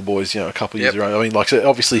Australian schoolboys, a couple of years ago. I mean,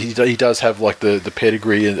 obviously he does have the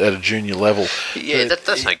pedigree at a junior level. Yeah,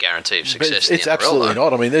 that's no guarantee of success. It's absolutely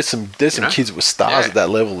not. I mean, there's some kids that were stars at that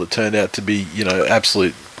level that turned out to be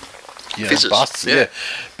absolute busts. Yeah.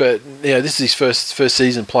 But this is his first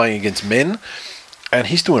season playing against men. And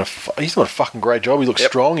he's doing a fucking great job. He looks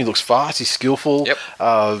strong. He looks fast. He's skillful. Yep.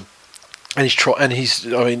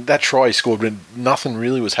 That try he scored when nothing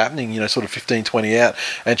really was happening. Sort of 15, 20 out,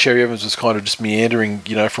 and Cherry Evans was kind of just meandering,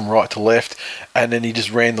 from right to left, and then he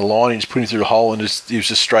just ran the line and just put him through the hole, and he was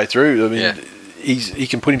just straight through. I mean, he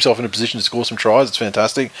can put himself in a position to score some tries. It's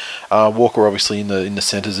fantastic. Walker obviously in the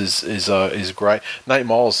centres is great. Nate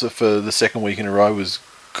Miles for the second week in a row was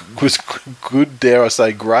good. Dare I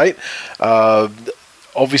say, great.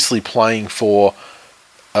 Obviously playing for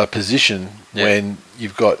a position when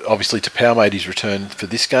you've got obviously Tapau made his return for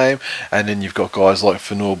this game, and then you've got guys like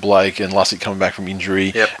Fanua Blake and Lussick coming back from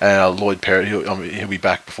injury, and Lloyd Perrott, he'll be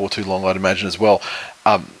back before too long, I'd imagine, as well.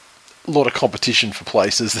 A lot of competition for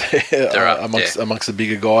places there amongst the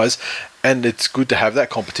bigger guys, and it's good to have that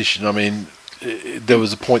competition. I mean, there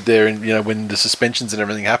was a point there in when the suspensions and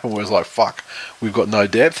everything happened where it was like, fuck, we've got no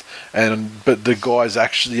depth, but the guys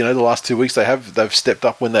actually the last 2 weeks they've stepped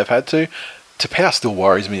up when they've had to. Tapau still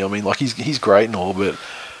worries me. I mean, he's great and all, but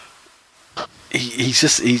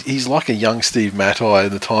he's like a young Steve Matai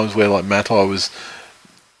in the times where Matai was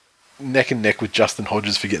neck and neck with Justin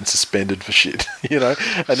Hodges for getting suspended for shit,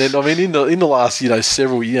 and then I mean in the last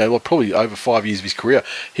several probably over 5 years of his career,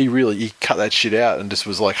 he cut that shit out and just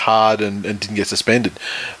was hard and didn't get suspended.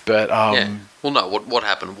 But well, no, what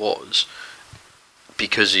happened was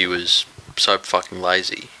because he was so fucking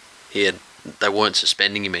lazy, they weren't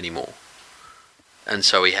suspending him anymore. And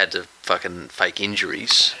so he had to fucking fake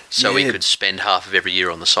injuries so he could spend half of every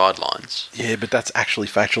year on the sidelines. Yeah, but that's actually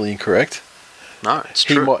factually incorrect. No, it's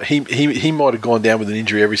true. He might have gone down with an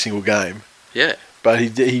injury every single game. Yeah. But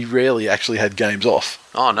he rarely actually had games off.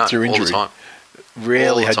 Oh, no, through injury. All the time.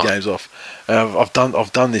 Rarely had games off. I've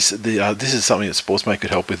done this. This is something that Sportsmate could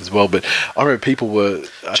help with as well. But I remember people were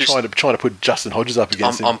trying to put Justin Hodges up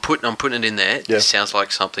against him. I'm putting it in there. Yeah. It sounds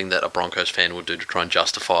like something that a Broncos fan would do to try and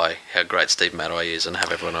justify how great Steve Matai is and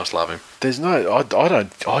have everyone else love him. There's no. I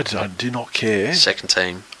do not care. Second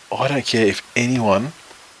team. I don't care if anyone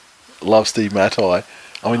loves Steve Matai.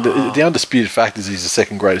 I mean, the undisputed fact is he's the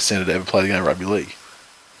second greatest centre to ever play the game of rugby league,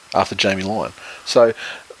 after Jamie Lyon. So.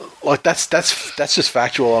 That's just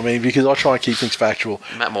factual. I mean, because I try and keep things factual.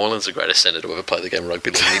 Matt Moylan's the greatest centre to ever play the game of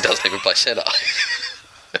rugby league, and he doesn't even play centre.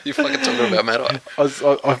 You're fucking talking about Matai. That's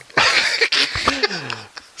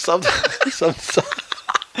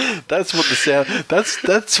what the sound.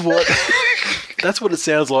 That's what it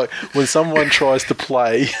sounds like when someone tries to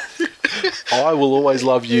play "I Will Always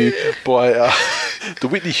Love You" by the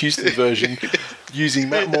Whitney Houston version, using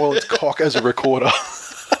Matt Moylan's cock as a recorder.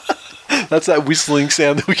 That's that whistling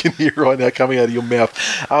sound that we can hear right now coming out of your mouth.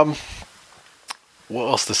 What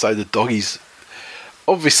else to say? The doggies,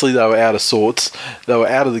 obviously they were out of sorts. They were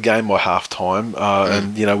out of the game by half-time,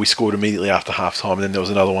 and we scored immediately after half-time, and then there was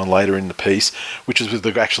another one later in the piece, which was with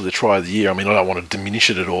the try of the year. I mean, I don't want to diminish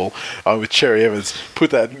it at all. With Cherry Evans,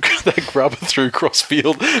 put that grubber through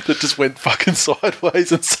cross-field that just went fucking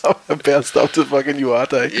sideways and somehow bounced up to fucking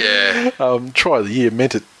Uarte. Yeah. Try of the year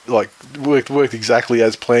meant it, worked exactly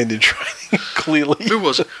as planned in training, clearly. Who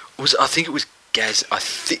was it? I think it was Gaz.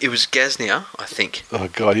 It was Gaznia, I think. Oh,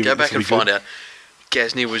 God. Go back and find out.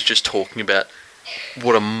 Gaznia was just talking about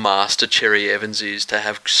what a master Cherry Evans is to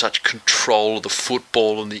have such control of the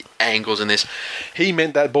football and the angles in this. He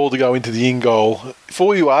meant that ball to go into the in goal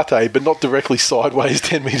for Uarte, but not directly sideways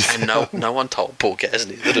 10 metres And out. no one told Paul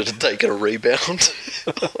Gasnier that it had taken a rebound.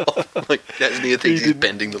 Like Gasnier thinks he's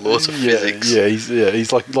bending the laws of physics. Yeah,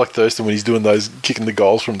 he's like Thurston when he's doing those kicking the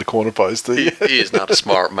goals from the corner post. He is not a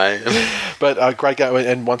smart man. But great game,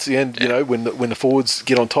 and once again, you know, when the forwards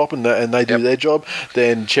get on top and they do their job,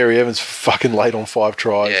 then Cherry Evans fucking laid on 5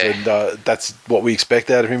 tries, and that's what we expect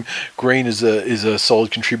out of him. Green is a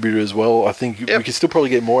solid contributor as well. I think we can still probably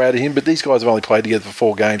get more out of him, but these guys have only played together for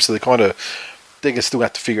 4 games, so they're going to still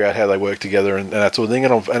have to figure out how they work together and that sort of thing.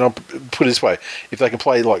 And I'll put it this way: if they can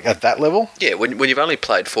play like at that level, when you've only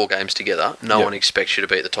played 4 games together, no one expects you to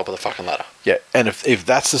be at the top of the fucking ladder. Yeah, and if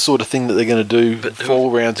that's the sort of thing that they're going to do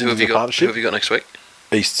 4 rounds into the partnership, who have you got next week?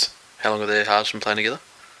 Easts. How long have their halves been playing together?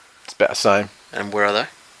 It's about the same. And where are they?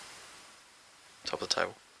 Top of the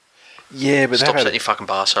table. Yeah, but Stop setting your fucking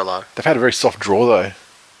bar so low. They've had a very soft draw though.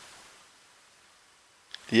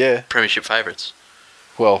 Yeah. Premiership favourites.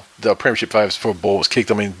 Well, the premiership favourites before a ball was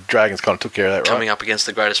kicked. I mean, Dragons kind of took care of that, right? Coming up against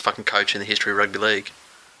the greatest fucking coach in the history of rugby league,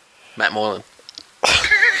 Matt Moylan.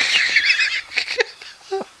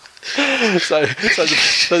 So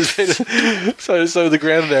the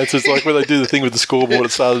ground announcers, like when they do the thing with the scoreboard at the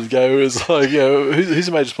start of the game, it's like, you know, who's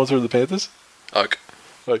the major sponsor of the Panthers? Oak.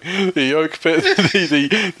 Like the Oak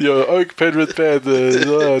Penrith Panthers,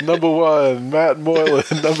 number 1, Matt Moylan,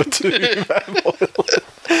 number 2, Matt Moylan,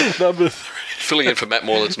 number 3. Filling in for Matt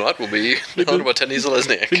Moylan tonight will be Honor Tennis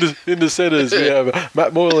Lesniak. In the centres, we have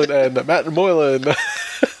Matt Moylan and Matt Moylan. You're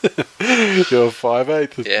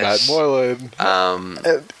 5'8", Yes. Matt Moylan.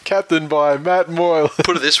 And captain by Matt Moylan.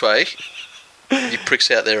 Put it this way, you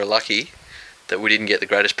pricks out there are lucky that we didn't get the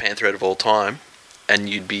greatest Panther out of all time, and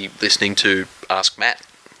you'd be listening to Ask Matt.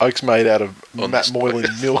 Oak's made out of On Matt this Moylan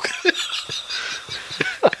milk.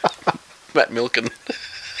 Matt Milken.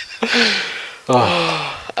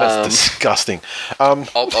 That's disgusting. I'll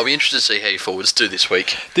be interested to see how your forwards do this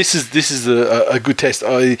week. This is a good test.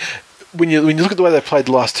 When you look at the way they played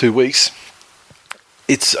the last 2 weeks,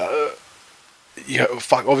 it's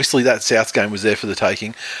obviously that Souths game was there for the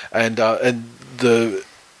taking, and the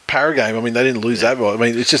Para game. I mean, they didn't lose that. I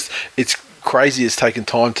mean, it's crazy. It's taken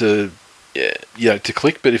time to to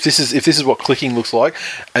click. But if this is what clicking looks like,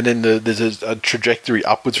 and then there's a trajectory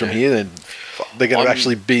upwards from here, then they're going to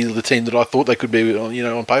actually be the team that I thought they could be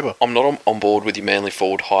on paper. I'm not on board with your Manly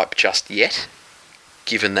forward hype just yet,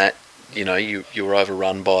 given that you were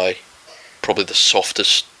overrun by probably the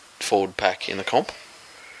softest forward pack in the comp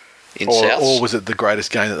in Souths. Or was it the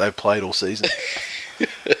greatest game that they've played all season?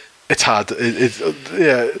 It's hard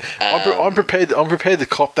to. I'm prepared to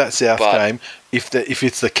cop that South game if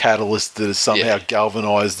it's the catalyst that has somehow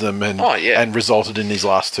galvanised them and resulted in these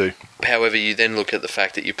last 2. However, you then look at the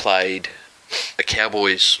fact that you played a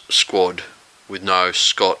Cowboys squad with no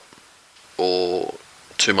Scott or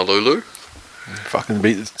Tumalulu.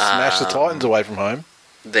 Fucking smash the Titans away from home.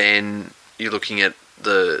 Then you're looking at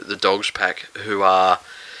the Dogs pack, who are,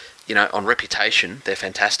 on reputation they're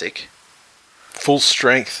fantastic. Full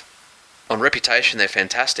strength. On reputation they're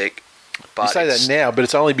fantastic. But you say that now, but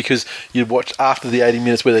it's only because you watched after the 80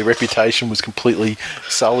 minutes where their reputation was completely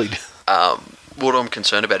sullied. What I'm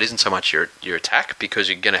concerned about isn't so much your attack, because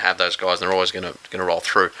you're going to have those guys and they're always going to roll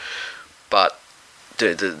through. But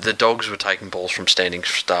the Dogs were taking balls from standing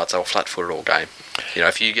starts. They were flat-footed all game.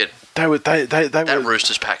 If you get that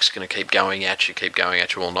Roosters pack's going to keep going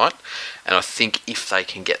at you all night. And I think if they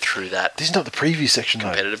can get through that, this is not the preview section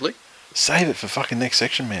competitively. Though. Save it for fucking next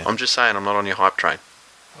section, man. I'm just saying, I'm not on your hype train.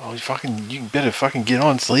 Oh, you better fucking get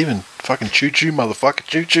on. It's leaving. Fucking choo-choo, motherfucker.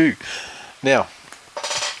 Choo-choo. Now,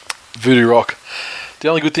 Voodoo Rock. The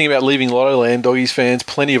only good thing about leaving Lotto Land, Doggies fans,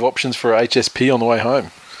 plenty of options for HSP on the way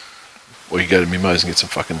home. Or you go to Mimo's and get some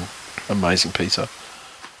fucking amazing pizza.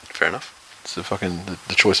 Fair enough. It's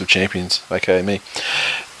the choice of champions, aka me.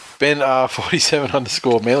 Ben R47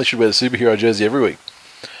 _ Manly should wear the superhero jersey every week.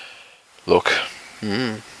 Look.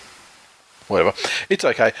 Whatever. It's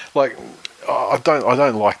okay. Like, I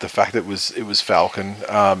don't like the fact that it was Falcon,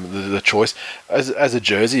 the choice. As a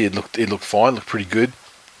jersey, it looked fine, looked pretty good.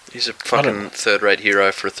 He's a fucking third-rate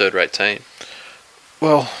hero for a third-rate team.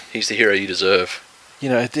 Well, he's the hero you deserve.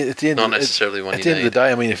 At the end, not necessarily one. At the end of the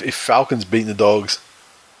day, I mean, if Falcon's beating the Dogs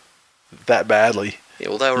that badly, yeah,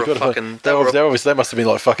 well, they were a fucking. They must have been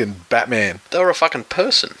like fucking Batman. They were a fucking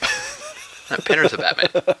person. No, Penrith are Batman.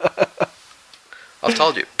 I've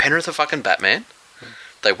told you, Penrith are fucking Batman.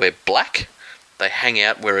 They wear black. They hang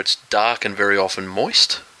out where it's dark and very often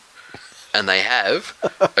moist. And they have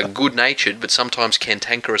a good-natured but sometimes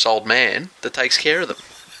cantankerous old man that takes care of them.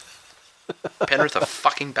 Penrith are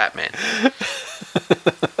fucking Batman.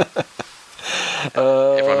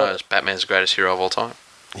 Everyone knows Batman's the greatest hero of all time.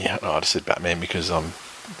 Yeah, no, I just said Batman because I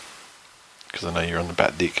know you're on the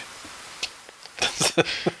Bat Dick.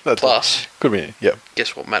 Plus, could be. Yep.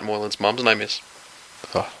 Guess what Matt Moylan's mum's name is?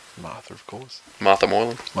 Oh, Martha, of course. Martha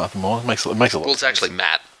Moylan. Martha Moore makes a lot. Well, it's actually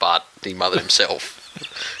Matt, but he mothered himself.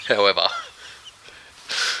 However,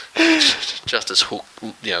 Justice Hook,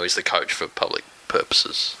 is the coach for public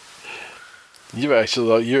purposes. You're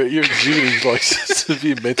actually you're exhibiting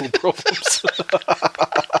severe mental problems.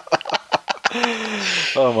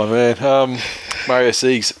 Oh my man, Mario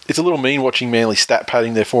Siegs. It's a little mean watching Manly stat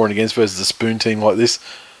padding their for and against versus a spoon team like this.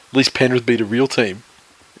 At least Penrith beat a real team.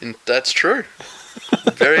 And that's true.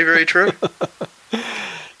 Very, very true.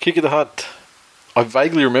 Kick of the Hunt. I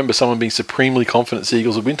vaguely remember someone being supremely confident the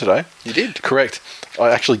Eagles would win today. You did. Correct. I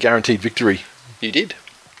actually guaranteed victory. You did.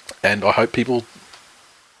 And I hope people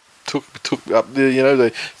took up they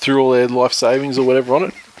threw all their life savings or whatever on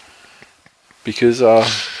it. Because I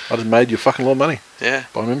just made you a fucking lot of money. Yeah.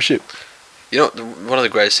 By membership. You know, one of the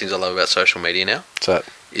greatest things I love about social media now? What's that?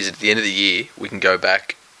 Is at the end of the year, we can go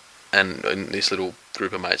back and this little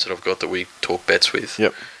group of mates that I've got that we talk bets with.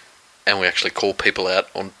 Yep. And we actually call people out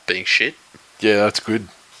on being shit. Yeah, that's good.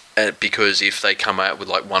 Because if they come out with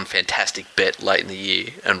like one fantastic bet late in the year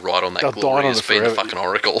and right on that They'll glory as being the forever. fucking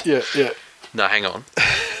oracle. Yeah, yeah. No, hang on.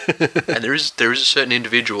 And there is a certain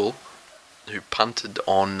individual who punted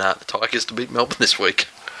on the Tigers to beat Melbourne this week.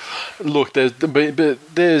 Look, that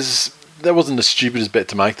wasn't the stupidest bet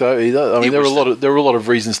to make though either. I mean, there were a lot of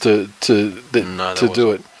reasons to do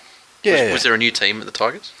it. Yeah. Was there a new team at the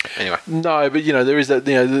Tigers? Anyway. No, but there is that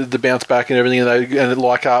the bounce back and everything, and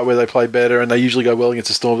Leichhardt where they play better and they usually go well against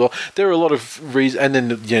the Storm. There are a lot of reasons, and then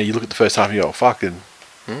you look at the first half and you go, oh, fucking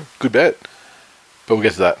good bet. But we'll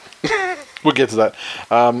get to that.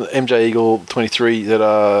 MJ Eagle 23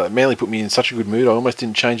 that Manly put me in such a good mood. I almost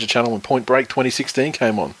didn't change the channel when Point Break 2016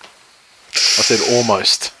 came on. I said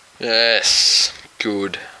almost. Yes,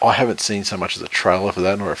 good. I haven't seen so much as a trailer for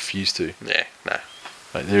that, and I refuse to. Yeah, no.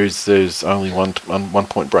 Like, there's only one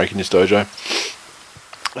Point Break in this dojo.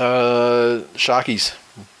 Sharkies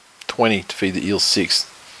 20 to feed the Eels 6.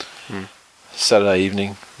 Saturday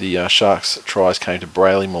evening, the Sharks' tries came to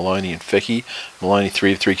Brayley, Maloney and Fecky. Maloney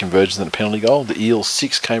 3 of 3 conversions and a penalty goal. The Eels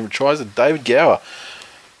 6 came from tries of David Gower.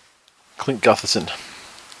 Clint Gutherson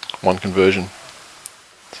 1 conversion.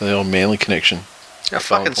 So the old Manly connection. How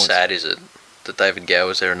fucking sad is it that David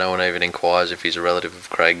Gower's there and no one even inquires if he's a relative of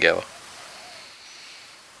Craig Gower?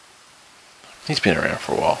 He's been around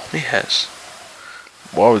for a while. He has.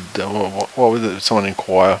 Why would someone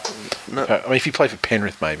inquire? No. I mean, if he played for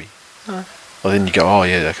Penrith, maybe. No. Well, then you go, oh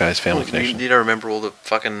yeah, okay, it's family connection. You don't remember all the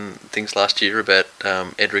fucking things last year about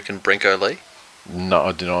Edric and Brinko Lee? No,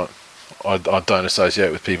 I do not. I don't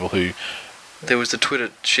associate with people who... There was the Twitter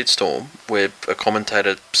shitstorm where a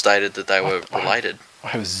commentator stated that they were related. I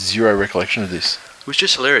have zero recollection of this. It was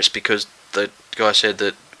just hilarious because the guy said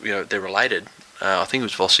that they're related. I think it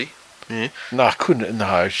was Vossi. Yeah. No, I couldn't.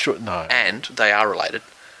 No, sure, no. And they are related.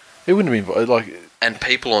 It wouldn't have been like. And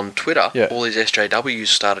people on Twitter, all these SJWs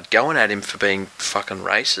started going at him for being fucking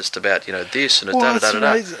racist about this and a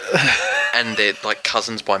da-da-da-da-da. And they're like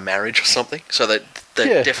cousins by marriage or something. So they're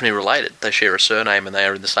definitely related. They share a surname and they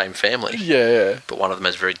are in the same family. Yeah. But one of them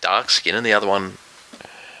has very dark skin and the other one...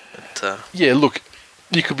 Yeah, look,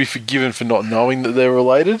 you could be forgiven for not knowing that they're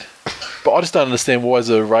related. But I just don't understand why as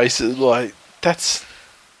a race, like, that's...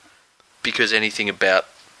 Because anything about...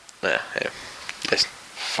 Yes.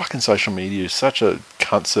 Fucking social media is such a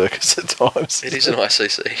cunt circus at times. It is an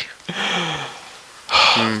ICC.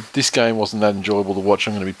 This game wasn't that enjoyable to watch,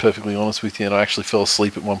 I'm going to be perfectly honest with you, and I actually fell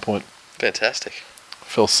asleep at one point. Fantastic.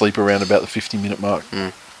 Fell asleep around about the 50-minute mark.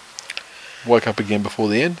 Woke up again before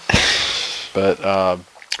the end. But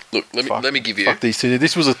look, let me give you... Fuck these two.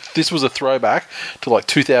 This was a throwback to like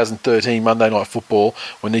 2013 Monday Night Football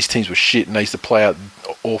when these teams were shit and they used to play out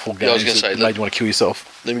awful games that made you want to kill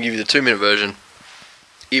yourself. Let me give you the 2-minute version.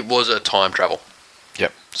 It was a time travel.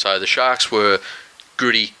 Yep. So the Sharks were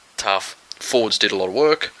gritty, tough. Forwards did a lot of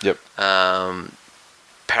work. Yep.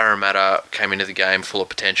 Parramatta came into the game full of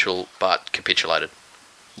potential but capitulated.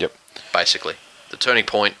 Yep. Basically. The turning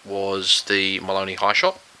point was the Maloney high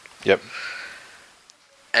shot. Yep.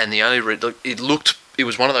 And the only... It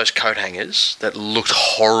was one of those coat hangers that looked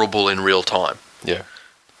horrible in real time. Yeah.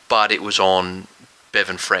 But it was on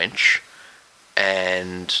Bevan French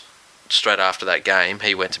and straight after that game,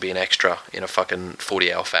 he went to be an extra in a fucking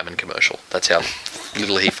 40-hour famine commercial. That's how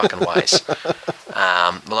little he fucking weighs.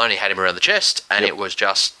 Maloney had him around the chest, and it was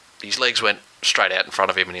just, his legs went straight out in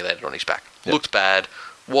front of him and he landed on his back. Looked bad,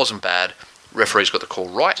 wasn't bad. Referees got the call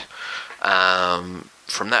right.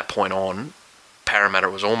 From that point on, Parramatta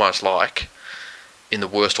was almost like, in the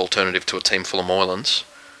worst alternative to a team full of Moylans,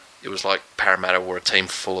 it was like Parramatta were a team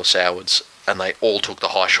full of Sowards and they all took the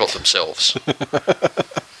high shot themselves.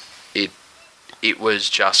 It was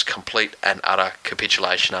just complete and utter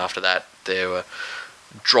capitulation after that. They were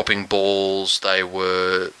dropping balls, they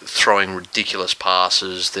were throwing ridiculous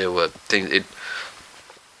passes, there were things...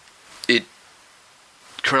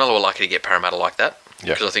 Cronulla were lucky to get Parramatta like that.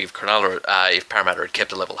 Because I think if Parramatta had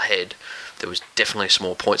kept a level head, there was definitely some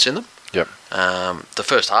more points in them. Yep. The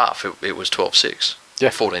first half, it was 12-6. Yeah.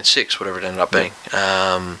 14-6, whatever it ended up being.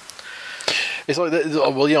 It's like,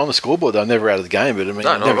 on the scoreboard, they're never out of the game, but I mean,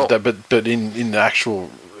 No, not at all. but in the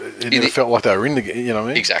actual, it felt like they were in the game, you know what I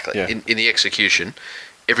mean? Exactly. Yeah. In the execution,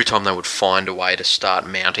 every time they would find a way to start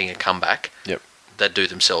mounting a comeback, they'd do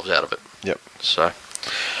themselves out of it. Yep. So,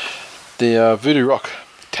 the Voodoo Rock,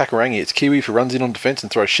 Takarangi, it's Kiwi for runs in on defence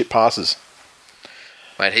and throws shit passes.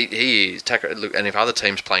 mate, he is. Look, and if other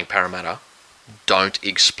teams playing Parramatta don't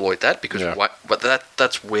exploit that, because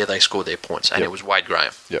that's where they score their points, and it was Wade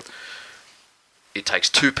Graham. Yep. It takes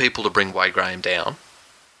two people to bring Wade Graham down,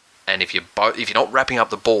 and if you're not wrapping up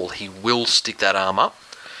the ball, he will stick that arm up.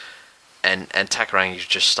 And Takarangi's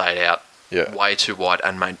just stayed out way too wide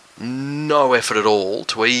and made no effort at all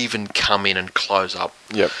to even come in and close up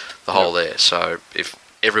the hole there. So if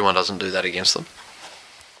everyone doesn't do that against them.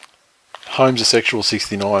 Holmes a sexual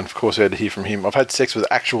 69. Of course, we had to hear from him. I've had sex with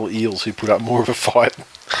actual eels who put up more of a fight,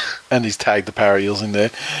 and he's tagged the para eels in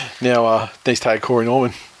there. Now he's tagged Corey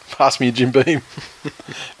Norman. Pass me a Jim Beam.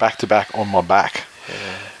 Back to back on my back.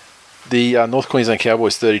 Yeah. The North Queensland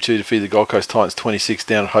Cowboys 32 defeat the Gold Coast Titans 26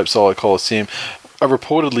 down at Hope Solo Coliseum. A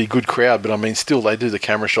reportedly good crowd, but I mean, still they do the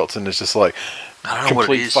camera shots and it's just like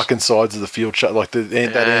complete fucking sides of the field shut. Like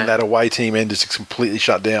that away team end is just completely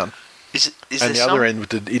shut down. And the other end with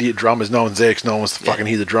the idiot drummers, no one's there because no one wants to fucking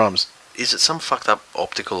hear the drums. Is it some fucked up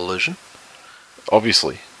optical illusion?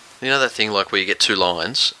 Obviously. You know that thing like where you get two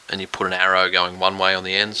lines and you put an arrow going one way on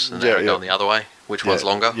the ends and an arrow going the other way? Which one's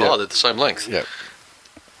longer? Yeah. Oh, they're the same length. Yeah.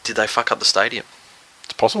 Did they fuck up the stadium?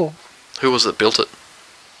 It's possible. Who was it that built it?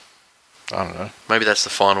 I don't know. Maybe that's the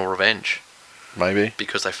final revenge. Maybe.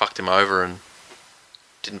 Because they fucked him over and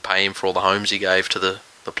didn't pay him for all the homes he gave to the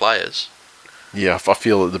players. Yeah, I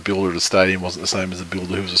feel that the builder of the stadium wasn't the same as the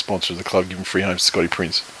builder who was a sponsor of the club giving free homes to Scotty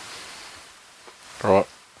Prince. Right.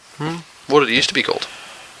 What did it used to be called?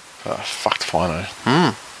 Fucked Fino.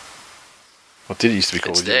 What did it used to be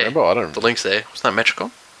called? It's Do you there. remember? I don't remember. The link's there. Wasn't that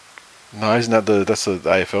Metricon? No, isn't that that's the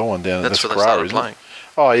AFL one down there? That's where they Carrara, started isn't playing. It?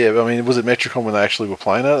 Oh, yeah. I mean, was it Metricon when they actually were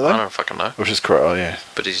playing at it, though? I don't fucking know. It was just Carrara, oh, yeah.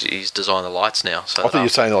 But he's designed the lights now. So I thought you were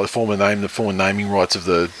saying like the former naming rights of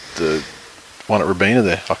the one at Robina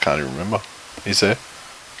there. I can't even remember. Is there?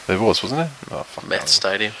 There was, wasn't there? Oh, fuck. Meth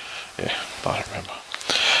Stadium. Yeah, I don't remember.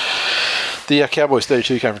 The Cowboys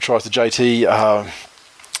 32 came from tries to JT.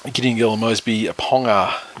 Gideon Gillum-Mosby,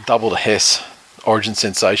 Ponga, double to Hess. Origin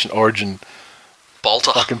sensation. Origin.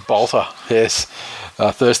 Bolter. Fucking bolter, yes.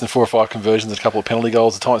 Thurston 4 or 5 conversions and a couple of penalty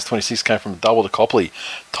goals. The Titans 26 came from a double to Copley.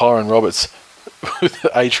 Tyrone Roberts with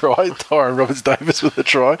a try. Tyrone Roberts-Davis with a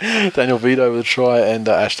try. Daniel Vito with a try. And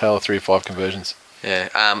Ash Taylor 3 or 5 conversions. Yeah.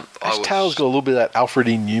 Ash Taylor's got a little bit of that Alfred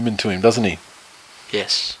E. Newman to him, doesn't he?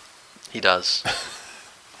 Yes, he does.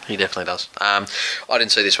 He definitely does. I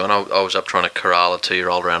didn't see this one. I was up trying to corral a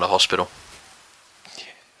 2-year-old around a hospital.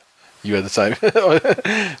 You had the same. No.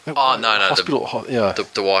 Hospital,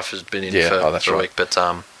 The wife has been in for a week. But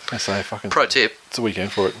I say, fucking pro tip: it's a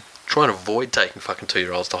weekend for it. Try and avoid taking fucking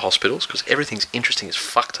 2-year-olds to hospitals because everything's interesting as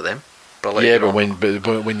fuck to them. But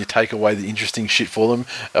when you take away the interesting shit for them,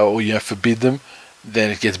 or forbid them, then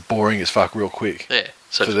it gets boring as fuck real quick. Yeah.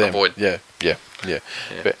 So for just them. avoid. Yeah.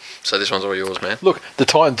 But, so this one's all yours, man. Look, the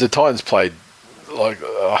Titans played like.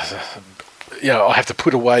 I have to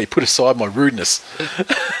put aside my rudeness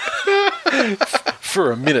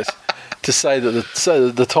for a minute to say that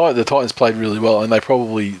the Titans played really well, and they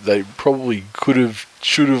probably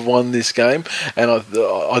should have won this game. And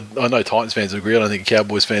I know Titans fans agree. I don't think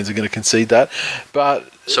Cowboys fans are going to concede that.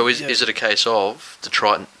 But so is it a case of the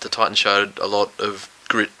Titans showed a lot of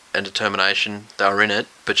grit and determination? They were in it,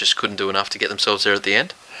 but just couldn't do enough to get themselves there at the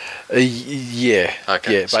end. Yeah.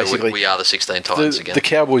 Okay. Yeah. So basically, we are the 16 Titans again. The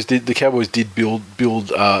Cowboys did build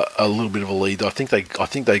a little bit of a lead. I think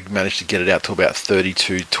they managed to get it out to about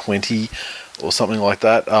 32-20 or something like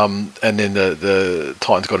that. And then the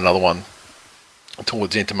Titans got another one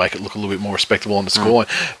towards the end to make it look a little bit more respectable on the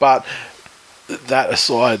scoreline. But that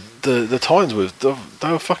aside, the Titans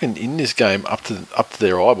they were fucking in this game up to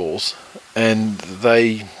their eyeballs, and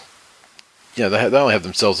they only have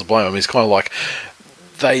themselves to blame. I mean, it's kind of like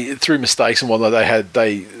they, through mistakes and whatnot,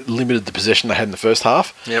 they limited the possession they had in the first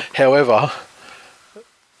half. Yep. However,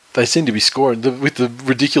 they seem to be scoring with the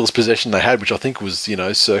ridiculous possession they had, which I think was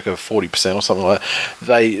circa 40% or something like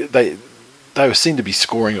that. They seem to be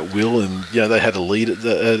scoring at will, and they had a lead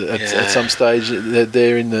at some stage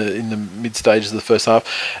there in the mid stages of the first half,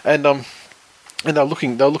 and they're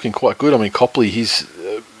looking quite good. I mean, Copley, he's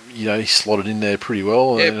he slotted in there pretty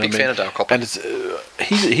well. Yeah, big fan of Dale Copley. And it's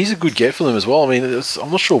he's a good get for them as well. I mean,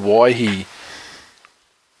 I'm not sure why he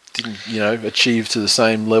didn't achieve to the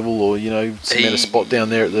same level, or cement a spot down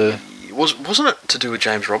there at the. Wasn't it to do with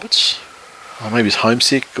James Roberts? Or maybe he's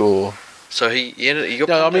homesick, or. So he got.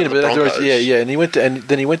 No, I mean, the Broncos. and he went and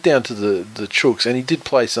then he went down to the Chooks, and he did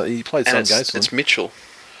play. He played some games. It's Mitchell.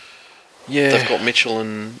 Yeah, they've got Mitchell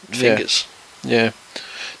and Fingers. Yeah,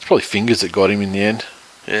 it's probably Fingers that got him in the end.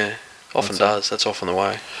 Yeah, often does. That's often the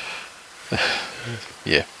way.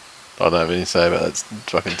 Yeah, I don't have anything to say about that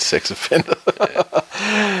fucking sex offender.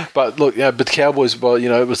 Yeah. But look, but the Cowboys, by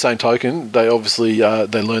the same token, they obviously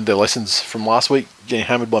they learned their lessons from last week, getting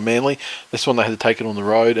hammered by Manly. This one they had to take it on the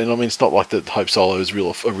road, and I mean, it's not like that Hope Solo is a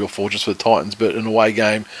real fortress for the Titans, but an away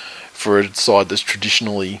game for a side that's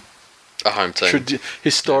traditionally a home team,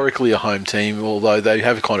 historically a home team, although they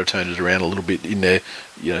have kind of turned it around a little bit in their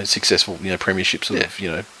successful premiership sort of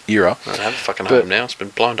era. They have a fucking home now. It's been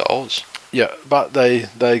blown to Oz. Yeah, but they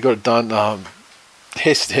got it done.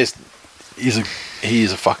 Hess is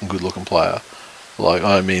a fucking good looking player. Like,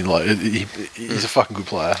 I mean, like he's a fucking good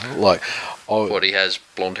player. Like, what, he has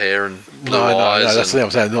blonde hair and blue eyes. No, that's the thing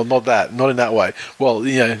I'm saying. Not that, not in that way. Well,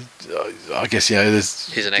 I guess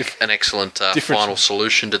there's. He's an excellent final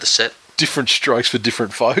solution to the set. Different strokes for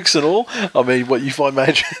different folks and all. I mean, what you find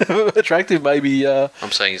major attractive, maybe.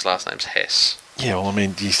 I'm saying his last name's Hess. Yeah, well, I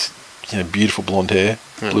mean, he's beautiful blonde hair,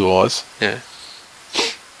 blue eyes. Yeah.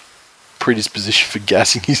 Predisposition for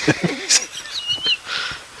gassing his enemies.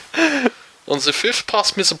 On the fifth,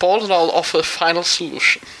 pass me the ball and I'll offer a final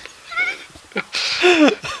solution.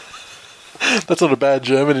 That's not a bad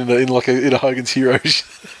German in a Hogan's Heroes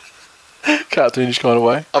cartoonish kind of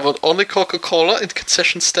way. I want only Coca-Cola in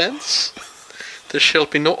concession stands. There shall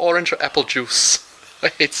be no orange or apple juice. I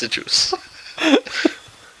hate the juice.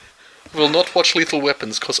 Will not watch Lethal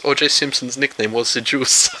Weapons because O.J. Simpson's nickname was the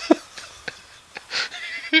Juice.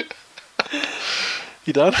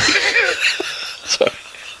 You done? Sorry.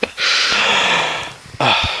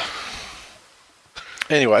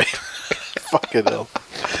 Anyway, fucking hell.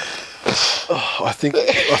 I think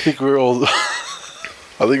we're all.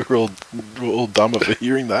 I think we're all dumber for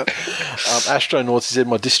hearing that. Astronauts, he said,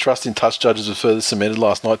 my distrust in touch judges was further cemented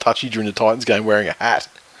last night. Touchy during the Titans game wearing a hat.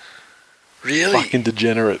 Really? Fucking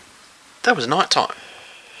degenerate. That was night time.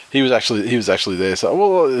 He was actually there. So,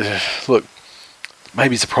 well, look,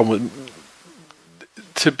 maybe it's a problem.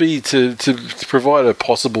 To provide a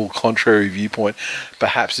possible contrary viewpoint,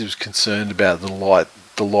 perhaps he was concerned about the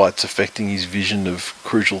lights affecting his vision of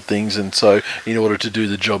crucial things, and so in order to do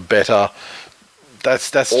the job better,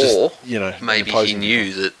 that's or just maybe he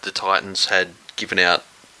knew that the Titans had given out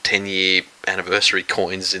 10-year anniversary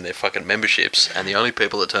coins in their fucking memberships, and the only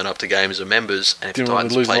people that turn up to games are members, and if the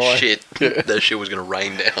Titans play shit, that shit was going to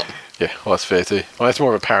rain down. Yeah, well, that's fair too. Well, that's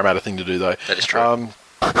more of a Parramatta thing to do, though. That is true.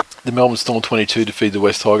 The Melbourne Storm 22 defeat the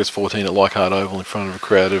West Tigers 14 at Leichhardt Oval in front of a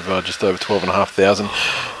crowd of just over 12,500.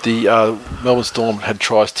 The Melbourne Storm had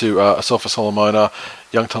tries to Asafa Solomona,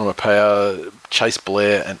 Young Tonamapea, Chase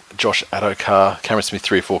Blair and Josh Adokar. Cameron Smith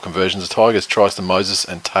 3 or 4 conversions. The Tigers tries to Moses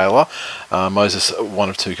and Taylor. Moses 1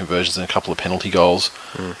 of 2 conversions and a couple of penalty goals.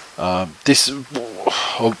 It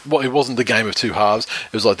wasn't the game of two halves.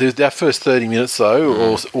 It was like their first 30 minutes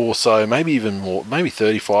though, or so, maybe even more, maybe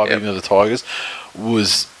 35 even of the Tigers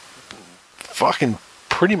was fucking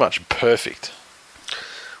pretty much perfect.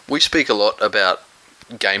 We speak a lot about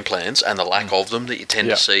game plans and the lack of them that you tend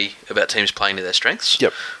to see about teams playing to their strengths.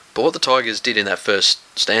 Yep. But what the Tigers did in that first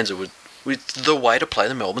stanza was the way to play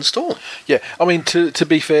the Melbourne Storm. Yeah, I mean, to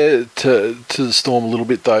be fair to the Storm a little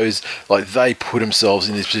bit, though, is like they put themselves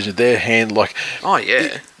in this position. Their hand, like... Oh,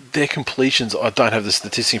 yeah. Their completions, I don't have the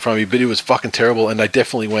statistics in front of me, but it was fucking terrible, and they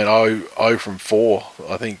definitely went 0 from 4,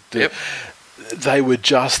 I think. Yep. They were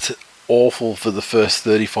just awful for the first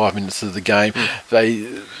 35 minutes of the game.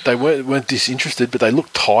 They weren't disinterested, but they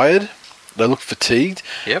looked tired. They looked fatigued.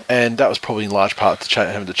 Yep. And that was probably in large part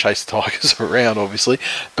having to chase the Tigers around, obviously.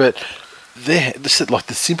 But they're just like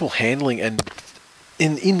the simple handling and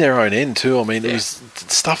in their own end too. I mean, it was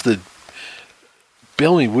stuff that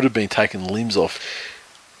Bellamy would have been taking limbs off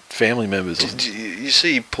family members. You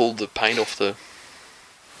see, he pulled the paint off the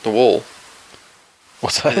wall.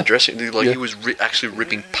 What's In the that? dressing, he was actually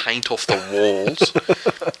ripping paint off the walls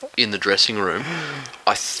in the dressing room.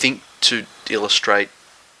 I think to illustrate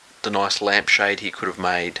the nice lampshade he could have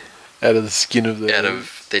made Out of the skin of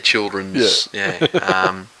their children's.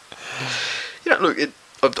 Look,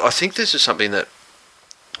 I think this is something that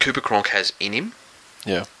Cooper Cronk has in him.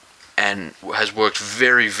 Yeah. And has worked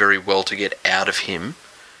very, very well to get out of him.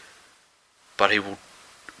 But he will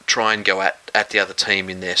try and go at the other team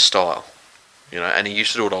in their style. And he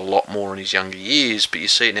used to do it a lot more in his younger years, but you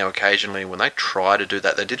see it now occasionally when they try to do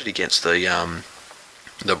that. They did it against the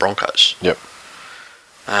Broncos. Yep.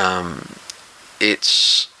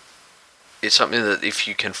 It's something that if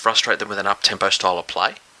you can frustrate them with an up-tempo style of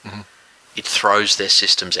play, it throws their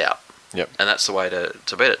systems out. Yep. And that's the way to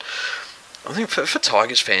beat it. I think for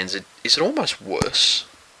Tigers fans, is it almost worse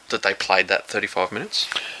that they played that 35 minutes?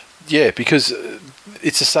 Yeah, because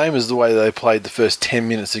it's the same as the way they played the first 10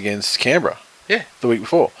 minutes against Canberra. Yeah. The week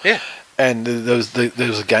before. Yeah. And there was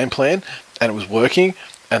a game plan, and it was working,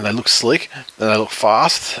 and they looked slick, and they looked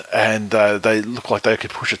fast, and they looked like they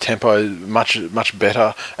could push a tempo much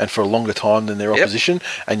better and for a longer time than their opposition.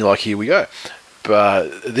 And you're like, here we go.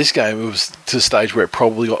 But this game, it was to the stage where it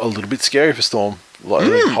probably got a little bit scary for Storm. Like,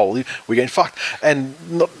 holy, we're getting fucked. And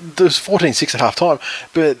there was 14-6 at half time,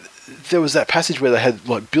 but there was that passage where they had,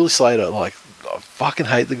 like, Billy Slater, like, I fucking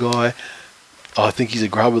hate the guy. I think he's a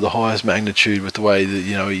grub of the highest magnitude with the way that,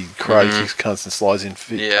 he karate kicks cunts and slides in,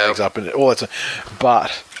 tags up and all that stuff.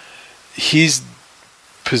 But his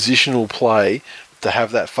positional play to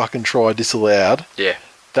have that fucking try disallowed,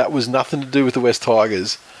 that was nothing to do with the West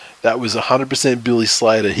Tigers. That was 100% Billy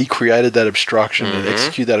Slater. He created that obstruction and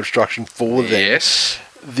executed that obstruction for them. Yes.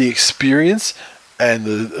 The experience and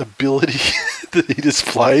the ability that he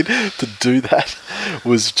displayed to do that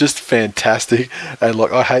was just fantastic. And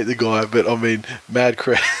I hate the guy, but I mean, mad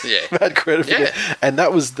credit. Yeah. Mad credit for Yeah. that. And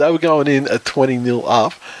they were going in at 20-0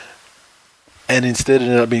 up, and instead it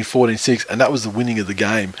ended up being 14-6, and that was the winning of the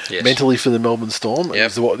game. Yes. Mentally for the Melbourne Storm.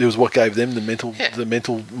 Yep. It was what gave them the mental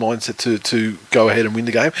mindset to go ahead and win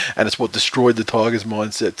the game, and it's what destroyed the Tigers'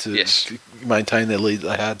 mindset to maintain their lead that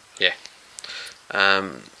they had. Yeah.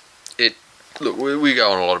 Look, we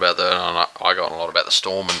go on a lot about I go on a lot about the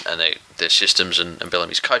Storm and their systems and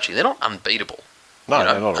Bellamy's coaching. They're not unbeatable. No,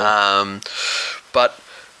 they're not. But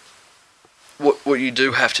what you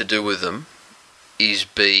do have to do with them is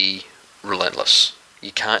be relentless.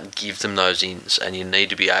 You can't give them those ins, and you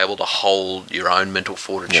need to be able to hold your own mental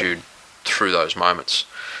fortitude through those moments.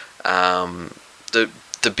 The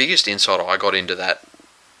biggest insight I got into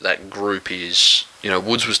that group is,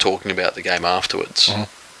 Woods was talking about the game afterwards.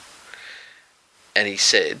 And he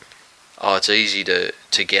said, it's easy to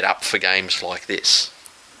get up for games like this.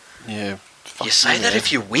 Yeah. You say that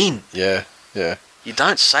if you win. Yeah, yeah. You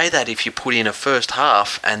don't say that if you put in a first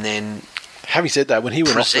half and then Having said that, when he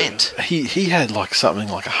went present. off, he had something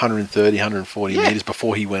like 130, 140 metres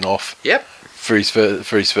before he went off. Yep. For his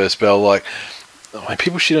first spell. I mean,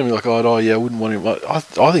 people shit on me I wouldn't want him. I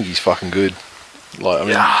think he's fucking good.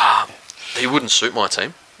 He wouldn't suit my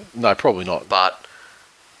team. No, probably not. But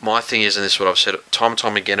my thing is, and this is what I've said time and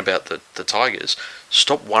time again about the Tigers,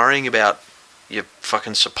 stop worrying about your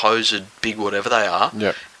fucking supposed big whatever they are,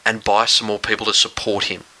 and buy some more people to support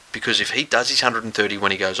him. Because if he does his 130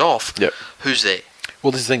 when he goes off, who's there?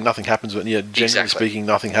 Well, this is the thing. Nothing happens when, generally speaking,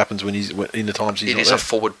 nothing happens when he's in the times he's It not is there. a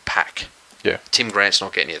forward pack. Yeah. Tim Grant's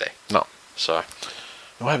not getting you there. No. So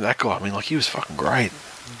Why have that guy? I mean, he was fucking great.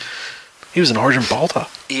 He was an Origin bolter.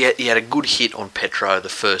 he had a good hit on Petro the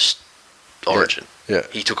first Origin. Yeah.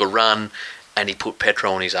 He took a run and he put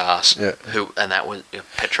Petro on his ass. Yeah. And that was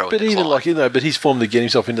Petro. But even but he's formed to get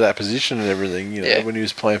himself into that position and everything. When he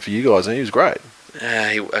was playing for you guys, and he was great.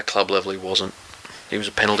 At club level, he wasn't. He was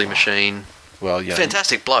a penalty machine. Well, yeah.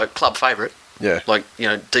 Fantastic bloke, club favourite. Yeah.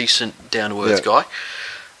 Decent, down to earth guy.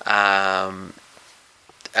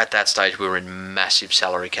 At that stage, we were in massive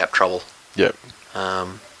salary cap trouble. Yep.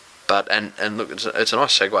 But look, it's a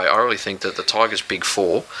nice segue. I really think that the Tigers' big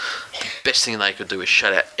four, the best thing they could do is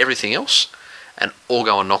shut out everything else, and all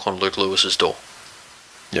go and knock on Luke Lewis's door.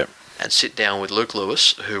 Yep. And sit down with Luke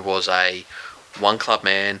Lewis, who was a one-club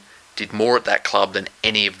man, did more at that club than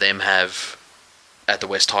any of them have at the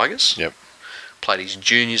West Tigers. Yep. Played his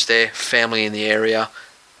juniors there, family in the area,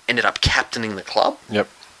 ended up captaining the club. Yep.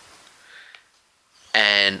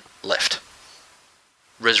 And left.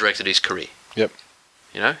 Resurrected his career. Yep.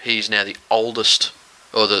 He's now the oldest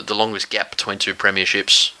or the longest gap between two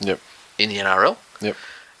premierships Yep. in the NRL. Yep.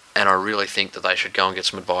 And I really think that they should go and get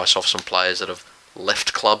some advice off some players that have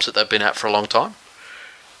left clubs that they've been at for a long time.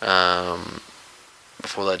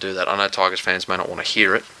 Before they do that, I know Tigers fans may not want to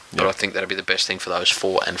hear it, but Yep. I think that'd be the best thing for those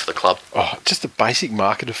four and for the club. Oh, just a basic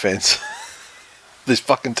market defence. This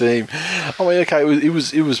fucking team. I mean, okay, it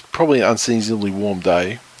was probably an unseasonably warm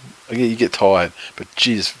day. Again, you get tired, but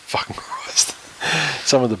Jesus fucking Christ,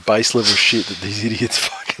 some of the base level shit that these idiots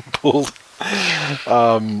fucking pulled.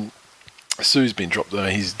 Sue's been dropped.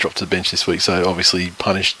 He's dropped to the bench this week, so obviously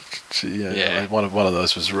punished. Yeah. One of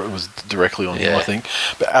those was directly on him, Yeah. I think.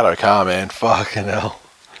 But Addo Carr, man, fucking hell.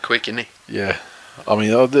 Quick, isn't he? Yeah. I mean,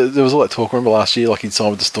 there was all that talk. Remember last year, like he'd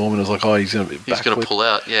signed with the Storm, and it was like, oh, he's going to be back. He's going to pull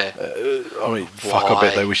out, yeah. I mean, fuck! I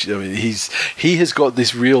bet Why? they wish. I mean, he has got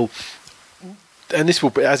this real, and this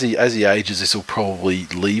will as he ages, this will probably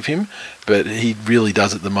leave him. But he really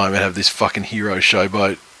does at the moment have this fucking hero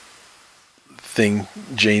showboat thing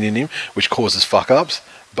gene in him, which causes fuck ups.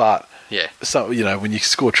 But Yeah. so when you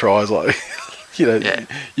score tries like. Yeah.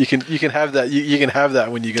 You can have that. You can have that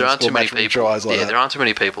when you're There going to aren't score too many match-winning people. tries like that. There aren't too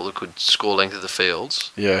many people that could score length of the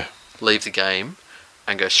fields, Yeah. leave the game,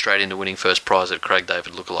 and go straight into winning first prize at Craig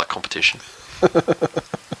David lookalike competition.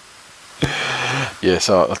 Yeah,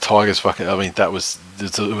 so Tigers fucking. I mean, it was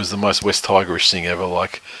the most West Tigerish thing ever.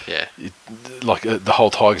 Like, Yeah. the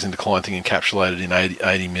whole Tigers in decline thing encapsulated in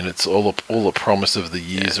 80 minutes. All the promise of the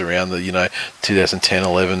years around the 2010,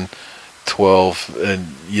 11, 12,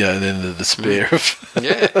 and and then the despair of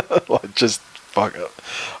Yeah. like just fuck.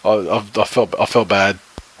 I felt bad.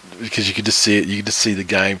 Because you could just see it, you could just see the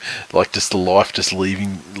game, like just the life just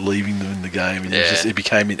leaving them in the game, and it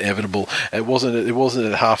became inevitable. It wasn't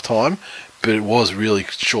at half time, but it was really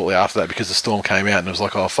shortly after that because the Storm came out and it was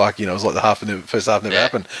like, oh fuck, it was like the first half never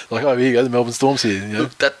happened. Like, oh, here you go, the Melbourne Storm's here.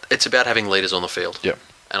 Look, it's about having leaders on the field. Yep.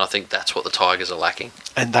 And I think that's what the Tigers are lacking.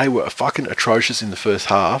 And they were fucking atrocious in the first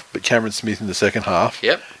half, but Cameron Smith in the second half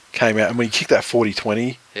Yep. came out, and when he kicked that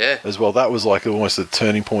 40-20 Yeah. as well, that was like almost the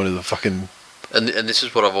turning point of the fucking. And this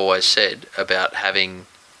is what I've always said about having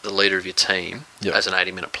the leader of your team Yep. as an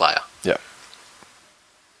 80-minute player. Yeah.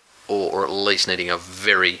 Or at least needing a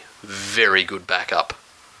very, very good backup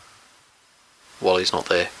while he's not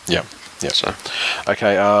there. Yeah. Yeah. So,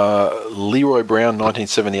 Okay, Leroy Brown,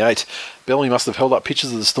 1978. Bellamy must have held up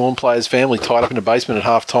pictures of the Storm players' family tied up in a basement at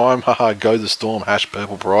half time. Haha, go the Storm, hash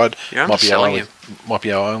purple pride. You're underselling him. Might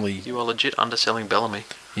be our only. you are legit underselling Bellamy.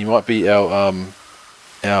 He might be our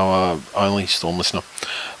only Storm listener.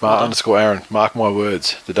 _Aaron, mark my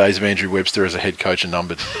words, the days of Andrew Webster as a head coach are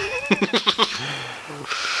numbered.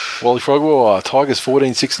 Wally Frogwell, Tigers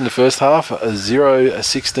 14-6 in the first half,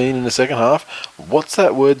 0-16 in the second half. What's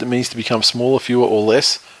that word that means to become smaller, fewer, or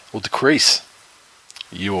less, or decrease?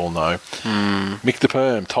 You all know. Mick the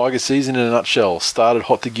Perm, Tigers season in a nutshell. Started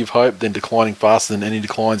hot to give hope, then declining faster than any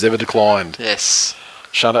declines ever declined. Yes.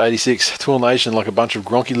 Shunter 86, Tool Nation, like a bunch of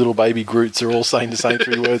gronky little baby Groots, are all saying the same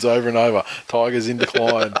three words over and over. Tigers in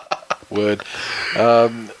decline. Word.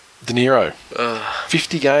 De Niro,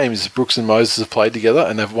 50 games Brooks and Moses have played together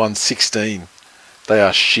and they've won 16. They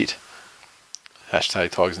are shit.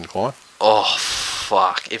 Hashtag Tigers in decline. Oh,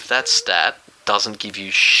 fuck. If that stat doesn't give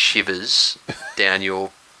you shivers down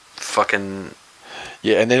your fucking...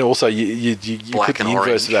 Yeah, and then also you Black put the and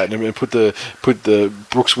inverse of orange. that and put the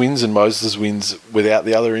Brooks wins and Moses wins without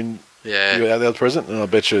the other Yeah. without the other present, and I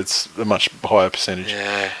bet you it's a much higher percentage.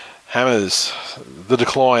 Yeah. Hammers, the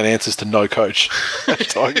decline answers to no coach.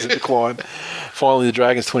 Tigers in decline. Finally, the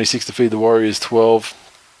Dragons 26 defeated the Warriors 12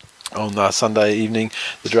 on Sunday evening.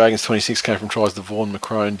 The Dragons 26 came from tries to Vaughan,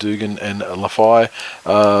 McCrone, Dugan, and Lafai.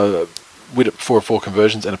 Widdop 4-4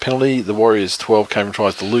 conversions and a penalty. The Warriors 12 came from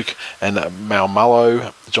tries to Luke and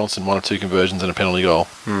Malmallo. Johnson 1 of 2 conversions and a penalty goal.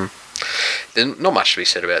 There's not much to be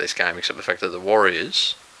said about this game except the fact that the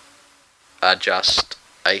Warriors are just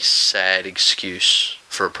a sad excuse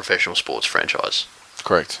for a professional sports franchise.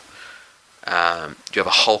 Correct. You have a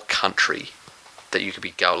whole country that you could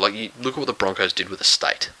be going... Like, you look at what the Broncos did with the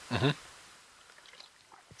state.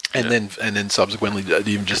 And then subsequently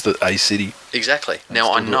even just a city. Exactly.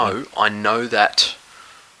 Now, I know that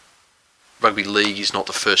rugby league is not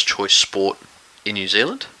the first choice sport in New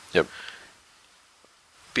Zealand. Yep.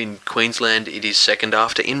 In Queensland, it is second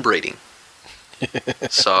after inbreeding.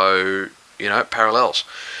 So, parallels.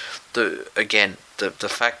 The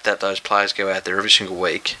fact that those players go out there every single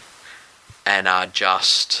week and are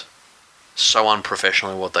just so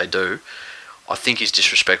unprofessional in what they do, I think is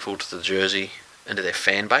disrespectful to the jersey and to their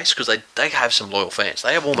fan base, because they have some loyal fans.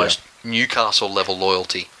 They have almost Newcastle level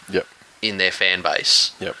loyalty in their fan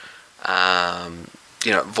base. Yep.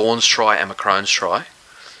 Vaughan's try and McCrone's try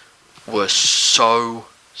were so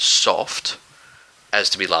soft as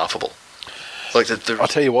to be laughable. Like I'll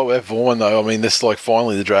tell you what, with Vaughan though, I mean, this like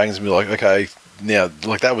finally the Dragons will be like, okay, now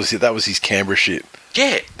like that was his Canberra shit.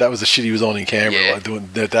 Yeah, That was the shit he was on in Canberra. Yeah. Like doing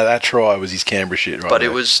that try was his Canberra shit, right? but there.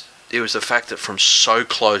 it was the fact that from so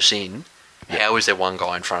close in, how is there one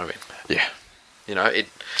guy in front of him? Yeah. You know,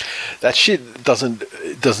 That shit doesn't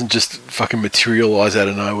just fucking materialize out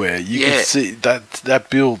of nowhere. You can see that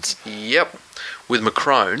builds. Yep. With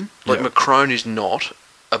Macron, Macron is not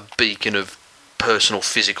a beacon of personal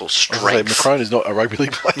physical I was gonna strength. say, Macron is not a rugby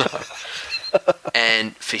league player.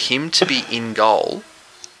 And for him to be in goal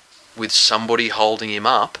with somebody holding him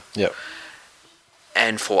up, Yep.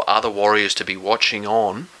 and for other Warriors to be watching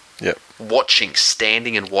on, Yep.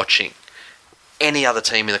 standing and watching any other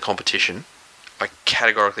team in the competition, I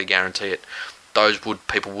categorically guarantee it,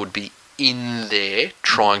 people would be in there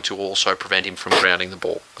trying to also prevent him from grounding the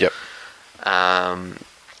ball. Yep.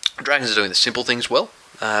 Dragons are doing the simple things well.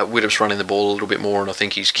 Widdop's running the ball a little bit more, and I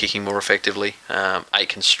think he's kicking more effectively.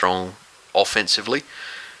 Aitken's strong offensively.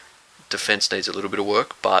 Defence needs a little bit of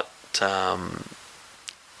work, but I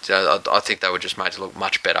think they were just made to look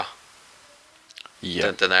much better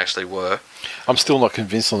Yeah. than they actually were. I'm still not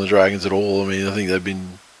convinced on the Dragons at all. I mean, I think they've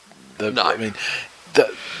been. No. I mean,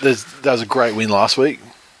 that was a great win last week.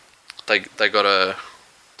 They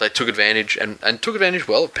took advantage and took advantage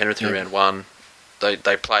well of Penrith in round one. They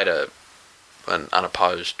played an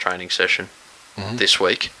unopposed training session this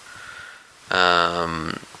week.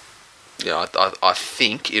 I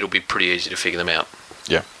think it'll be pretty easy to figure them out.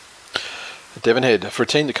 Yeah. Devonhead, for a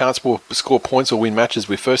team that can't score points or win matches,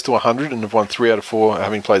 we're first to 100 and have won 3 out of 4,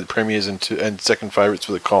 having played the premiers and second favourites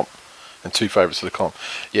for the comp, and 2 favourites for the comp.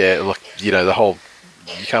 Yeah, look, you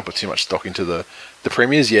can't put too much stock into the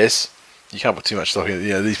premiers. Yes, you can't put too much stock in.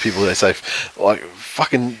 These people, they say, like,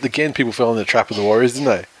 fucking again, people fell in the trap of the Warriors, didn't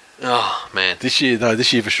they? Oh man, This year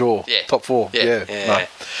for sure. Yeah. Top 4. Yeah. No.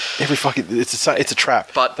 Every fucking it's a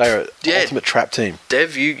trap. But they are an ultimate trap team.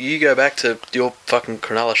 Dev, you go back to your fucking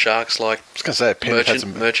Cronulla Sharks, like I was going to say, Penrith had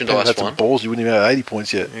some merchandise balls. You wouldn't even have 80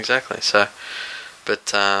 points yet. exactly. So,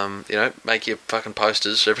 but make your fucking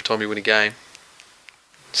posters every time you win a game.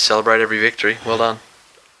 Celebrate every victory. Well done.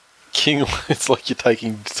 King, it's like you're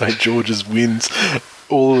taking St. George's wins,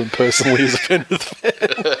 all of them personally as a Penrith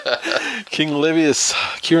fan. King Levius,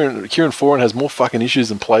 Kieran Foran has more fucking issues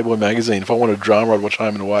than Playboy magazine. If I wanted drama, I'd watch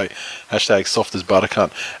Home and Away. # soft as butter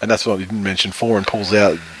cunt. And that's what I didn't mention. Foran pulls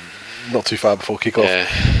out not too far before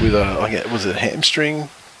kickoff with was it a hamstring?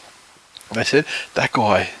 They said that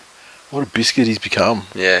guy. What a biscuit he's become.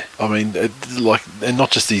 Yeah. I mean, and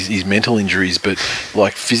not just his mental injuries, but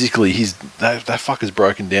like physically, that fucker's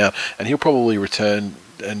broken down, and he'll probably return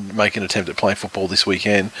and make an attempt at playing football this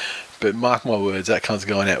weekend. But mark my words, that cunt's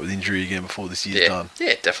going out with injury again before this year's done.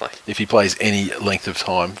 Yeah, definitely. If he plays any length of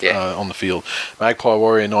time on the field. Magpie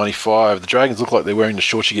Warrior 95. The Dragons look like they're wearing the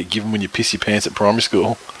shorts you get given when you piss your pants at primary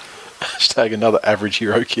school. # another average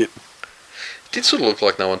hero kit. Did sort of look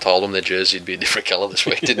like no one told them their jersey would be a different colour this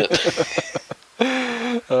week, didn't it?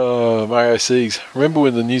 Mario Siegs. Remember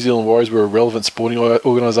when the New Zealand Warriors were a relevant sporting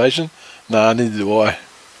organisation? Nah, neither do I.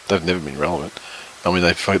 They've never been relevant. I mean,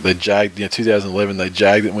 they jagged, 2011, they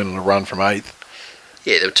jagged it and went on a run from 8th.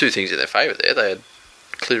 Yeah, there were two things in their favour there. They had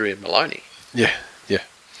Cleary and Maloney. Yeah.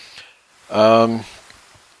 Mario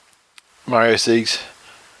Siegs.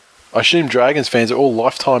 I assume Dragons fans are all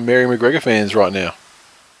lifetime Mary McGregor fans right now.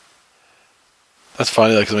 That's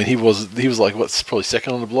funny, though, because I mean, he was like, probably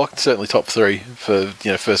second on the block, certainly top 3 for,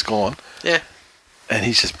 first gone. Yeah. And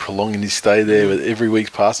he's just prolonging his stay there with every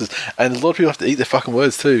week's passes. And a lot of people have to eat their fucking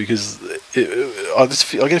words too, because I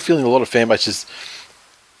get a feeling a lot of fan bases,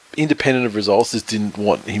 independent of results, just didn't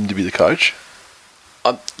want him to be the coach.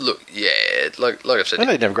 Look, yeah, like I've said, And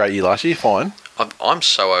they didn't have a great year last year, fine. I'm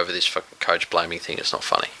so over this fucking coach blaming thing, it's not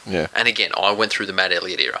funny. Yeah. And again, I went through the Matt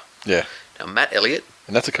Elliott era. Yeah. Now, Matt Elliott...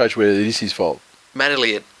 And that's a coach where it is his fault. Matt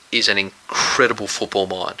Elliott is an incredible football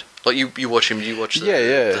mind. Like, you watch him, you watch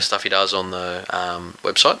the stuff he does on the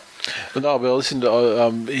website? But no, but listen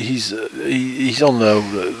to, he's on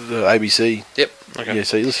the ABC. Yep. Okay. Yeah,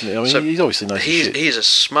 so you listen to him. I mean, he's obviously knows his shit. He's a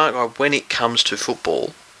smart guy when it comes to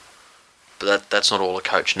football, but that's not all a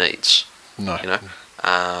coach needs. No.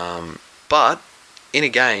 But in a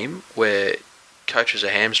game where coaches are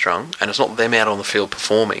hamstrung and it's not them out on the field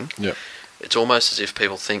performing, yeah. It's almost as if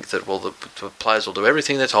people think that, well, the players will do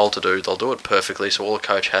everything they're told to do, they'll do it perfectly, so all the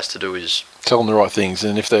coach has to do is... tell them the right things,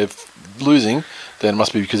 and if they're losing, then it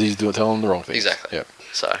must be because he's telling them the wrong things. Exactly. Yeah.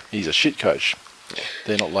 So he's a shit coach. Yeah.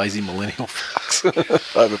 They're not lazy millennial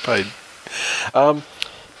fucks. Overpaid.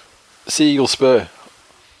 Sea Eagle Spur.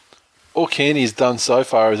 all Kearney has done so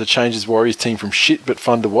far is to change his Warriors team from shit but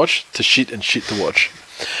fun to watch to shit and shit to watch.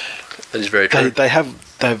 That is very true. They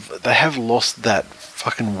have lost that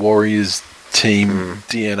fucking Warriors team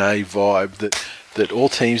DNA vibe that all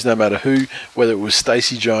teams, no matter who, whether it was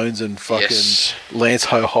Stacey Jones and fucking Lance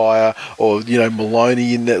Hohire or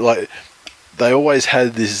Maloney in that, like they always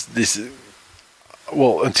had this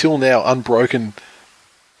well until now unbroken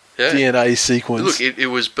DNA sequence. Look, it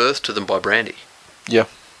was birthed to them by Brandy. Yeah.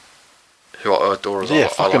 Who I adore as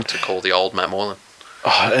I like to call the old Matt Moylan.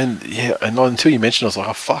 Oh, and until you mentioned, I was like,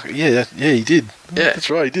 oh fuck, yeah, he did. Yeah, that's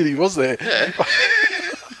right, he did. He was there. Yeah.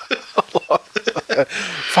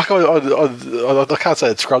 Fuck, I can't say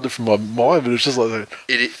it scrubbed it from my mind, but it's just like,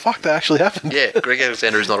 fuck, that actually happened. Yeah, Greg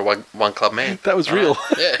Alexander is not a one club man. That was real.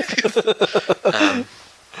 Yeah.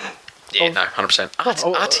 No, 100%.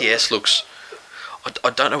 RTS looks. I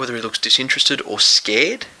don't know whether he looks disinterested or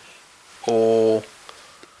scared, or.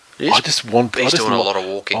 I just want. He's doing a lot of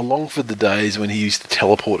walking. I long for the days when he used to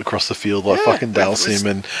teleport across the field like fucking Dale Sim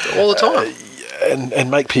and all the time,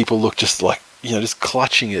 and make people look just like just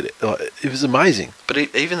clutching it. It was amazing. But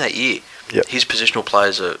even that year, his positional play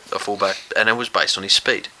as a fullback, and it was based on his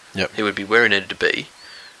speed. Yep. He would be where he needed to be.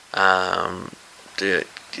 No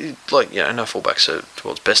fullbacks are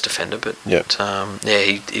towards best defender, but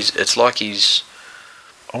it's like he's.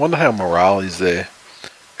 I wonder how morale is there,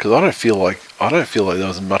 because I don't feel like there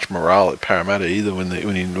was much morale at Parramatta either when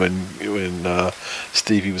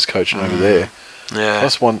Stevie was coaching over there. Yeah,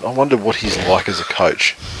 I wonder what he's like as a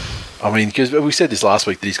coach. I mean, because we said this last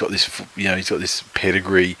week that he's got this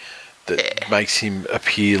pedigree that makes him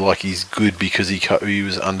appear like he's good because he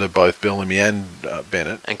was under both Bellamy and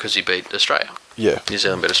Bennett, and because he beat Australia. Yeah, New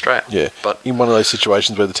Zealand beat Australia. Yeah, but in one of those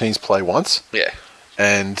situations where the teams play once,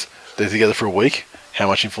 and they're together for a week, how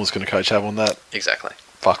much influence can a coach have on that? Exactly.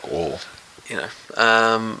 Fuck all.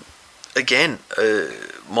 Again,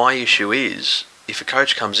 my issue is if a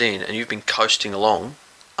coach comes in and you've been coasting along,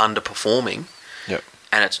 underperforming,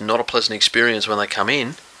 and it's not a pleasant experience when they come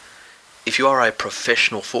in, if you are a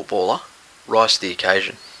professional footballer, rise to the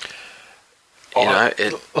occasion. I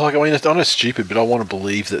know it's stupid, but I want to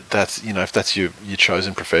believe that's if that's your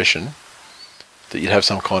chosen profession, that you'd have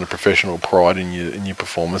some kind of professional pride in your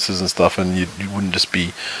performances and stuff, and you wouldn't just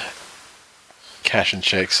be cashing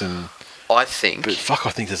checks and. I think feel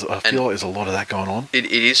like there's a lot of that going on. It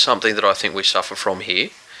is something that I think we suffer from here.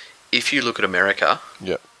 If you look at America,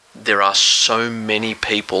 there are so many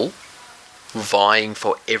people vying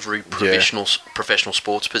for every professional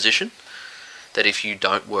sports position that if you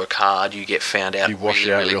don't work hard, you get found out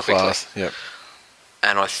really quickly. Fast. Yep.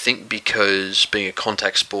 And I think because being a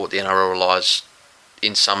contact sport, the NRL relies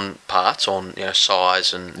in some parts on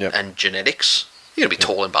size and genetics. You're going to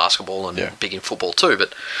be tall in basketball and big in football too,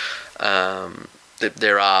 but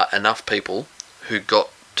there are enough people who got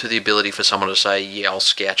to the ability for someone to say, I'll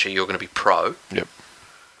scout you, you're going to be pro,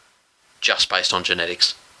 just based on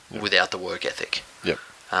genetics, without the work ethic. Yep.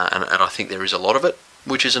 And I think there is a lot of it,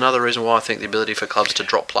 which is another reason why I think the ability for clubs to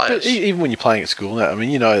drop players. But even when you're playing at school now, I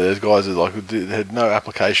mean, there's guys that had no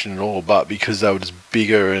application at all, but because they were just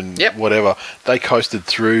bigger and whatever, they coasted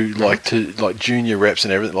through to junior reps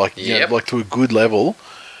and everything, like to a good level,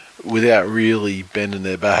 without really bending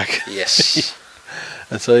their back. Yes.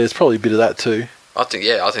 And so there's probably a bit of that too. I think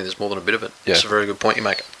there's more than a bit of it. Yeah. It's a very good point you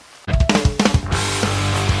make.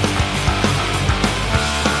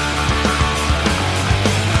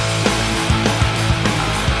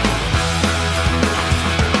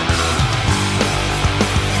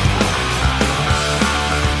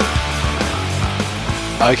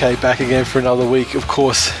 Okay, back again for another week. Of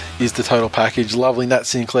course, is the total package. Lovely Nat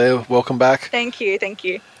Sinclair, welcome back. Thank you.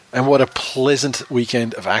 And what a pleasant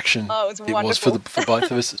weekend of action it was for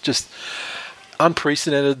both of us. Just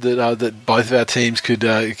unprecedented that both of our teams could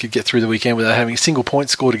get through the weekend without having a single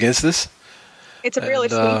point scored against us. It's a real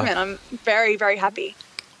achievement. I'm very, very happy.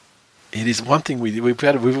 It is one thing we've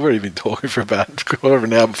already been talking for about quarter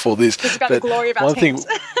an hour before this. It's about the glory of our teams.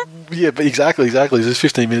 Yeah, but exactly. There's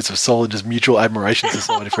 15 minutes of solid, just mutual admiration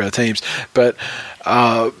society for our teams. But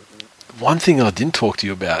one thing I didn't talk to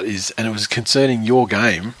you about is, and it was concerning your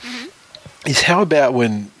game, is how about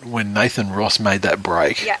when Nathan Ross made that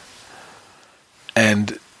break? Yeah.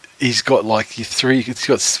 And he's got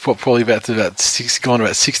probably about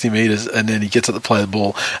 60 metres, and then he gets up to play the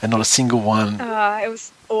ball, and not a single one it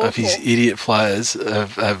was awful. Of his idiot players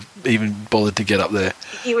have even bothered to get up there.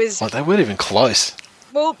 He was they weren't even close.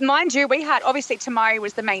 Well, mind you, we had obviously Tamari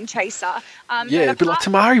was the main chaser. But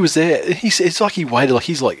Tamari was there. It's like he waited,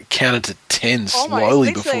 he's counted to 10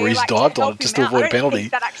 slowly before he's dived on it just to avoid a penalty. I don't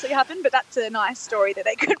think that actually happened, but that's a nice story that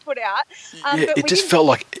they could put out. It just felt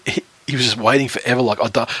like he was just waiting forever. Like, I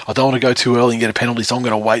don't want to go too early and get a penalty, so I'm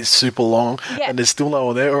going to wait super long. Yeah. And there's still no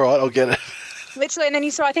one there. All right, I'll get it. Literally, and then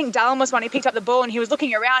you saw, I think Dallin was one who picked up the ball and he was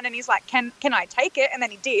looking around and he's like, can I take it? And then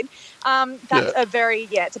he did. That's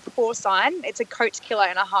it's a poor sign. It's a coach killer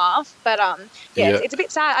and a half. But it's a bit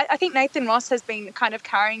sad. I think Nathan Ross has been kind of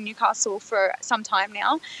carrying Newcastle for some time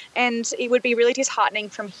now, and it would be really disheartening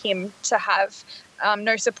from him to have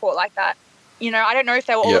no support like that. You know, I don't know if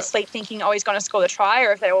they were all asleep thinking, oh, he's going to score the try,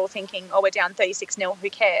 or if they were all thinking, oh, we're down 36-0, who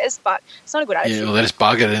cares? But it's not a good attitude. Yeah, well, they just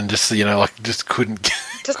buggered and just, you know, just couldn't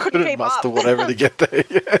keep muster up. whatever to get there.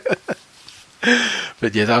 Yeah.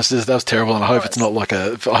 But yeah, that was terrible, and I hope it's not like I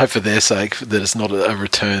hope for their sake that it's not a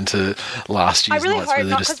return to last year's really Knights hope where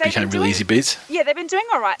they not, just 'cause they've became been really easy beats. Yeah, they've been doing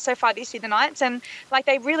all right so far this year, the Knights, and like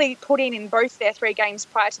they really put in both their 3 games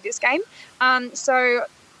prior to this game. So.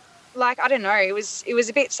 Like, I don't know, it was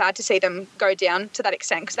a bit sad to see them go down to that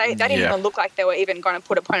extent because they didn't even look like they were even going to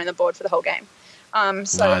put a point on the board for the whole game. No,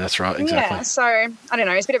 that's right, exactly. Yeah, so, I don't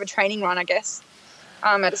know, it's a bit of a training run, I guess,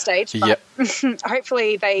 at a stage. But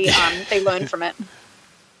hopefully they learn from it.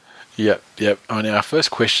 Yep. Oh, now our first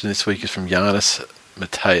question this week is from Giannis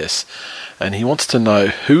Mateus, and he wants to know,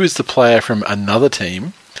 who is the player from another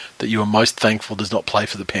team that you are most thankful does not play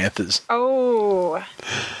for the Panthers? Oh,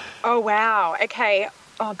 wow. Okay.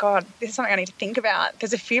 Oh, God, this is something I need to think about.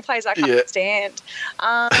 There's a few players I can't stand.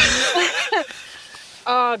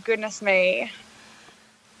 Oh, goodness me.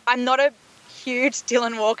 I'm not a huge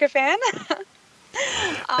Dylan Walker fan.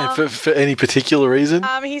 And for any particular reason?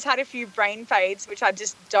 He's had a few brain fades, which I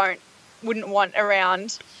just wouldn't want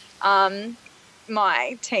around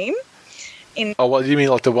my team. What do you mean,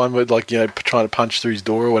 like the one where, like, you know, trying to punch through his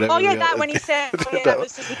door or whatever? Oh, yeah, that when he said, that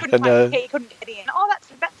was just, he couldn't punch, he couldn't get in. Oh,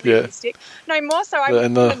 that's realistic. No, more so, I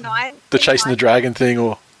and the chasing the dragon thing,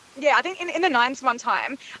 or... Yeah, I think in the Nines one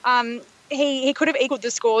time, he could have equalled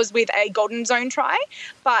the scores with a golden zone try,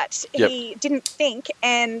 but he didn't think,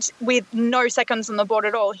 and with no seconds on the board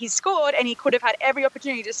at all, he scored, and he could have had every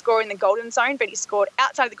opportunity to score in the golden zone, but he scored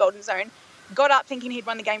outside of the golden zone, got up thinking he'd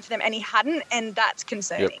won the game for them, and he hadn't, and that's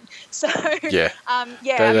concerning. So,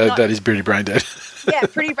 that is pretty brain dead. Yeah,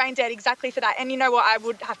 pretty brain dead, exactly for that. And you know what? I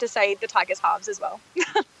would have to say the Tigers halves as well.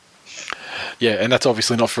 Yeah, and that's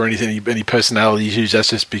obviously not for any personality issues. That's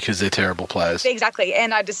just because they're terrible players. Exactly,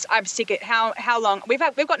 and I'm sick at how long we've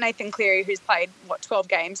got Nathan Cleary, who's played 12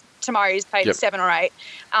 games. Tamari's played 7 or 8,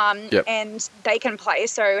 and they can play.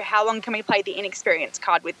 So how long can we play the inexperienced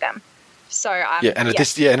card with them? So at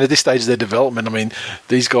this stage of their development, I mean,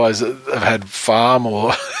 these guys have had far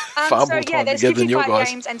more time together than your guys. 55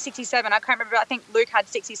 games and 67. I can't remember. I think Luke had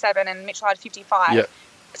 67 and Mitchell had 55. Yep.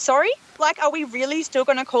 Sorry, like, are we really still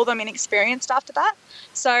going to call them inexperienced after that?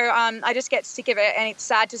 So I just get sick of it, and it's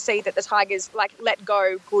sad to see that the Tigers let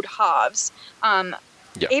go good halves.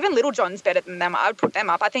 Even Little John's better than them. I would put them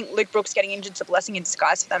up. I think Luke Brooks getting injured is a blessing in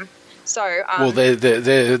disguise for them. So well,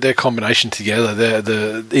 their combination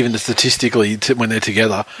together, even statistically when they're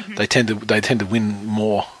together, they tend to win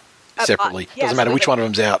more separately. Doesn't matter which one of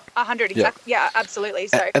them's out. 100 exactly. Yeah, absolutely.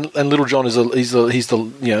 So and Little John he's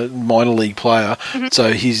the minor league player,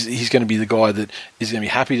 so he's going to be the guy that is going to be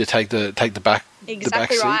happy to take the back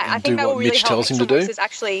exactly seat right. and I think do what really Mitch tells him to do. Is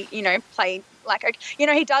actually play.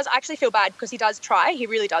 He does actually feel bad because he does try. He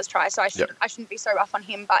really does try. So I shouldn't be so rough on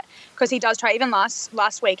him, but because he does try. Even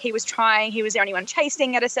last week, he was trying. He was the only one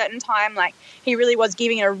chasing at a certain time. Like, he really was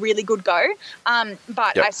giving it a really good go.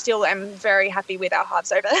 But I still am very happy with our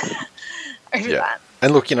halves over that.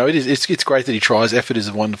 And look, it's great that he tries. Effort is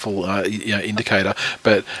a wonderful indicator,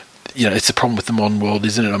 but. It's the problem with the modern world,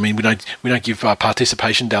 isn't it? I mean, we don't give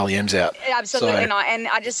participation Dally M's out. Absolutely not. And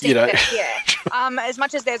I just think that, as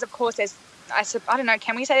much as there's I don't know,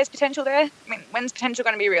 can we say there's potential there? I mean, when's potential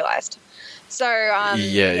going to be realised? So, I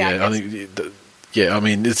think... I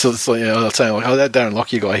mean, it's like, I'm saying, like, that Darren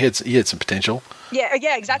Lockyer guy, he had some potential. Yeah,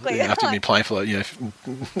 exactly. After being playing for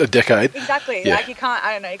a decade. Exactly. Yeah. Like, you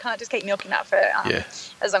can't just keep milking that for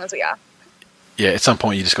as long as we are. Yeah, at some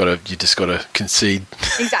point you just got to concede.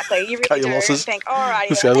 Exactly, you really do. Losses. Think, all right.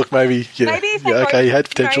 Let's go. Look, maybe you had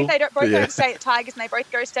potential. If they both don't stay at Tigers and they both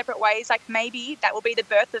go separate ways, like, maybe that will be the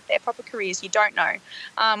birth of their proper careers. You don't know.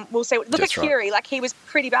 We'll see. Look at Curie. Like, he was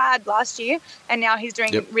pretty bad last year, and now he's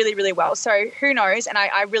doing really, really well. So who knows? And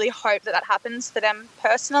I really hope that happens for them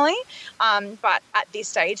personally. But at this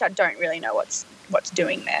stage, I don't really know what's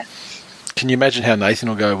doing there. Can you imagine how Nathan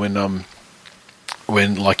will go when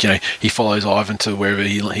he follows Ivan to wherever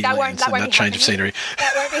he lands and that change of scenery?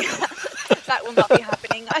 That will not be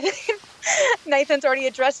happening. I think Nathan's already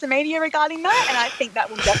addressed the media regarding that, and I think that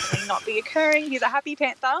will definitely not be occurring. He's a happy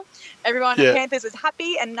Panther. Everyone at Panthers is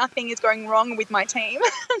happy, and nothing is going wrong with my team.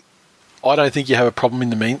 I don't think you have a problem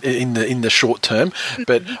in the short term,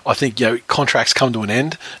 but I think contracts come to an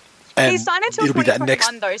end, and he's signed until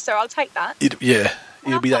 2021 though, so I'll take that.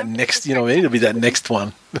 It'll be that next. You know what I mean? It'll be that next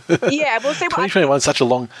one. Yeah, we'll see. 2021 is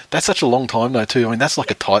that's such a long time though too. I mean, that's like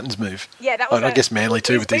a Titans move. Yeah, that was. I guess Manly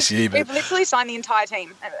too with this year. But we've literally signed the entire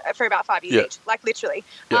team for about 5 years each. Like literally.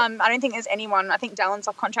 I don't think there's anyone. I think Dallin's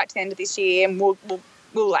off contract at the end of this year, and we'll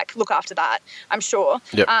like look after that. I'm sure.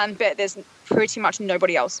 Yep. But there's pretty much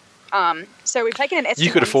nobody else. So we've taken an estimate.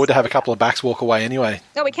 You could afford to have a couple of backs walk away anyway.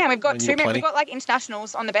 No, we can. We've got two. We've got like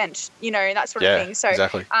internationals on the bench, that sort of thing. So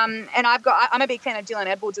exactly. And I'm a big fan of Dylan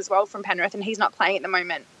Edwards as well from Penrith, and he's not playing at the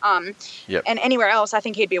moment. And anywhere else, I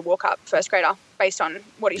think he'd be a walk-up first grader based on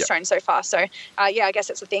what he's shown so far. So I guess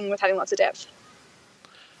it's the thing with having lots of depth.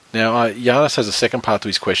 Now, Giannis has a second part to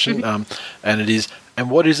his question, and it is, and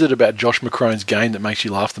what is it about Josh McCrone's game that makes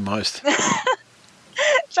you laugh the most?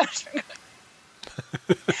 Josh McCrone.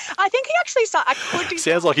 I think he actually started. I could be.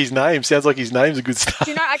 Sounds like his name's a good start.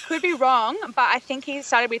 Do you know, I could be wrong, but I think he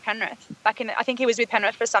started with Penrith. I think he was with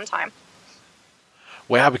Penrith for some time.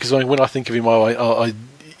 Wow, because when I think of him, I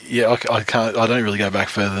can't. I don't really go back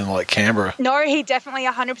further than like Canberra. No, he definitely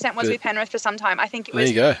 100% was with Penrith for some time. I think it was.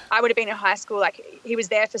 There you go. I would have been in high school. Like he was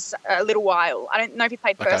there for a little while. I don't know if he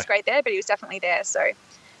played first grade there, but he was definitely there. So,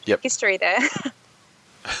 history there.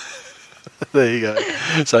 There you go.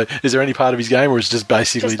 So, is there any part of his game, or is it just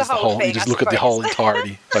basically just the whole thing? You just look at the whole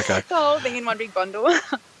entirety. Okay. The whole thing in one big bundle.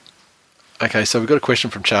 Okay, so we've got a question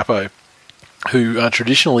from Chapo, who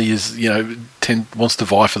traditionally is, wants to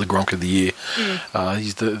vie for the Gronk of the Year.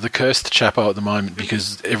 He's the cursed Chapo at the moment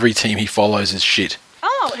because every team he follows is shit.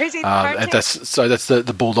 Oh, who's he? That's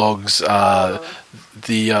the Bulldogs,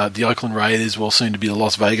 the Oakland Raiders, soon to be the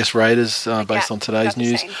Las Vegas Raiders, based on today's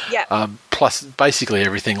news. Plus basically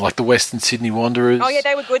everything, like the Western Sydney Wanderers. Oh yeah,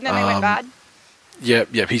 they were good and then they went bad.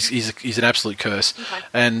 Yeah. He's an absolute curse,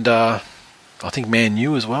 and I think Man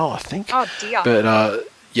U as well. I think. Oh dear. But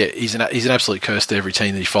he's an absolute curse to every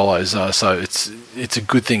team that he follows. So it's a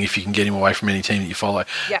good thing if you can get him away from any team that you follow.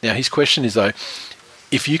 Yep. Now his question is though,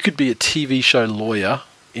 if you could be a TV show lawyer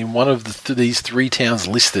in one of these three towns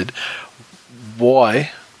listed,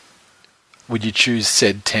 why would you choose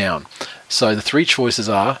said town? So the three choices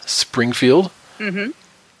are Springfield,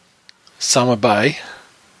 Summer Bay,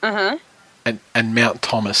 and Mount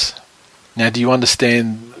Thomas. Now, do you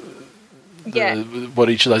understand what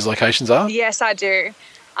each of those locations are? Yes, I do.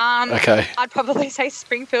 Okay. I'd probably say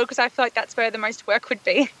Springfield because I feel like that's where the most work would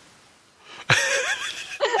be.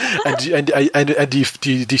 and do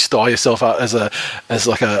you style yourself up as a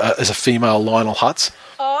female Lionel Hutz?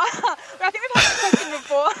 Oh, I think we've had that question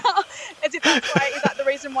before. Is that the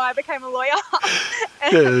reason why I became a lawyer?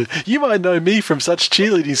 You might know me from such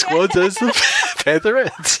cheerleading squads as the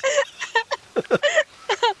Pantherettes.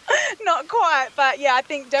 Not quite, but I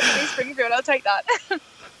think definitely Springfield. I'll take that.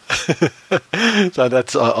 So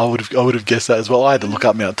that's I would have guessed that as well. I had to look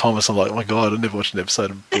up Mount Thomas. I'm like, oh my god, I never watched an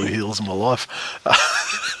episode of Blue Hills in my life.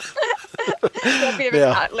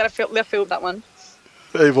 Left field that one.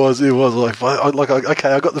 It was like okay,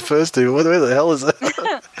 I got the first two. Where the hell is it?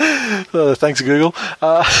 Thanks Google.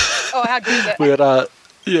 How good is it? We got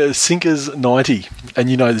Sinkers 90, and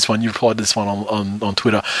you know this one. You replied to this one on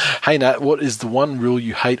Twitter. Hey Nat, what is the one rule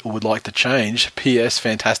you hate or would like to change? P.S.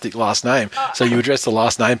 Fantastic last name. So you addressed the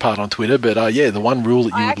last name part on Twitter, but the one rule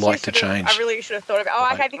that you would like to change. I really should have thought of it.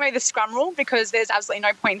 I think maybe the scrum rule, because there's absolutely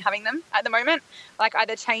no point in having them at the moment. Like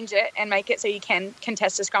either change it and make it so you can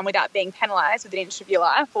contest a scrum without being penalised with an inch of your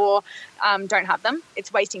life, or don't have them.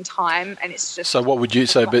 It's wasting time, and it's just. So what would you?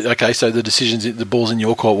 So the decisions, the ball's in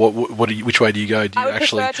your court. Which way do you go? Do you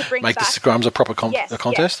actually make the scrums a proper contest?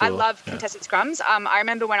 Yes. I love contested scrums. I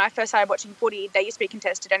remember when I first started watching footy, they used to be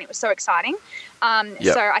contested, and it was so exciting.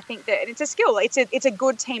 So I think that it's a skill. It's a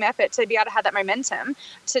good team effort to be able to have that momentum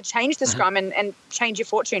to change the scrum and change your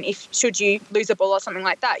fortune should you lose a ball or something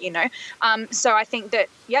like that. So I think that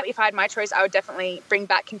if I had my choice, I would definitely bring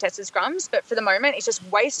back contested scrums. But for the moment, it's just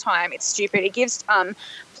waste time. It's stupid. It gives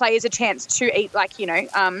players a chance to eat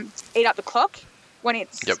eat up the clock when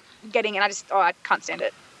it's getting. And I can't stand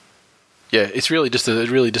it. Yeah, it's really just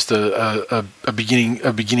a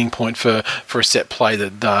beginning point for a set play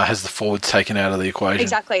that has the forwards taken out of the equation.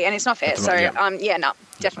 Exactly, and it's not fair. So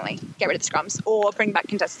definitely get rid of the scrums or bring back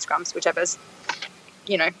contested scrums, whichever's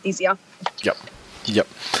easier. Yep.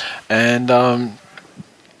 And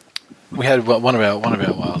we had one of our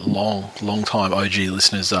long time OG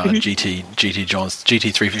listeners, GT Johns,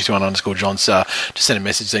 GT351_Johns, just sent a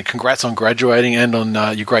message saying congrats on graduating and on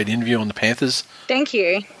your great interview on the Panthers. Thank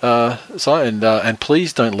you. And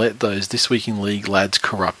please don't let those This Week in League lads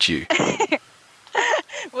corrupt you.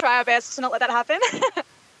 We'll try try our best to not let that happen.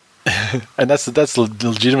 And that's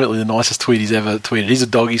legitimately the nicest tweet he's ever tweeted. He's a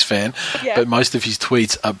Doggies fan, but most of his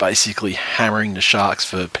tweets are basically hammering the Sharks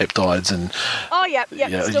for peptides and. Oh yeah,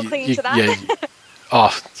 still clinging to that.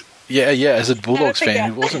 As a Bulldogs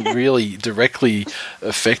fan who wasn't really directly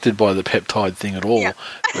affected by the peptide thing at all,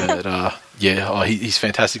 but he's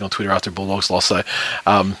fantastic on Twitter after Bulldogs lost. So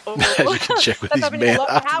as you can check with his man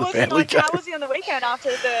after the Manly game. How was he on the weekend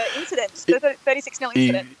after the incident, the 36-0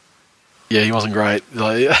 incident? Yeah, he wasn't great.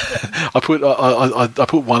 Like, I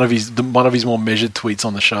put one of his more measured tweets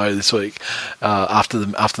on the show this week after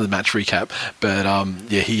the match recap. But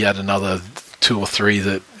he had another 2 or 3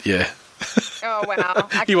 that Oh wow!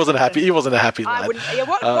 He wasn't happy. He wasn't a happy lad. I wouldn't. Yeah,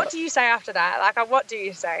 what do you say after that? Like, what do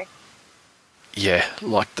you say? Yeah,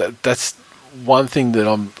 like that. That's one thing that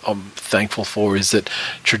I'm thankful for is that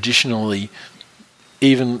traditionally,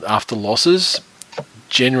 even after losses,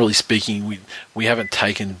 generally speaking, we haven't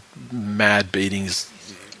taken mad beatings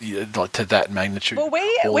like to that magnitude. Well,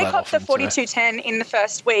 we copped the 42-10 in the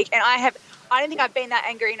first week, and I don't think I've been that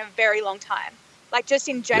angry in a very long time. Like, just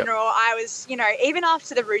in general, I was, even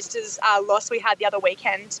after the Roosters loss we had the other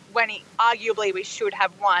weekend, when arguably we should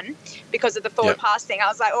have won because of the forward pass thing, I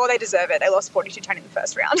was like, they deserve it. They lost 42-10 in the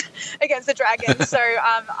first round against the Dragons. So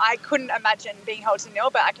I couldn't imagine being held to 0,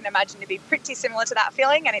 but I can imagine to be pretty similar to that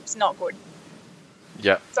feeling, and it's not good.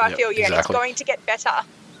 Yeah. So I feel, exactly. It's going to get better.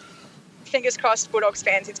 Fingers crossed, Bulldogs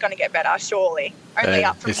fans, it's going to get better, surely. Only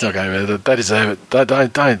up from It's not going to be better. They deserve it.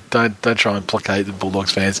 Don't try and placate the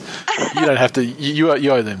Bulldogs fans. You don't have to. You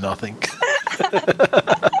owe them nothing.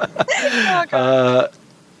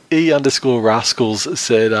 E_Rascals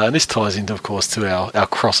said, and this ties into, of course, to our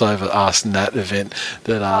crossover Ask Nat event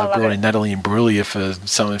that brought in Natalie Imbruglia for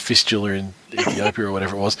some fistula in Ethiopia or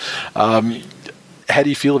whatever it was. How do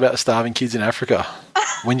you feel about the starving kids in Africa?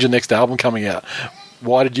 When's your next album coming out?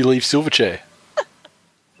 Why did you leave Silverchair?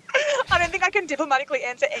 I don't think I can diplomatically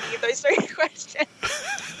answer any of those 3 questions.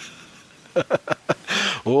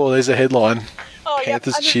 There's a headline.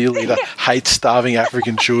 Panthers cheerleader hates starving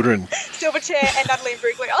African children. Silverchair and Natalie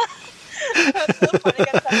Imbruglia. Personal fun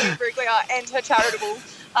against Natalie Imbruglia and her charitable.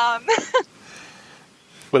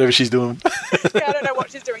 Whatever she's doing. I don't know what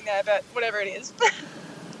she's doing there, but whatever it is.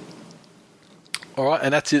 All right,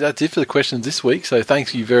 and that's it for the questions this week. So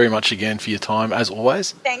thank you very much again for your time, as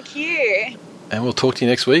always. Thank you. And we'll talk to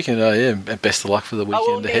you next week. And best of luck for the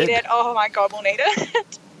weekend ahead. We'll need it. Oh my God, we'll need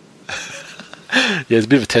it. It's a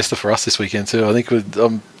bit of a tester for us this weekend too. I think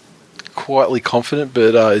I'm quietly confident,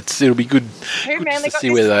 but it'll be good. Who Manly to got see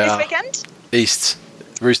where they this are. Weekend? East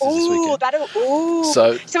Roosters this weekend.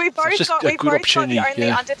 So we both got the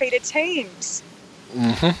only undefeated teams.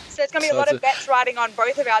 Mm-hmm. So it's going to be a lot of bets riding on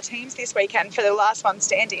both of our teams this weekend for the last one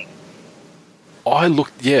standing. I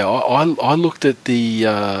looked at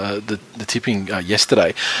the tipping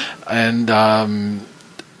yesterday, and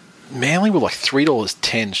Manly were like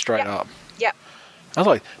 $3.10 straight up. Yep. I was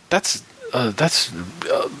like, that's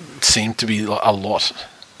seemed to be a lot.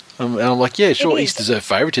 And I'm like, yeah, sure, East deserve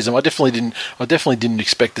favouritism. I definitely didn't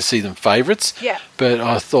expect to see them favourites. Yeah. But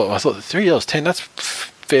I thought $3.10, that's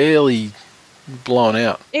fairly blown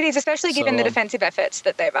out. It is, especially given the defensive efforts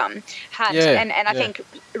that they've had. And I think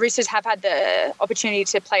Roosters have had the opportunity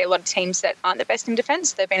to play a lot of teams that aren't the best in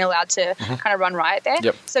defence. They've been allowed to kind of run riot there.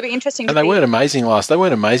 Yep. So it'll be interesting and they weren't amazing last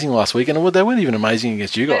week, and they weren't even amazing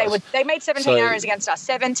against you guys. No, they made 17 errors against us.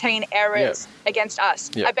 17 errors against us.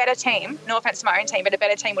 Yep. A better team, no offence to my own team, but a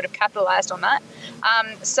better team would have capitalised on that.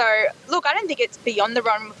 So, look, I don't think it's beyond the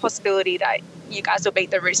realm of possibility that you guys will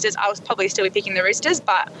beat the Roosters. I was probably still be picking the Roosters,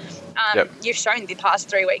 but you've shown the past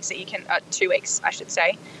 3 weeks that you can, 2 weeks, I should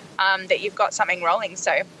say, that you've got something rolling.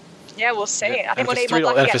 So, we'll see. I think we'll need more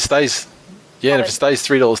luck. And if it stays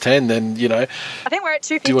 $3.10, then I think we're at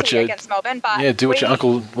 $2.50 against Melbourne. But do what your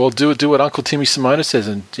uncle. Well, do what Uncle Timmy Simona says,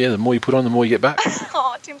 and the more you put on, the more you get back.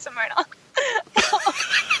 Oh, Tim Simona.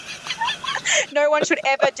 No one should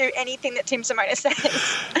ever do anything that Tim Simona says.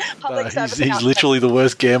 Public service he's literally the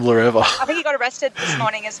worst gambler ever. I think he got arrested this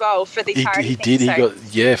morning as well for the charity he thing. He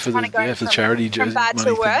got for the charity jersey. From bad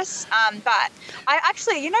to worse. But I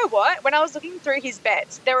actually, you know what? When I was looking through his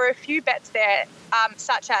bets, there were a few bets there,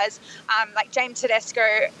 such as like James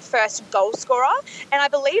Tedesco first goal scorer, and I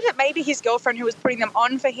believe that maybe his girlfriend who was putting them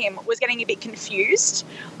on for him was getting a bit confused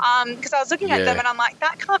because I was looking at them and I'm like,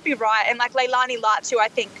 that can't be right. And like Leilani Latu, I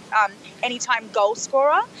think anytime goal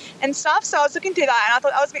scorer and stuff. So I was looking through that and I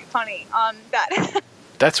thought that was a bit funny.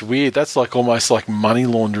 That's weird. That's like almost like money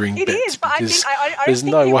laundering. It is, but I think I don't there's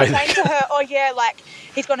think no he way was saying to her, "Oh yeah, like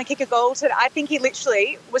he's going to kick a goal today." I think he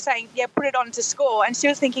literally was saying, "Yeah, put it on to score," and she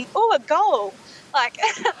was thinking, "Oh, a goal!" Like,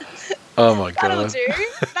 Oh my That'll god! do.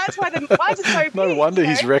 That's why is it so big? No wonder you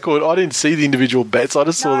know? his record. I didn't see the individual bets. I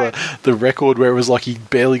just saw the record where it was like he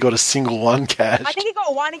barely got a single one cashed. I think he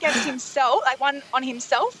got one against himself, like one on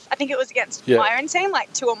himself. I think it was against Yeah. my own team,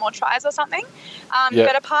 like 2 or more tries or something. Yeah.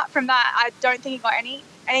 But apart from that, I don't think he got any.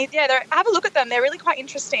 Yeah, have a look at them. They're really quite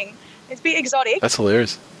interesting. It's a bit exotic. That's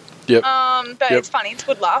hilarious. Yep. But Yep. it's funny. It's a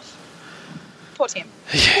good laugh. Poor Tim.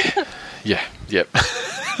 Yeah. Yep.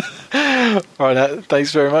 All right. Nat,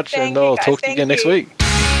 thanks very much, Thank and you, I'll guys. talk to you Thank again next you. week.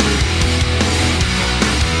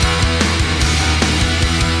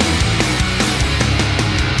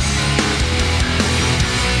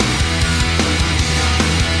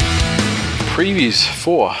 Previews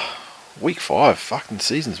for week 5. Fucking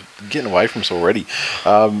season's getting away from us already.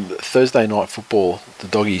 Thursday night football, the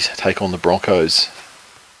Doggies take on the Broncos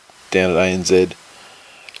down at ANZ.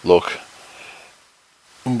 Look,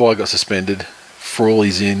 Mumbai got suspended.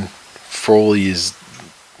 Frawley's in. Frawley is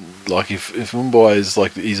like, if Mumbai is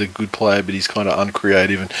like, he's a good player but he's kind of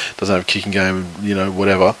uncreative and doesn't have a kicking game and, you know,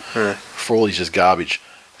 whatever. Frawley's just garbage.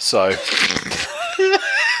 So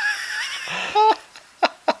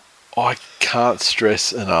I can't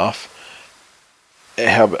stress enough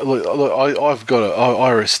how. Look, I've got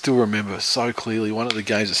I still remember so clearly one of the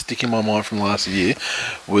games that stick in my mind from last year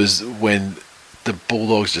was when the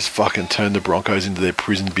Bulldogs just fucking turned the Broncos into their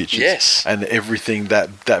prison bitches. Yes. And everything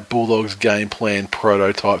that Bulldogs game plan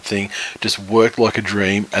prototype thing just worked like a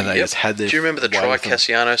dream, and they just had their. Do you remember the way try with them.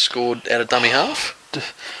 Cassiano scored out of dummy half?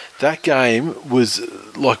 That game was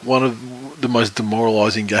like one of the most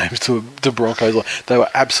demoralising games to Broncos. Like, they were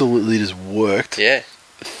absolutely just worked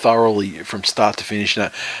thoroughly from start to finish.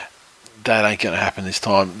 Now, that ain't going to happen this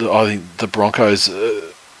time. I think the Broncos,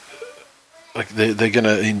 they're going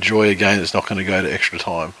to enjoy a game that's not going to go to extra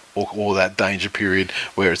time or that danger period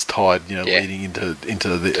where it's tied, leading into the end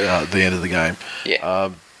of the game.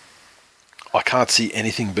 I can't see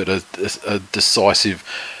anything but a decisive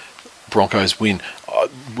Broncos win.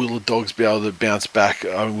 Will the Dogs be able to bounce back?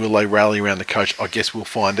 Will they rally around the coach? I guess we'll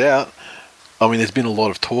find out. I mean, there's been a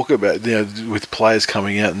lot of talk about, with players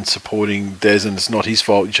coming out and supporting Des, and it's not his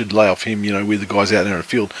fault. You should lay off him, with the guys out there on the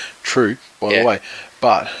field. True, by the way.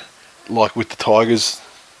 But, like with the Tigers,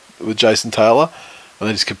 with Jason Taylor, and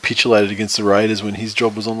they just capitulated against the Raiders when his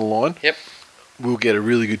job was on the line. Yep. We'll get a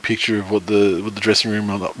really good picture of what the dressing room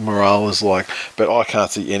morale is like. But I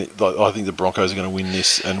can't see any. I think the Broncos are going to win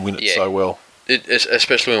this and win it so well.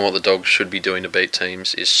 Especially when what the Dogs should be doing to beat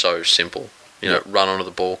teams is so simple. Run onto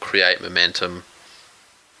the ball, create momentum.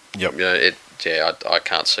 Yep. I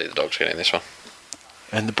can't see the Dogs getting this one.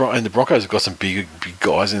 And the Broncos have got some big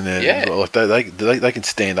guys in there. Yeah. Like they can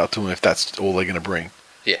stand up to them if that's all they're going to bring.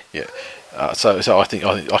 Yeah. Yeah. So I think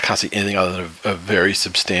I can't see anything other than a very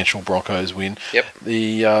substantial Broncos win. Yep.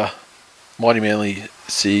 The Mighty Manly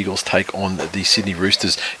Sea Eagles take on the Sydney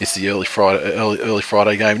Roosters. It's the early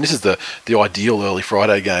Friday game. And this is the ideal early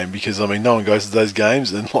Friday game because no one goes to those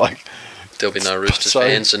games and like. There'll be no Roosters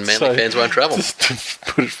fans and Manly fans won't travel. Just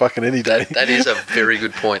put it fucking any day. That is a very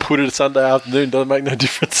good point. Put it Sunday afternoon, doesn't make no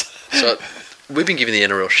difference. So we've been giving the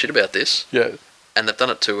NRL shit about this. Yeah. And they've done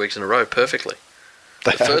it 2 weeks in a row perfectly.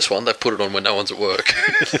 The first one, they've put it on when no one's at work.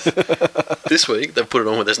 This week, they've put it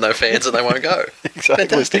on when there's no fans and they won't go. Exactly.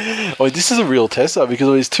 Fantastic. This is a real test, though,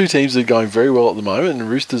 because these two teams are going very well at the moment, and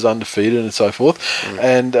Roosters undefeated and so forth,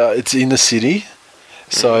 and it's in the city.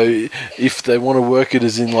 So if they want to work it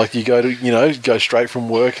as in like you go to go straight from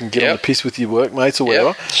work and get on the piss with your workmates or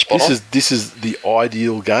whatever, this is the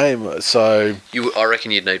ideal game. So I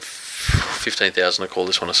reckon you'd need 15,000 to call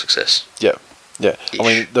this one a success. Yeah. Ish.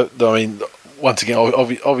 I mean, once again,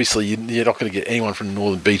 obviously you're not going to get anyone from the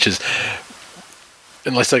Northern Beaches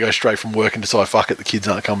unless they go straight from work and decide, fuck it, the kids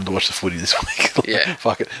aren't coming to watch the footy this week. Yeah.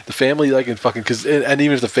 Fuck it. The family, they can fucking, and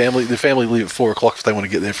even if the family leave at 4 o'clock if they want to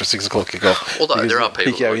get there for 6 o'clock kickoff. Although there are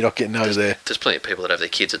people. Peak hour, you're not getting over there. There's plenty of people that have their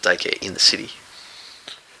kids at daycare in the city.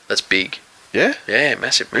 That's big. Yeah? Yeah,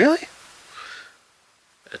 massive. Really?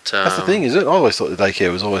 That's the thing, is it? I always thought the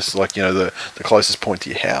daycare was always like, the closest point to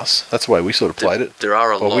your house. That's the way we sort of played it. There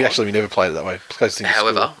are a lot. We never played it that way.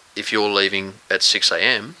 However, if you're leaving at 6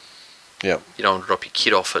 a.m, you don't want to drop your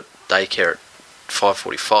kid off at daycare at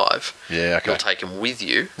 5:45. Yeah, okay. You'll take them with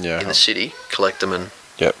you in the city, collect them, and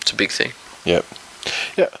Yep. it's a big thing. Yep.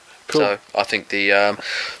 Yeah. Cool. So I think the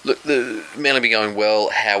Manly been going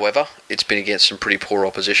well. However, it's been against some pretty poor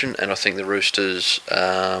opposition, and I think the Roosters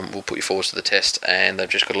will put you forward to the test, and they've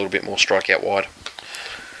just got a little bit more strike out wide.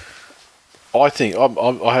 I think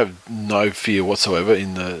I have no fear whatsoever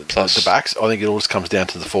in the backs. I think it all just comes down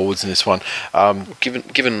to the forwards in this one.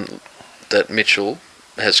 Given that Mitchell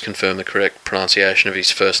has confirmed the correct pronunciation of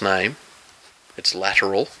his first name, it's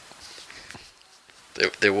lateral.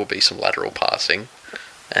 there will be some lateral passing,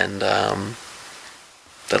 and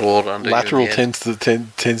that'll all undo. Lateral tends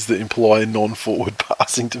to imply non-forward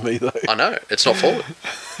passing to me, though. I know, it's not forward.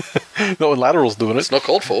 Not when lateral's doing it. It's not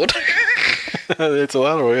called forward. It's a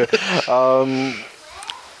lateral, yeah.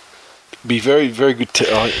 Be very, very good.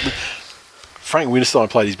 Frank Winterstein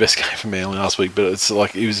played his best game for Manly last week, but it's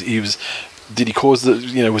like he was. Did he cause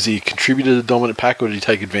the? Was he a contributor to the dominant pack, or did he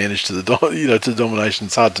take advantage to the to the domination?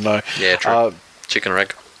 It's hard to know. Yeah, true. Chicken or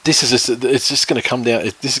egg. This is it's just going to come down.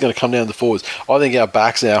 This is going to come down to the forwards. I think our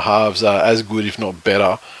backs and our halves are as good, if not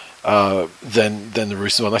better, than the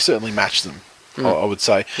Roosters. They certainly match them. I would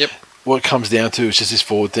say. Yep. What it comes down to is just this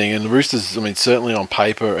forward thing, and the Roosters. I mean, certainly on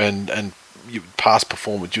paper and past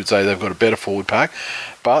performance, you would say they've got a better forward pack,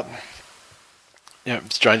 but.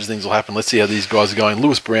 Stranger things will happen. Let's see how these guys are going.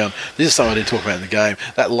 Lewis Brown, this is something I didn't talk about in the game.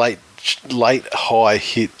 That late high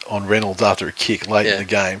hit on Reynolds after a kick late in the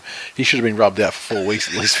game. He should have been rubbed out for 4 weeks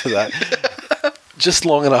at least for that. Just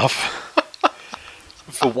long enough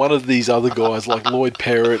for one of these other guys like Lloyd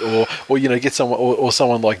Perrott or get someone or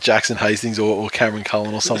someone like Jackson Hastings or Cameron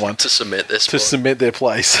Cullen or someone to cement their spot. To cement their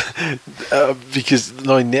place. Because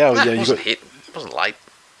now it wasn't hit. It wasn't late.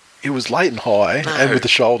 It was late and high, and with the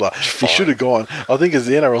shoulder. He should have gone. I think as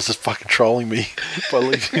the NRL's just fucking trolling me by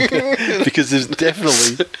leaving because there's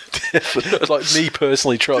definitely like me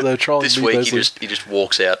personally. They're trolling this me week. Personally. He just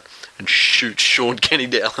walks out and shoots Sean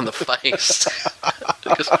Kennedy-Dale in the face.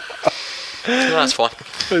 That's fine.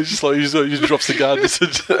 It's just like he just drops the guard and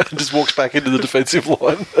just walks back into the defensive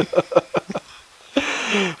line.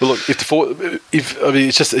 But look, it's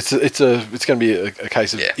going to be a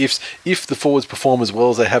case of if the forwards perform as well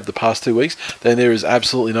as they have the past 2 weeks, then there is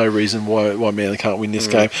absolutely no reason why Manly can't win this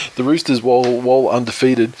game. The Roosters, while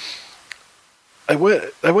undefeated, they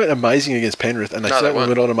weren't amazing against Penrith, and they certainly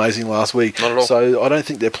were not amazing last week. Not at all. So I don't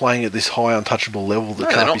think they're playing at this high, untouchable level that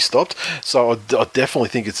can't be stopped. So I definitely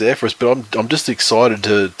think it's there for us. But I'm just excited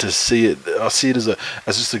to see it. I see it as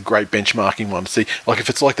just a great benchmarking one. To see, like if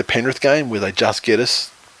it's like the Penrith game where they just get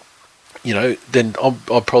us, then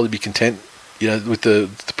I'll probably be content, with the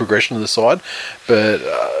progression of the side. But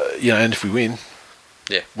and if we win.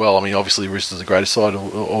 Yeah. Well, I mean, obviously, Roosters are the greatest side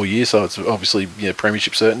all year, so it's obviously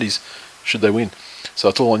premiership certainties should they win. So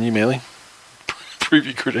it's all on you, Manly. Prove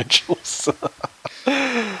your credentials.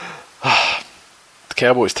 The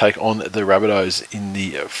Cowboys take on the Rabbitohs in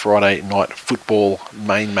the Friday night football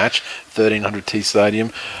main match, 1300T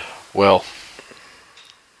Stadium. Well,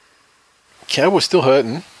 Cowboys still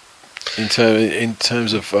hurting in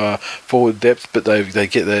terms of forward depth, but they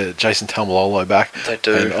get their Jason Taumalolo back. They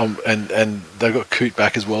do, and they've got Coote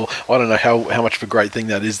back as well. I don't know how much of a great thing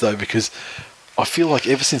that is though, because I feel like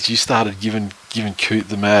ever since you started giving Coote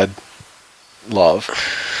the mad love,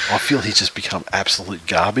 I feel he's just become absolute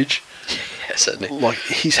garbage. Yeah, certainly. Like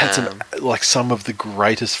he's had some of the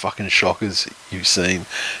greatest fucking shockers you've seen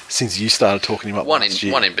since you started talking him up. One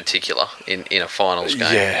in particular in a finals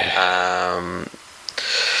game. Yeah.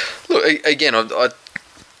 Look again.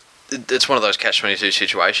 It's one of those catch-22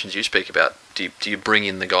 situations you speak about. Do you bring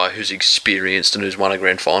in the guy who's experienced and who's won a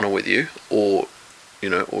grand final with you, or do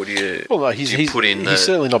you? Well, no, he's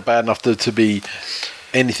certainly not bad enough to be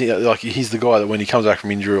anything. Like he's the guy that when he comes back from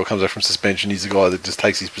injury or comes back from suspension, he's the guy that just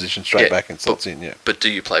takes his position straight back and slots in. Yeah. But do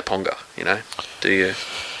you play Ponga? Do you?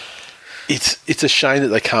 It's a shame that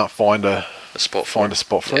they can't find a spot for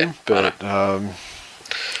him. But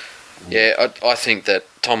I think that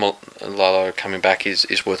Tom Lalo coming back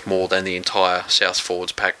is worth more than the entire South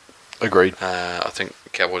forwards pack. Agreed. I think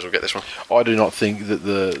Cowboys will get this one. I do not think that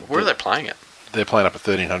Where are they playing at? They're playing up at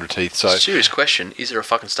 1300 Teeth. So serious question: is there a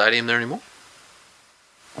fucking stadium there anymore?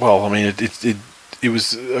 Well, I mean, it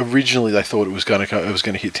was originally they thought it was going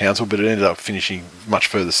to hit Townsville, but it ended up finishing much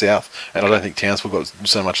further south, and I don't think Townsville got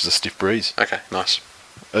so much as a stiff breeze. Okay, nice.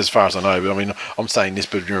 As far as I know, but I mean, I'm saying this,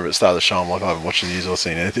 but remember at the start of the show, I'm like, I haven't watched the news or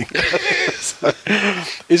seen anything. So,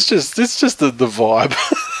 it's just the vibe.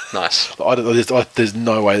 Nice. There's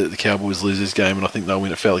no way that the Cowboys lose this game, and I think they'll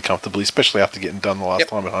win it fairly comfortably, especially after getting done the last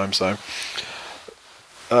time at home. So,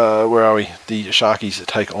 where are we? The Sharkies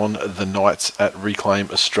take on the Knights at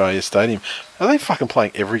Reclaim Australia Stadium. Are they fucking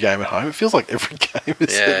playing every game at home? It feels like every game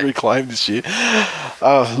is at Reclaim this year.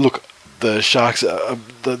 Look, the Sharks,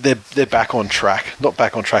 they're back on track. Not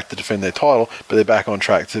back on track to defend their title, but they're back on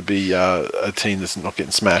track to be a team that's not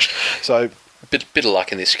getting smashed. So, bit of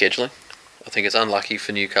luck in this scheduling. I think it's unlucky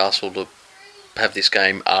for Newcastle to have this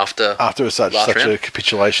game after such a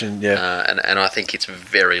capitulation. Yeah, and I think it's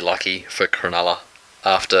very lucky for Cronulla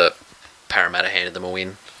after Parramatta handed them a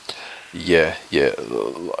win. Yeah.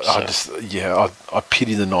 So. I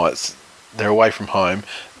pity the Knights. They're away from home.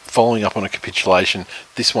 following up on a capitulation,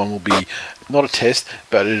 this one will be not a test,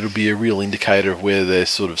 but it'll be a real indicator of where they're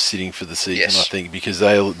sort of sitting for the season, Yes. I think, because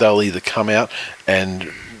they'll either come out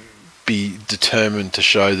and be determined to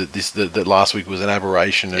show that that last week was an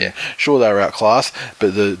aberration, and sure they were outclassed,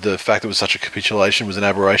 but the fact it was such a capitulation was an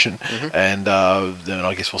aberration, and then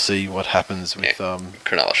I guess we'll see what happens with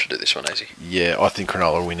Cronulla should do this one easy. Yeah, I think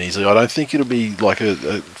Cronulla will win easily. I don't think it'll be like a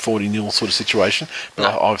 40-0 sort of situation, but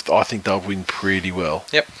I think they'll win pretty well.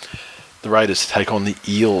 Yep. The Raiders take on the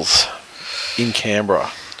Eels in Canberra.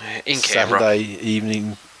 Saturday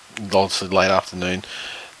evening, obviously late afternoon.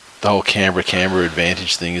 The whole Canberra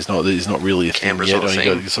advantage thing is not really a thing yet. You've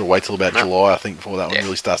got to sort of wait till about July, I think, before that one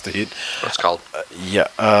really starts to hit. It's cold. Yeah.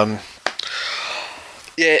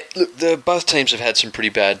 Look, both teams have had some pretty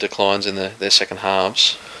bad declines in their second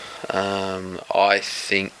halves. I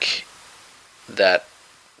think that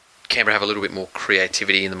Canberra have a little bit more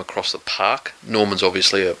creativity in them across the park. Norman's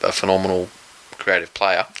obviously a phenomenal creative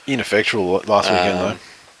player. Ineffectual last weekend, though.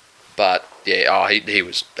 But he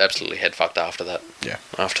was absolutely head fucked after that. Yeah.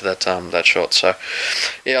 After that shot. So,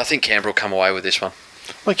 I think Canberra will come away with this one.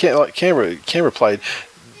 Canberra played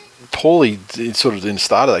poorly sort of in the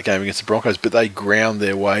start of that game against the Broncos, but they ground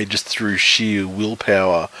their way just through sheer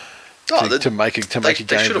willpower to make a game. They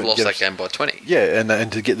should have lost that game by 20. Yeah,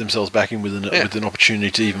 and to get themselves back in with an opportunity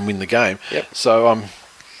to even win the game. Yep. So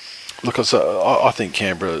look, I think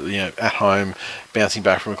Canberra, at home, bouncing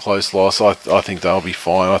back from a close loss, I think they'll be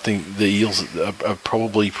fine. I think the Eels are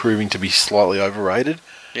probably proving to be slightly overrated.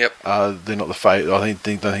 Yep. They're not the favourite. I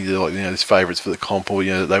think they're like these favourites for the comp, or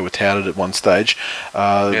they were touted at one stage.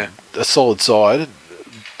 A solid side,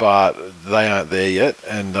 but they aren't there yet,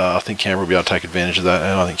 and I think Canberra will be able to take advantage of that,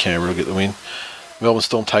 and I think Canberra will get the win. Melbourne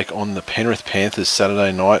Storm take on the Penrith Panthers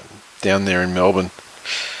Saturday night down there in Melbourne.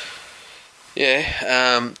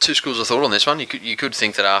 Yeah, two schools of thought on this one. You could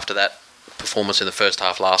think that after that performance in the first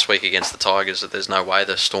half last week against the Tigers, that there's no way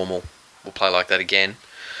the Storm will play like that again.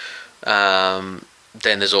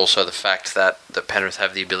 Then there's also the fact that Penrith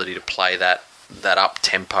have the ability to play that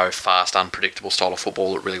up-tempo, fast, unpredictable style of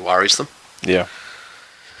football that really worries them. Yeah.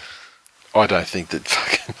 I don't think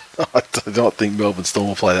I do not think Melbourne Storm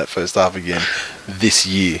will play that first half again this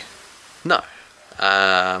year. No.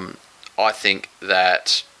 I think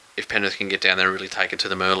that if Penrith can get down there and really take it to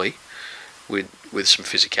them early with some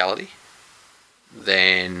physicality,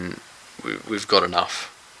 then we've got enough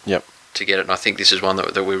to get it. And I think this is one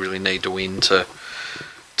that we really need to win to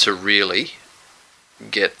really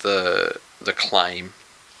get the claim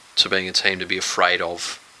to being a team to be afraid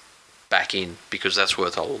of back in, because that's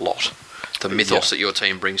worth a lot. The mythos that your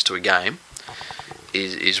team brings to a game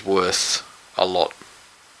is worth a lot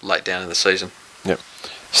late down in the season. Yep.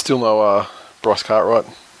 Still no Bryce Cartwright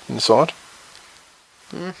in the side.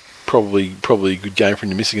 Probably a good game for him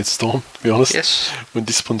to miss against the Storm, to be honest. Yes. When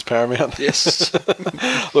discipline's paramount. Yes.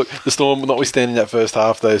 Look, the Storm, notwithstanding that first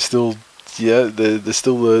half, they're still they're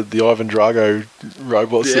still the Ivan Drago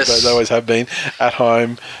robots that they always have been. At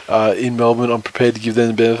home in Melbourne, I'm prepared to give them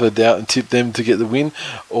the benefit of the doubt and tip them to get the win.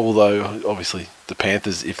 Although, obviously, the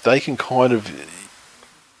Panthers, if they can kind of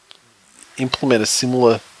implement a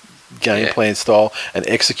similar game plan style and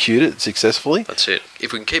execute it successfully. That's it.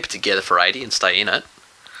 If we can keep it together for 80 and stay in it.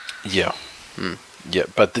 Yeah. Yeah,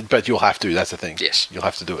 but you'll have to. That's the thing. Yes. You'll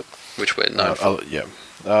have to do it. Which we're known for.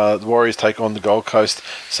 The Warriors take on the Gold Coast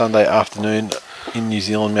Sunday afternoon in New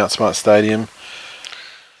Zealand, Mount Smart Stadium.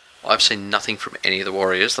 I've seen nothing from any of the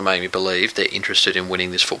Warriors that make me believe they're interested in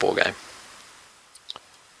winning this football game.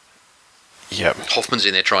 Yeah. Hoffman's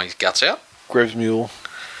in there trying his guts out. Greb's Mule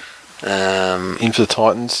in for the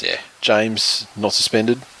Titans. Yeah. James not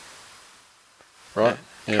suspended. Right?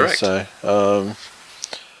 Yeah, correct. So,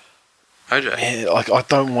 OJ. Yeah, I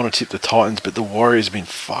don't want to tip the Titans, but the Warriors have been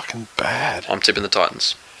fucking bad. I'm tipping the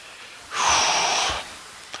Titans.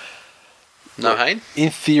 No Hayne? In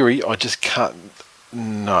theory, I just can't.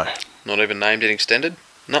 No. Not even named and extended?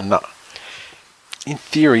 No. In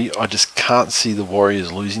theory, I just can't see the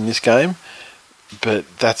Warriors losing this game, but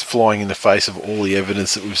that's flying in the face of all the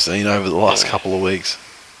evidence that we've seen over the last couple of weeks.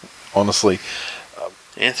 Honestly.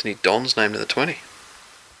 Anthony Don's named to the 20.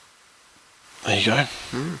 There you go.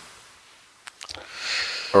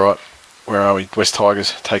 All right, where are we? West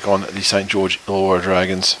Tigers take on the St. George Illawarra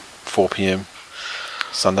Dragons, 4 p.m.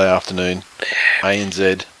 Sunday afternoon,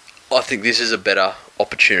 ANZ. I think this is a better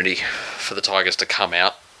opportunity for the Tigers to come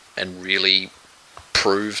out and really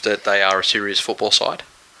prove that they are a serious football side.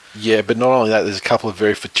 Yeah, but not only that, there's a couple of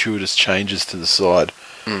very fortuitous changes to the side.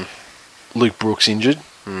 Luke Brooks injured,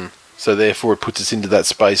 So therefore, it puts us into that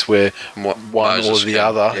space where one or the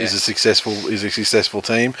other is a successful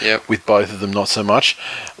team. Yep. With both of them, not so much.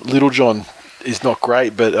 Littlejohn is not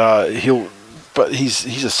great, but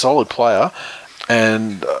he's a solid player,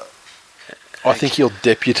 and I think he'll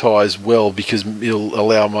deputise well because he'll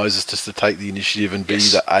allow Moses just to take the initiative and be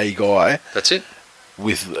the A guy. That's it.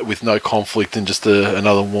 With no conflict and just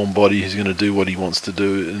another warm body who's going to do what he wants to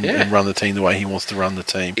do and run the team the way he wants to run the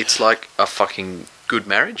team. It's like a fucking good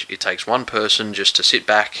marriage. It takes one person just to sit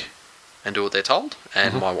back and do what they're told,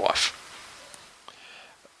 and my wife.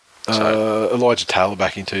 So, Elijah Taylor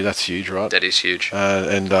back in too. That's huge, right? That is huge.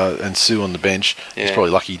 And Sue on the bench. Yeah. He's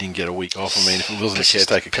probably lucky he didn't get a week off. I mean, if it wasn't a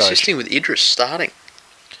caretaker coach. Persisting with Idris starting.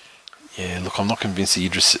 Yeah, look, I'm not convinced the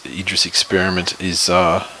Idris experiment is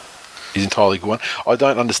entirely good one. I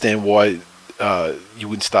don't understand why you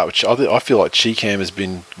wouldn't start with. I feel like Cheekham has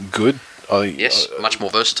been good. Much more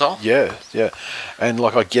versatile. Yeah, and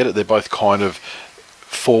like I get it, they're both kind of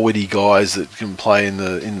forwardy guys that can play in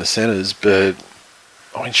the centres, but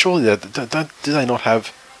I mean, surely do they not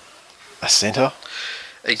have a centre?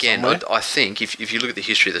 Again, I think if you look at the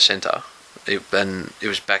history of the centre, there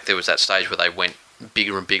was that stage where they went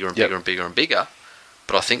bigger and bigger and bigger and bigger and bigger.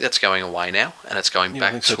 But I think that's going away now, and it's going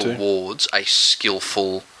back towards a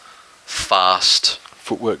skillful, fast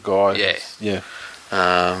footwork guy. Yeah.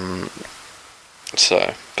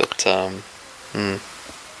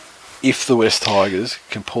 If the West Tigers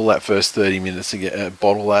can pull that first 30 minutes and get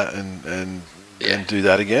bottle that and do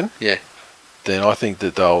that again, then I think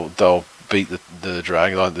that they'll beat the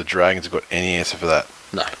Dragons. I don't think the Dragons have got any answer for that.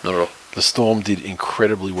 No, not at all. The Storm did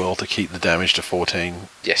incredibly well to keep the damage to 14.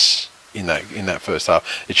 Yes. In that first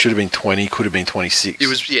half, it should have been 20, could have been 26. It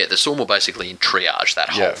was the Storm were basically in triage that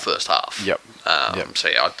whole first half. Yep.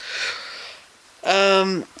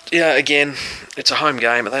 Again, it's a home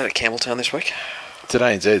game. Are they at Campbelltown this week? It's at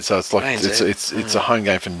ANZ, so it's like it's a home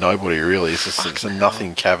game for nobody really. It's a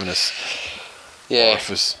nothing cavernous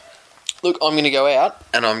office. Look, I'm going to go out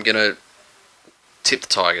and I'm going to tip the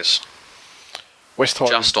Tigers. West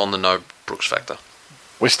Tigers just on the no Brooks factor.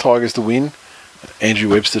 West Tigers to win. Andrew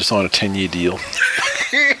Webster to sign a 10-year deal.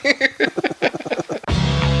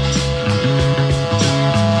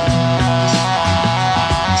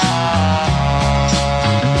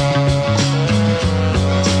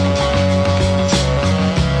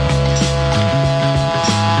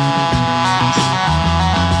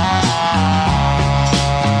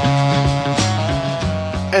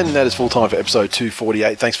 And that is full time for episode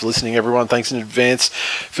 248. Thanks for listening, everyone. Thanks in advance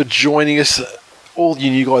for joining us. All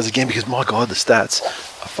you new guys again, because my God, the stats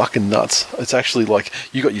are fucking nuts. It's actually like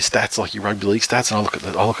you got your stats like your rugby league stats, and I look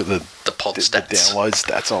at the pod stats, the download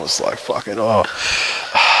stats. I was like, fucking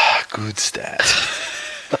good stats.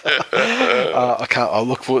 I can't. I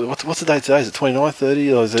look forward. What's the date today? Is it 29th,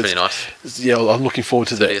 30? Or is it 29th. Yeah, I'm looking forward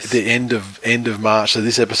to the end of March. So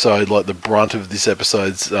this episode, like the brunt of this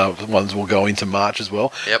episode's ones, will go into March as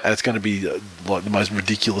well. Yep. And it's going to be like the most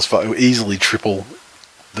ridiculous, easily triple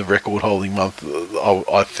the record-holding month,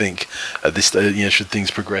 I think, at this stage, should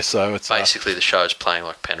things progress. So it's basically the show's playing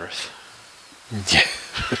like Penrith. Yeah,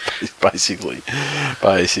 basically,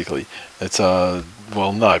 it's no,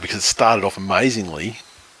 because it started off amazingly,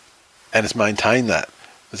 and it's maintained that.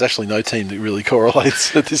 There's actually no team that really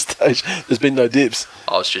correlates at this stage. There's been no dips.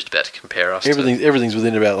 I was just about to compare us. Everything's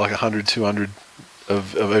within about like 100, 200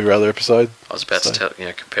 of every other episode. I was about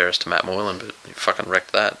to compare us to Matt Moylan, but you fucking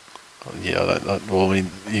wrecked that. Yeah, you're going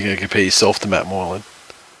to compare yourself to Matt Moylan.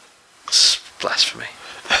 It's blasphemy.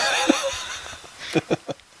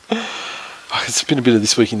 It's been a bit of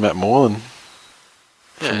This Week in Matt Moylan.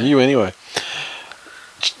 From you, anyway.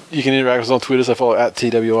 You can interact with us on Twitter, so follow at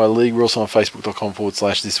TWI League. We're also on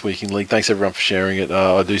Facebook.com/This Week in League. Thanks, everyone, for sharing it.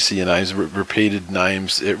 I do see your names, repeated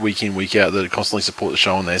names, week in, week out, that constantly support the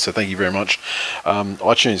show on there, so thank you very much.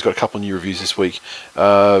 iTunes got a couple of new reviews this week. We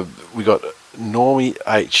got Normie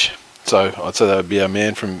H. So I'd say that would be our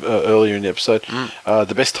man from earlier in the episode.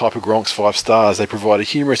 The best type of Gronks, 5 stars. They provide a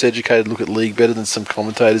humorous, educated look at league better than some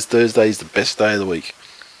commentators. Thursday is the best day of the week.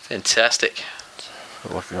 Fantastic.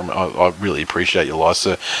 I really appreciate your life,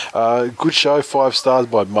 sir. Good show, 5 stars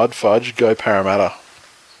by Mud Fudge. Go Parramatta.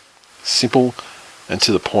 Simple and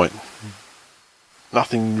to the point.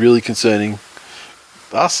 Nothing really concerning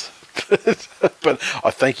us. But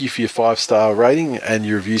I thank you for your 5-star rating and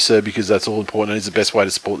your review, sir, because that's all important and it's the best way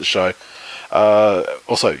to support the show.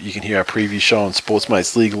 Also, you can hear our preview show on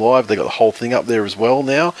Sportsmates League Live. They got the whole thing up there as well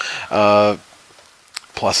now.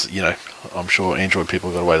 Plus, I'm sure Android people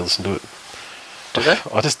have got a way to listen to it. Do they?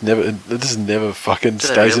 It just never fucking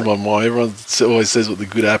stays in my mind. Everyone always says what the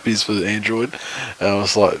good app is for Android, and I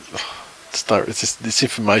was like, It's just this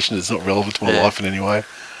information is not relevant to my life in any way.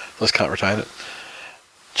 I just can't retain it.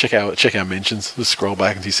 Check our mentions. Just scroll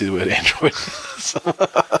back until you see the word Android.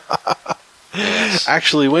 Yes.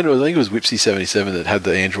 Actually, I think it was Whipsy77 that had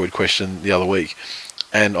the Android question the other week,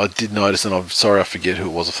 and I did notice, and I'm sorry I forget who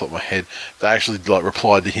it was off the top of my head. They actually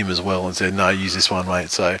replied to him as well and said, "No, use this one, mate."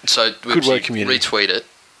 So good work, community. Retweet it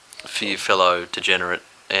for you fellow degenerate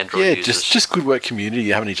Android users. just good work, community.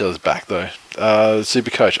 You're having each other's back though.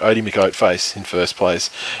 Supercoach Odie McOatface in first place.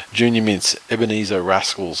 Junior Mints, Ebenezer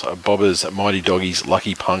Rascals, Bobbers, Mighty Doggies,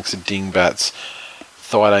 Lucky Punks, Dingbats,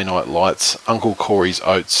 Friday Night Lights, Uncle Corey's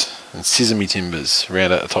Oats, and Sesame Timbers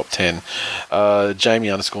round out the top 10.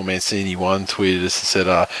 Jamie_Mancini1 tweeted us and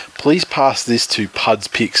said, "Please pass this to Puds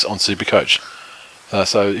Picks on Supercoach."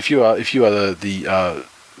 So if you are the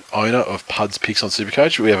owner of Puds Picks on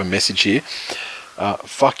Supercoach, we have a message here.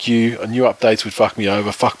 Fuck you. New updates would fuck me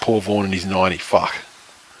over. Fuck Paul Vaughan and his 90. Fuck.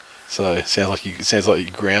 So it sounds like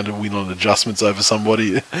you ground a win on adjustments over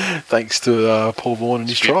somebody, thanks to Paul Vaughan and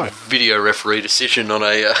his try. Video referee decision on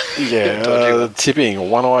a tipping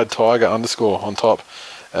One-Eyed Tiger _ on top,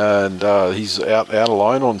 and he's out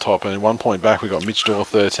alone on top. And at 1 point back, we got Mitch Doyle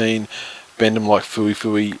 13, Bend 'em like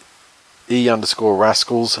Fooey,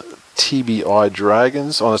 E_Rascals, TBI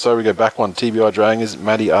Dragons. Oh, so we go back one. TBI Dragons,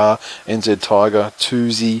 Matty R, NZ Tiger,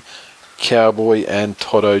 Toozy, Cowboy, and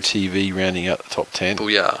Toto TV rounding out the top 10.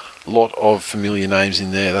 Booyah. Lot of familiar names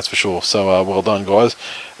in there, that's for sure. So well done, guys.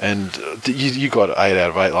 And you got 8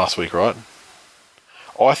 out of 8 last week, right?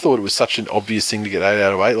 I thought it was such an obvious thing to get 8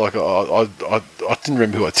 out of 8. Like I didn't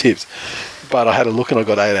remember who I tipped, but I had a look and I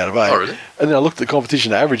got 8 out of 8. Oh, really? And then I looked at the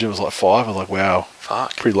competition average and it was like 5. I was like, wow,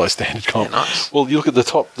 fuck, pretty low standard comp. Yeah, nice. Well, you look at the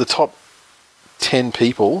top 10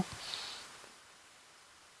 people.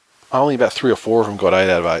 Only about 3 or 4 of them got 8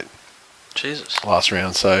 out of 8. Jesus. Last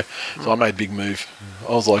round, so I made a big move.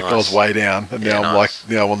 I was like, Nice. I was way down, and now I'm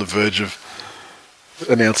now I'm on the verge of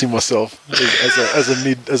announcing myself as a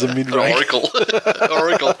mid rank Oracle.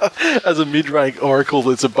 as a mid rank Oracle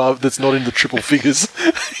that's not in the triple figures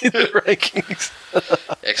in the rankings.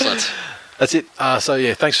 Excellent. That's it. So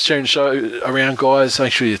yeah, thanks for sharing the show around, guys.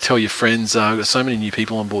 Make sure you tell your friends. We've got so many new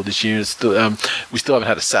people on board this year. It's still, we still haven't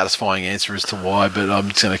had a satisfying answer as to why, but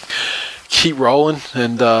I'm just going to keep rolling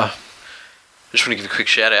and. Just want to give a quick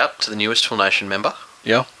shout out to the newest Tool Nation member.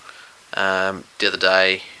 Yeah. The other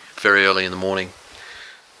day, very early in the morning,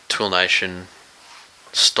 Tool Nation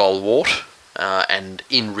stalwart and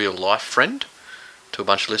in real life friend to a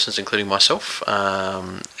bunch of listeners, including myself.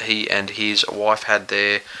 He and his wife had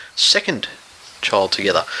their second child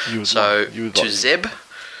together. To Zeb,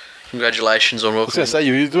 congratulations on welcoming. I was going to say,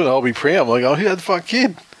 you were doing a whole big pre. I'm like, oh, who had the fuck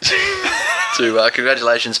kid?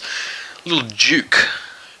 Congratulations, little Duke.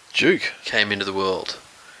 Duke came into the world.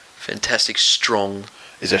 Fantastic, strong.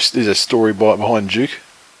 Is there a story behind Duke?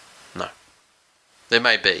 No. There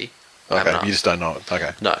may be. Okay, you just don't know it.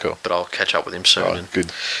 Okay, no, cool. But I'll catch up with him soon. Right,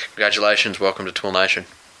 good. Congratulations, welcome to Tool Nation.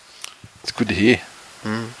 It's good to hear.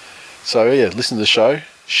 So yeah, listen to the show,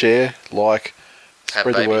 share, like,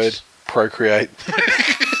 spread the word, procreate.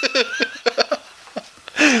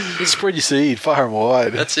 Spread your seed far and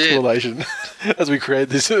wide. That's it. Tool Nation. As we create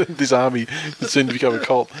this army that's soon to become a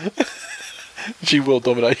cult. Achieve world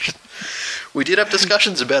domination. We did have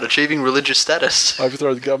discussions about achieving religious status.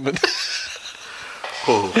 Overthrow the government.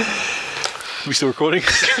 Oh. Are we still recording?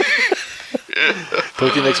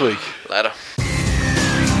 Talk to you next week. Later.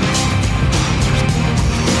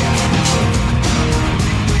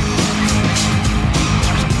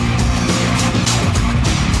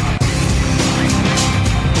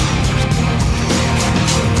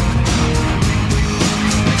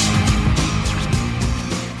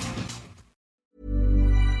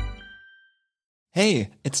 Hey,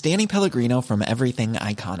 it's Danny Pellegrino from Everything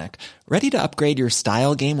Iconic. Ready to upgrade your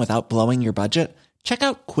style game without blowing your budget? Check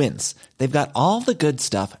out Quince. They've got all the good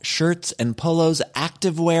stuff, shirts and polos,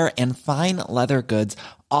 activewear, and fine leather goods,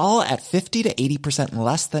 all at 50 to 80%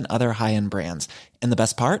 less than other high-end brands. And the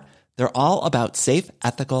best part? They're all about safe,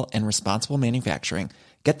 ethical, and responsible manufacturing.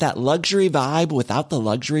 Get that luxury vibe without the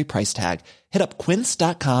luxury price tag. Hit up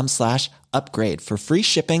quince.com/upgrade for free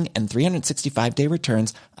shipping and 365-day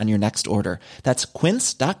returns on your next order. That's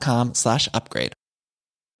quince.com/upgrade.